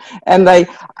help me. And I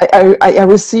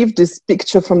received this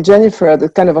picture from Jennifer, the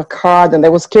kind of a card, and I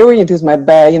was carrying it in my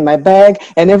bag.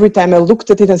 And every time I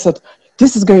looked at it, I thought,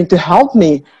 this is going to help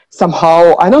me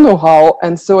somehow. I don't know how.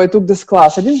 And so I took this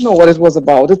class. I didn't know what it was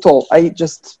about at all. I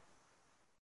just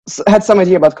had some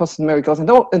idea about Course in Miracles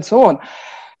and so on.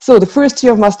 So the first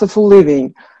year of Masterful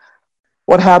Living,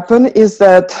 what happened is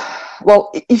that,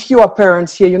 well, if you are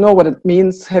parents here, you know what it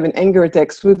means having anger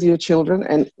attacks with your children,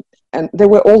 and they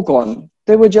were all gone.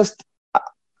 They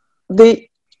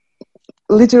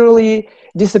literally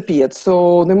disappeared.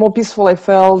 So the more peaceful I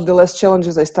felt, the less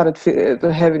challenges I started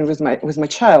having with my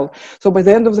child. So by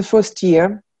the end of the first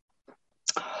year,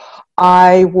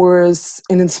 I was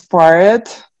an inspired,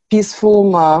 peaceful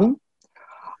mom,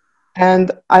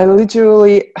 and I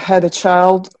literally had a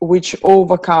child which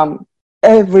overcome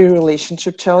every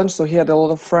relationship challenge. So he had a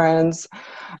lot of friends,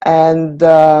 and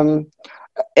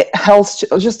health.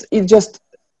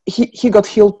 He got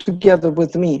healed together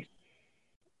with me.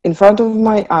 In front of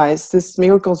my eyes, these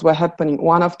miracles were happening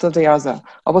one after the other.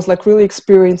 I was like really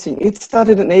experiencing. It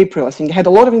started in April. I think it had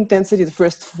a lot of intensity the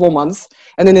first 4 months,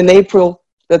 and then in April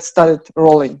that started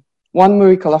rolling, one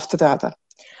miracle after the other.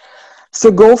 So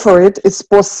go for it. It's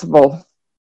possible.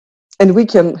 And we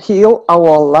can heal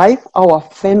our life, our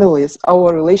families,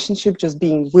 our relationship, just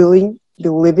being willing,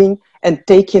 believing, and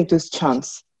taking this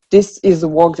chance. This is the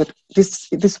work that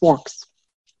this works.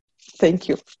 Thank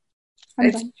you.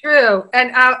 It's true.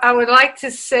 And I would like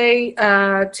to say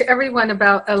to everyone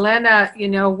about Elena,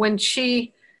 when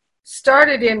she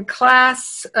started in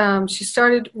class, she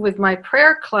started with my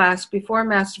prayer class before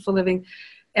Masterful Living.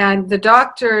 And the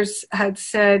doctors had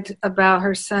said about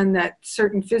her son that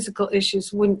certain physical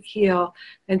issues wouldn't heal.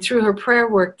 And through her prayer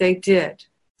work, they did.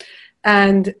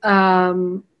 And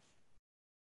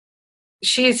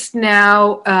she's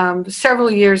now several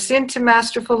years into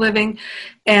Masterful Living,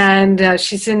 and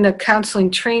she's in the counseling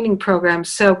training program.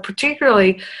 So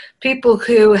particularly people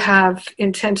who have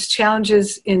intense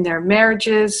challenges in their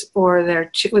marriages or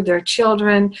with their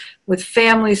children, with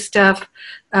family stuff,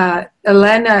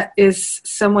 Elena is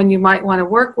someone you might want to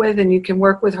work with, and you can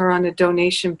work with her on a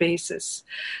donation basis.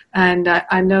 And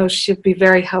I know she'll be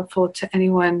very helpful to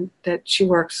anyone that she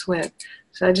works with.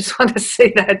 So I just want to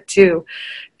say that too,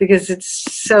 because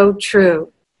it's so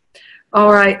true.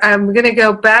 All right, I'm going to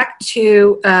go back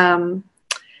to, I'm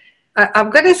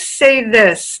going to say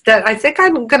this, that I think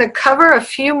I'm going to cover a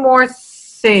few more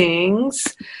things,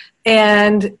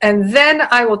 and then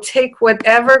I will take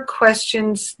whatever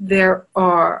questions there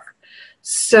are,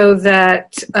 so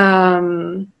that,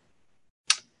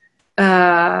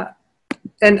 I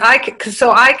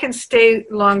can stay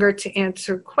longer to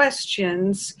answer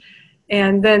questions.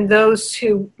 And then those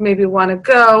who maybe want to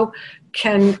go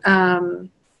can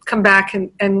come back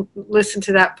and listen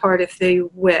to that part if they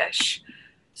wish.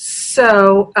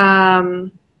 So,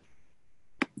 and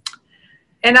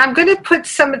I'm going to put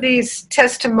some of these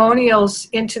testimonials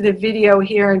into the video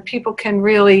here, and people can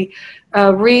really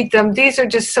read them. These are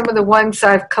just some of the ones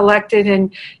I've collected,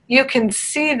 and you can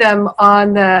see them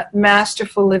on the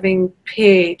Masterful Living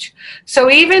page. So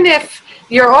even if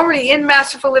you're already in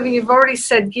Masterful Living, you've already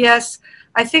said yes,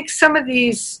 I think some of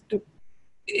these,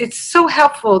 it's so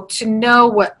helpful to know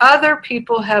what other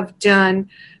people have done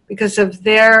because of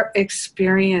their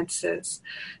experiences.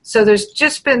 So there's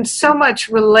just been so much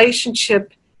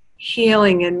relationship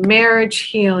healing and marriage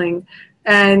healing,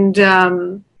 and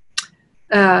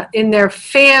in their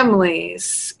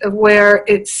families where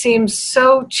it seems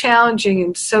so challenging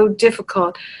and so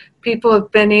difficult, people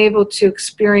have been able to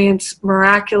experience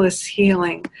miraculous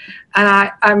healing.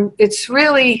 And it's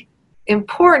really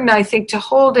important, I think, to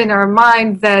hold in our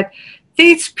mind that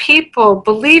these people,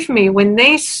 believe me, when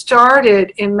they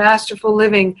started in Masterful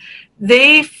Living,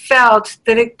 they felt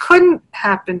that it couldn't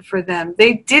happen for them.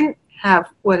 They didn't have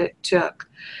what it took.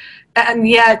 And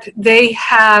yet they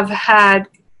have had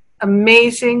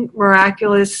amazing,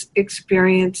 miraculous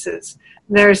experiences.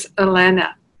 There's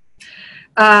Elena.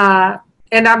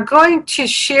 And I'm going to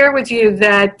share with you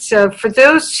that for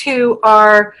those who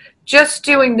are just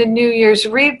doing the New Year's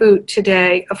Reboot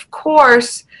today, of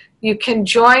course, you can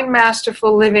join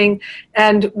Masterful Living,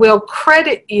 and we'll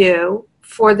credit you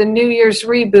for the New Year's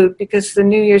Reboot, because the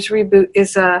New Year's Reboot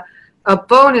is a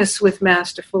bonus with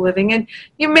Masterful Living. And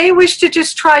you may wish to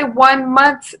just try 1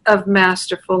 month of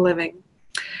Masterful Living.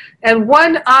 And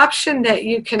one option that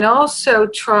you can also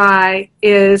try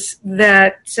is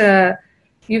that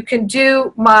you can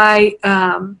do my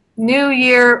New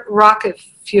Year Rocket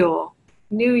Fuel,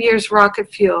 New Year's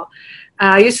Rocket Fuel.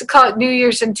 I used to call it New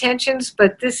Year's Intentions,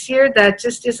 but this year that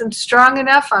just isn't strong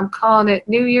enough. I'm calling it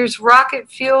New Year's Rocket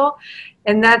Fuel,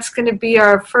 and that's going to be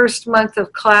our first month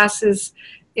of classes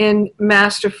in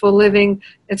Masterful Living.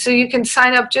 And so you can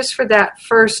sign up just for that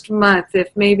first month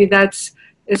if maybe that's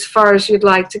as far as you'd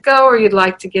like to go, or you'd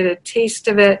like to get a taste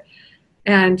of it.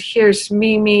 And here's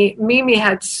Mimi. Mimi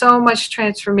had so much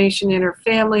transformation in her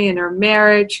family, in her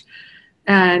marriage,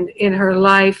 and in her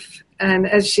life. And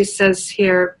as she says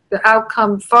here, the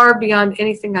outcome far beyond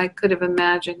anything I could have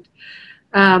imagined.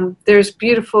 There's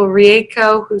beautiful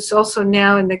Rieko, who's also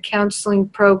now in the counseling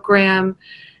program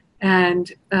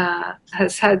and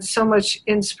has had so much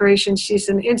inspiration. She's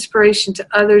an inspiration to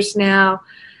others now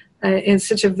in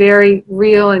such a very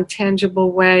real and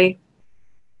tangible way.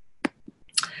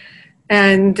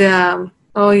 And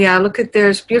oh yeah, look at,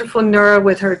 there's beautiful Nura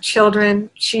with her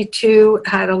children. She too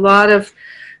had a lot of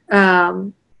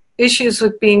issues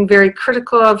with being very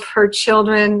critical of her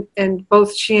children, and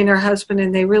both she and her husband,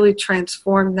 and they really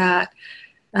transformed that.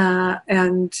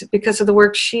 And because of the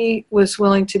work she was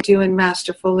willing to do in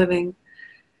Masterful Living.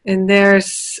 And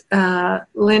there's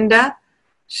Linda,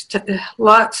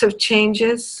 lots of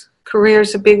changes.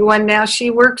 Career's a big one now. She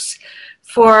works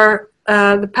for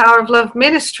the Power of Love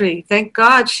Ministry. Thank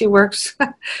God she works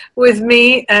with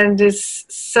me and is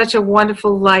such a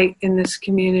wonderful light in this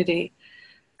community.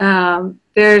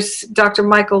 There's Dr.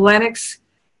 Michael Lennox,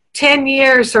 10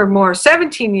 years or more,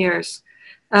 17 years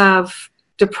of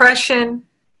depression,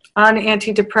 on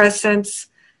antidepressants,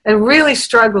 and really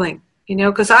struggling, you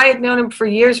know, because I had known him for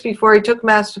years before he took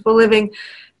Masterful Living,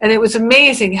 and it was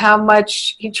amazing how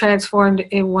much he transformed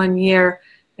in 1 year,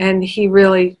 and he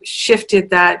really shifted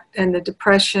that, and the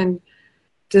depression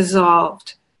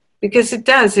dissolved. Because it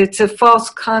does, it's a false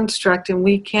construct, and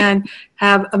we can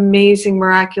have amazing,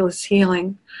 miraculous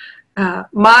healing.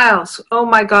 Miles, oh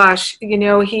my gosh, you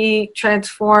know, he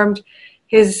transformed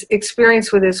his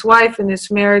experience with his wife and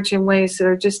his marriage in ways that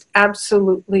are just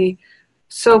absolutely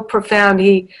so profound.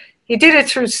 He did it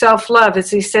through self-love.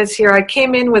 As he says here, I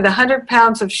came in with 100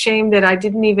 pounds of shame that I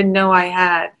didn't even know I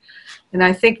had. And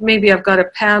I think maybe I've got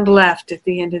a pound left at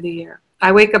the end of the year.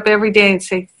 I wake up every day and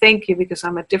say thank you because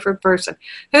I'm a different person.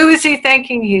 Who is he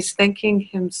thanking? He's thanking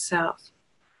himself.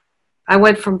 I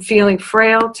went from feeling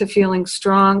frail to feeling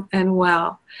strong and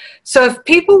well. So if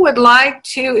people would like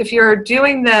to, if you're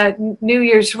doing the New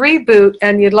Year's Reboot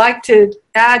and you'd like to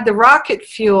add the rocket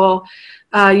fuel,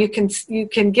 you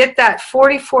can get that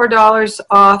 $44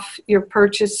 off your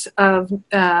purchase of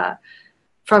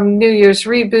from New Year's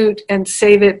Reboot and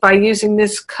save it by using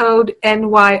this code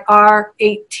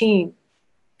NYR18.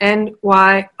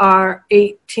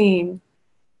 NYR18.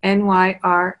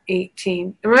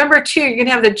 NYR18. Remember, too, you can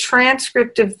have the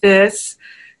transcript of this,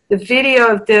 the video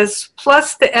of this,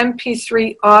 plus the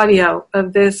MP3 audio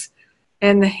of this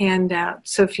and the handout.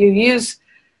 So if you use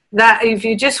that, if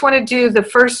you just want to do the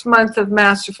first month of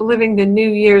Masterful Living, the New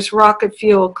Year's Rocket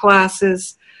Fuel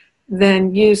classes,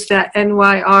 then use that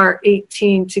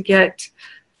NYR18 to get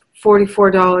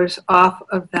 $44 off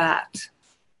of that.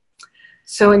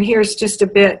 So, and here's just a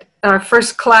bit Our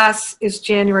first class is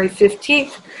January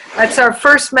 15th. That's our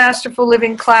first Masterful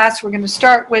Living class. We're going to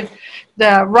start with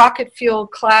the rocket fuel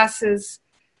classes.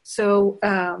 So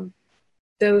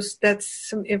that's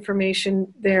some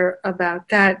information there about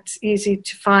that. It's easy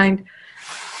to find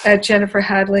at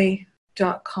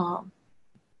jenniferhadley.com.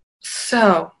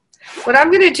 So what I'm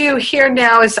going to do here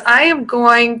now is I am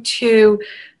going to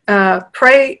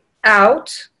pray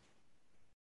out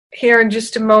here in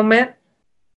just a moment.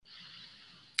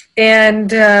 And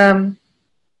then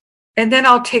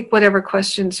I'll take whatever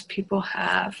questions people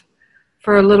have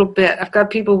for a little bit. I've got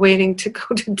people waiting to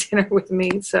go to dinner with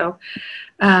me. So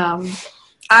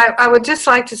I would just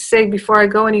like to say before I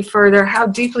go any further how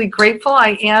deeply grateful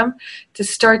I am to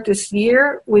start this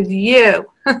year with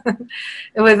you and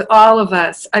with all of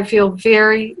us. I feel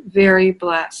very, very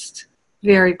blessed,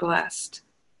 very blessed.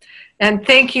 And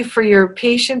thank you for your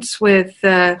patience with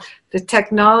the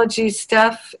technology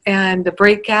stuff and the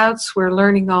breakouts. We're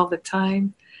learning all the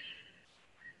time.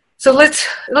 So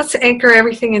let's anchor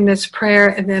everything in this prayer,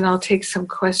 and then I'll take some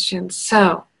questions.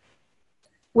 So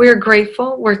we're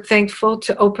grateful, we're thankful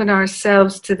to open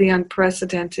ourselves to the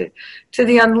unprecedented, to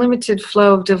the unlimited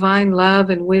flow of divine love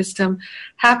and wisdom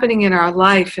happening in our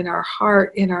life, in our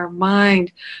heart, in our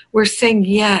mind. We're saying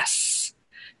yes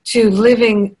to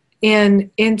living in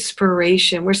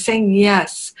inspiration. We're saying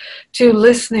yes to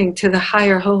listening to the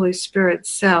higher Holy Spirit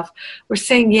self. We're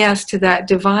saying yes to that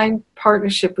divine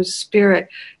partnership with Spirit,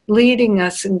 leading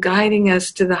us and guiding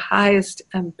us to the highest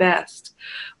and best.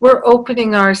 We're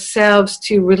opening ourselves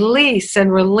to release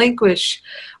and relinquish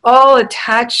all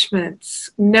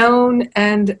attachments, known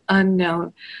and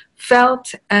unknown,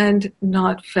 felt and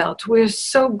not felt. We're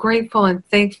so grateful and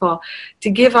thankful to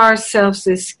give ourselves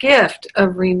this gift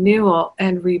of renewal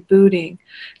and rebooting.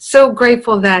 So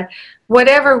grateful that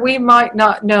whatever we might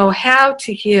not know how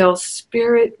to heal,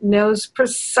 Spirit knows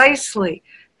precisely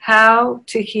how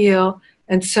to heal.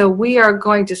 And so we are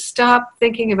going to stop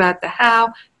thinking about the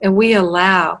how, and we're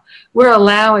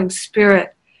allowing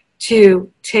Spirit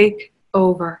to take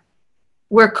over.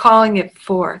 We're calling it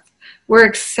forth. We're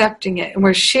accepting it, and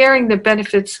we're sharing the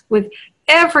benefits with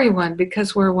everyone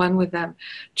because we're one with them.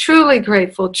 Truly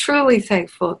grateful, truly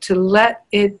thankful to let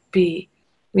it be.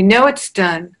 We know it's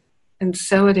done, and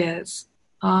so it is.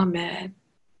 Amen.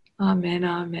 Amen,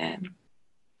 amen.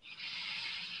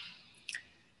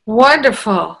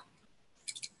 Wonderful.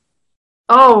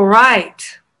 All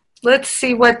right. Let's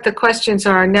see what the questions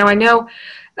are. Now I know,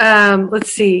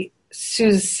 let's see,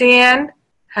 Suzanne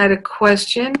had a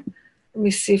question. Let me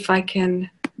see if I can.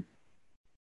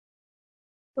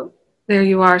 Oh, there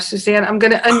you are, Suzanne. I'm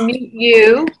going to unmute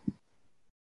you.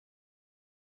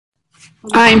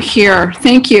 I'm here.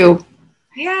 Thank you.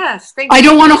 Yes, thank you. I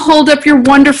don't want to hold up your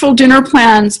wonderful dinner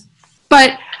plans,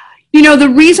 but you know, the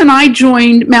reason I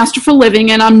joined Masterful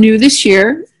Living, and I'm new this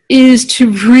year, is to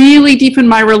really deepen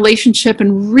my relationship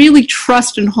and really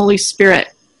trust in Holy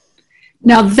Spirit.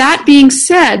 Now, that being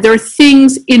said, there are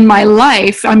things in my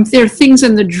life, there are things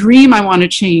in the dream I want to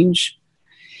change.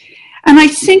 And I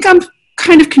think I'm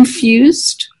kind of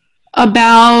confused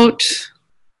about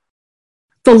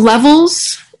the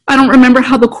levels. I don't remember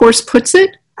how the Course puts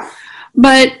it,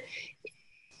 but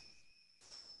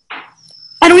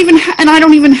I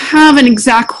don't even have an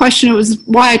exact question. It was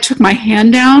why I took my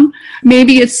hand down.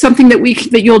 Maybe it's something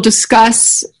that you'll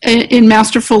discuss in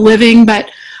Masterful Living, but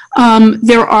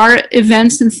there are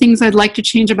events and things I'd like to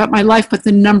change about my life, but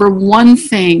the number one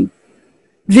thing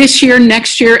this year,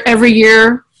 next year, every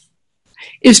year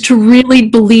is to really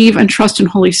believe and trust in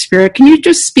Holy Spirit. Can you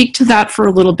just speak to that for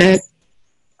a little bit?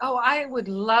 Oh, I would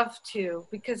love to,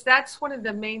 because that's one of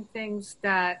the main things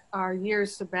that our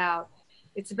year's about.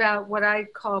 It's about what I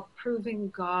call proving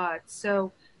God.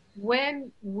 So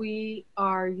when we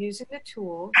are using the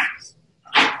tools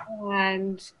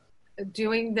and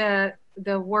doing the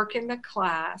work in the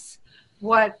class,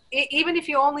 even if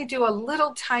you only do a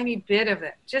little tiny bit of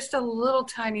it, just a little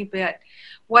tiny bit,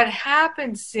 what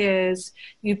happens is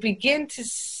you begin to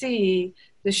see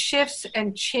the shifts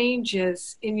and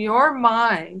changes in your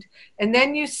mind, and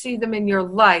then you see them in your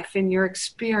life, in your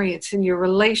experience, in your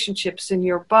relationships, in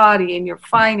your body, in your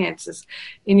finances,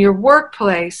 in your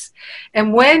workplace.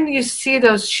 And when you see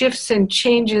those shifts and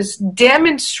changes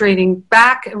demonstrating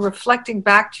back and reflecting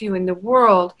back to you in the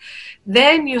world,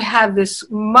 then you have this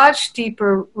much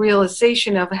deeper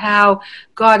realization of how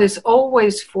God is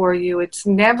always for you. It's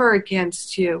never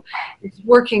against you. It's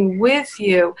working with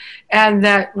you. And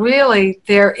that really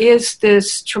there is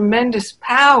this tremendous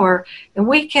power, and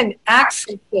we can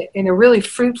access it in a really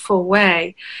fruitful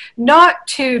way, not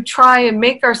to try and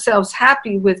make ourselves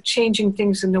happy with changing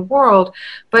things in the world,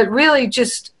 but really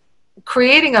just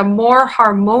creating a more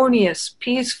harmonious,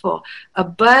 peaceful,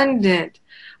 abundant,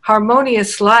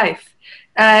 harmonious life.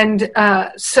 And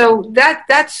so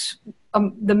that's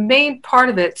the main part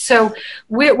of it. So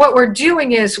what we're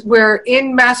doing is we're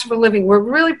in Masterful Living. We're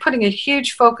really putting a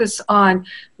huge focus on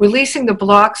releasing the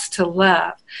blocks to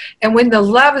love. And when the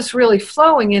love is really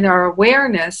flowing in our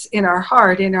awareness, in our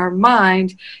heart, in our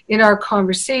mind, in our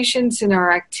conversations, in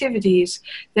our activities,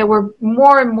 that we're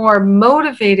more and more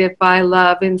motivated by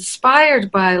love,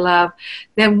 inspired by love,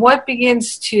 then what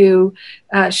begins to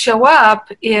show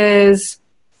up is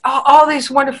all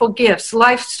these wonderful gifts.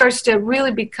 Life starts to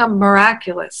really become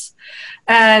miraculous.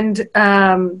 And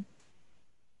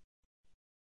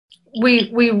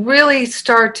we really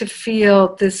start to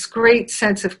feel this great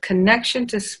sense of connection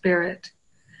to Spirit,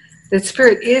 that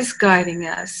Spirit is guiding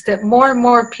us, that more and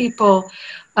more people,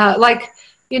 like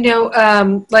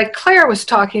Claire was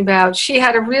talking about, she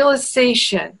had a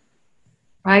realization,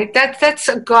 right? That's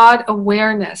a God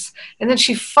awareness. And then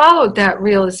she followed that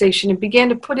realization and began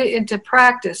to put it into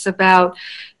practice about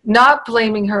not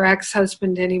blaming her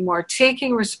ex-husband anymore,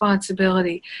 taking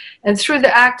responsibility. And through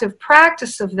the active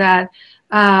practice of that,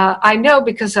 I know,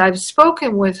 because I've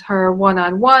spoken with her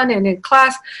one-on-one and in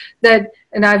class,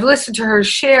 and I've listened to her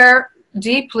share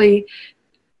deeply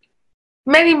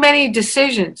many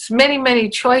decisions, many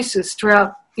choices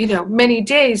throughout, many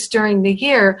days during the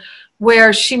year,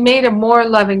 where she made a more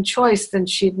loving choice than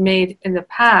she'd made in the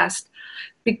past,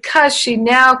 because she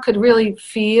now could really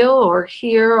feel or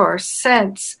hear or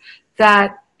sense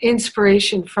that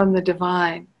inspiration from the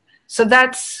divine. So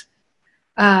that's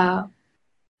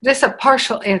just a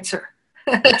partial answer.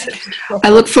 I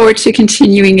look forward to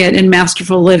continuing it in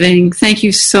Masterful Living. Thank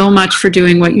you so much for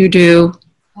doing what you do.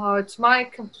 Oh, it's my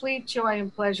complete joy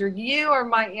and pleasure. You are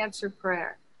my answered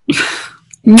prayer.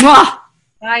 Mwah!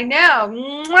 I know.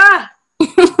 Mwah!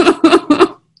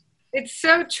 It's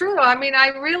so true. I mean, I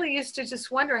really used to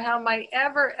just wonder, how am I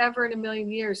ever in a million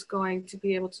years going to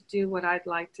be able to do what I'd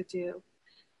like to do?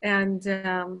 And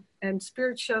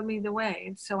Spirit showed me the way.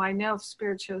 And so I know if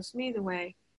Spirit shows me the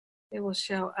way, it will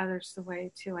show others the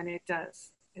way too. And it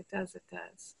does. It does.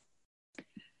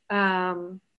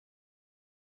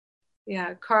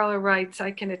 Yeah, Carla writes, I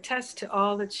can attest to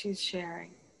all that she's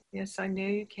sharing. Yes, I know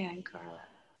you can, Carla.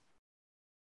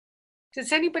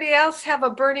 Does anybody else have a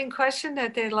burning question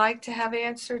that they'd like to have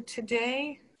answered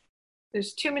today?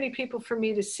 There's too many people for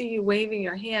me to see you waving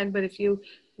your hand, but if you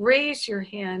raise your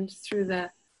hand through the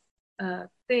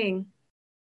thing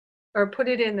or put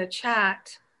it in the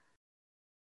chat,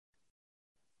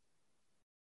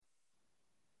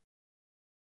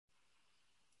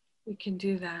 we can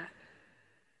do that.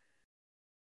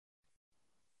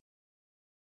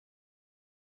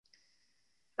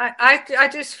 I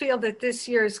just feel that this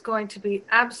year is going to be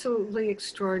absolutely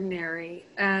extraordinary.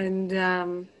 And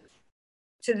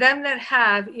to them that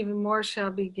have, even more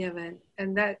shall be given.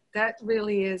 And that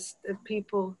really is the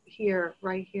people here,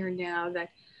 right here now, that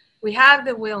we have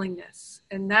the willingness.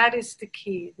 And that is the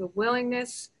key, the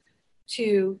willingness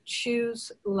to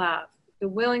choose love, the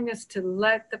willingness to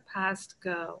let the past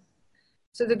go.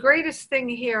 So the greatest thing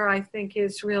here, I think,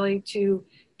 is really to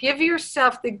give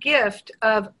yourself the gift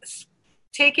of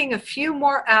taking a few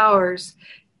more hours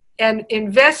and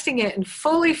investing it in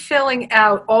fully filling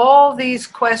out all these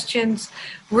questions,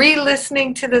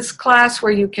 re-listening to this class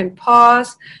where you can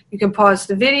pause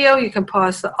the video, you can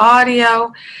pause the audio,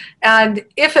 and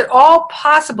if at all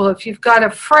possible, if you've got a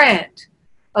friend,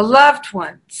 a loved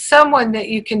one, someone that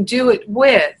you can do it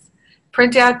with,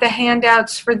 print out the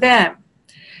handouts for them.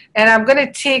 And I'm going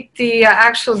to take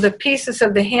the pieces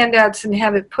of the handouts and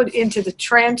have it put into the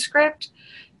transcript,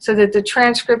 so that the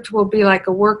transcript will be like a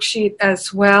worksheet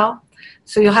as well.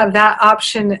 So you'll have that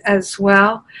option as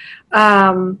well.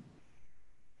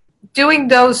 Doing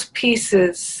those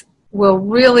pieces will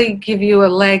really give you a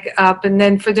leg up. And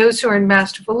then for those who are in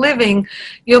Masterful Living,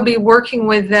 you'll be working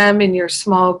with them in your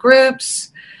small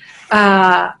groups.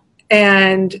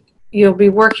 And you'll be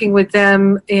working with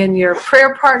them in your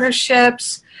prayer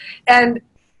partnerships. And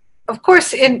of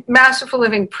course, in Masterful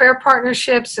Living, prayer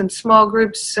partnerships and small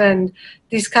groups and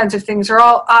these kinds of things are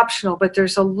all optional, but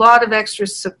there's a lot of extra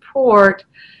support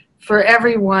for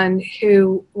everyone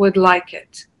who would like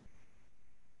it.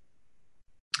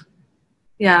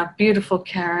 Yeah, beautiful,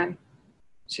 Karen.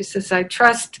 She says, I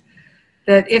trust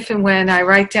that if and when I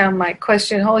write down my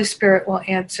question, Holy Spirit will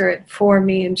answer it for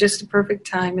me in just a perfect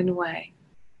time and way.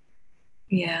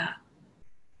 Yeah.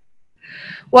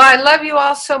 Well, I love you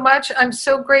all so much. I'm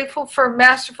so grateful for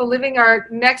Masterful Living. Our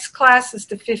next class is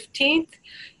the 15th.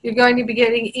 You're going to be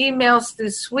getting emails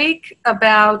this week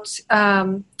about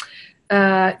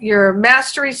your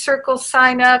Mastery Circle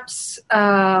signups.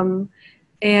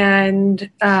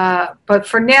 But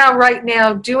for now, right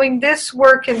now, doing this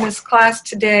work in this class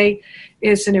today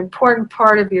is an important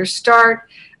part of your start.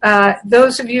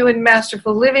 Those of you in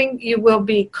Masterful Living, you will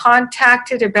be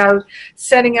contacted about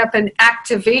setting up an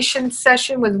activation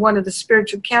session with one of the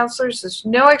spiritual counselors. There's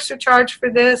no extra charge for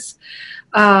this.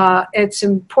 It's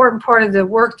an important part of the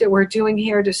work that we're doing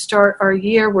here to start our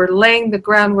year. We're laying the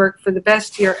groundwork for the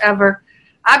best year ever.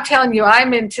 I'm telling you,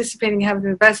 I'm anticipating having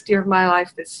the best year of my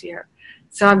life this year.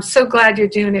 So I'm so glad you're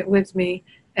doing it with me,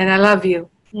 and I love you.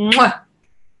 Mwah.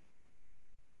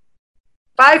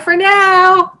 Bye for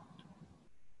now.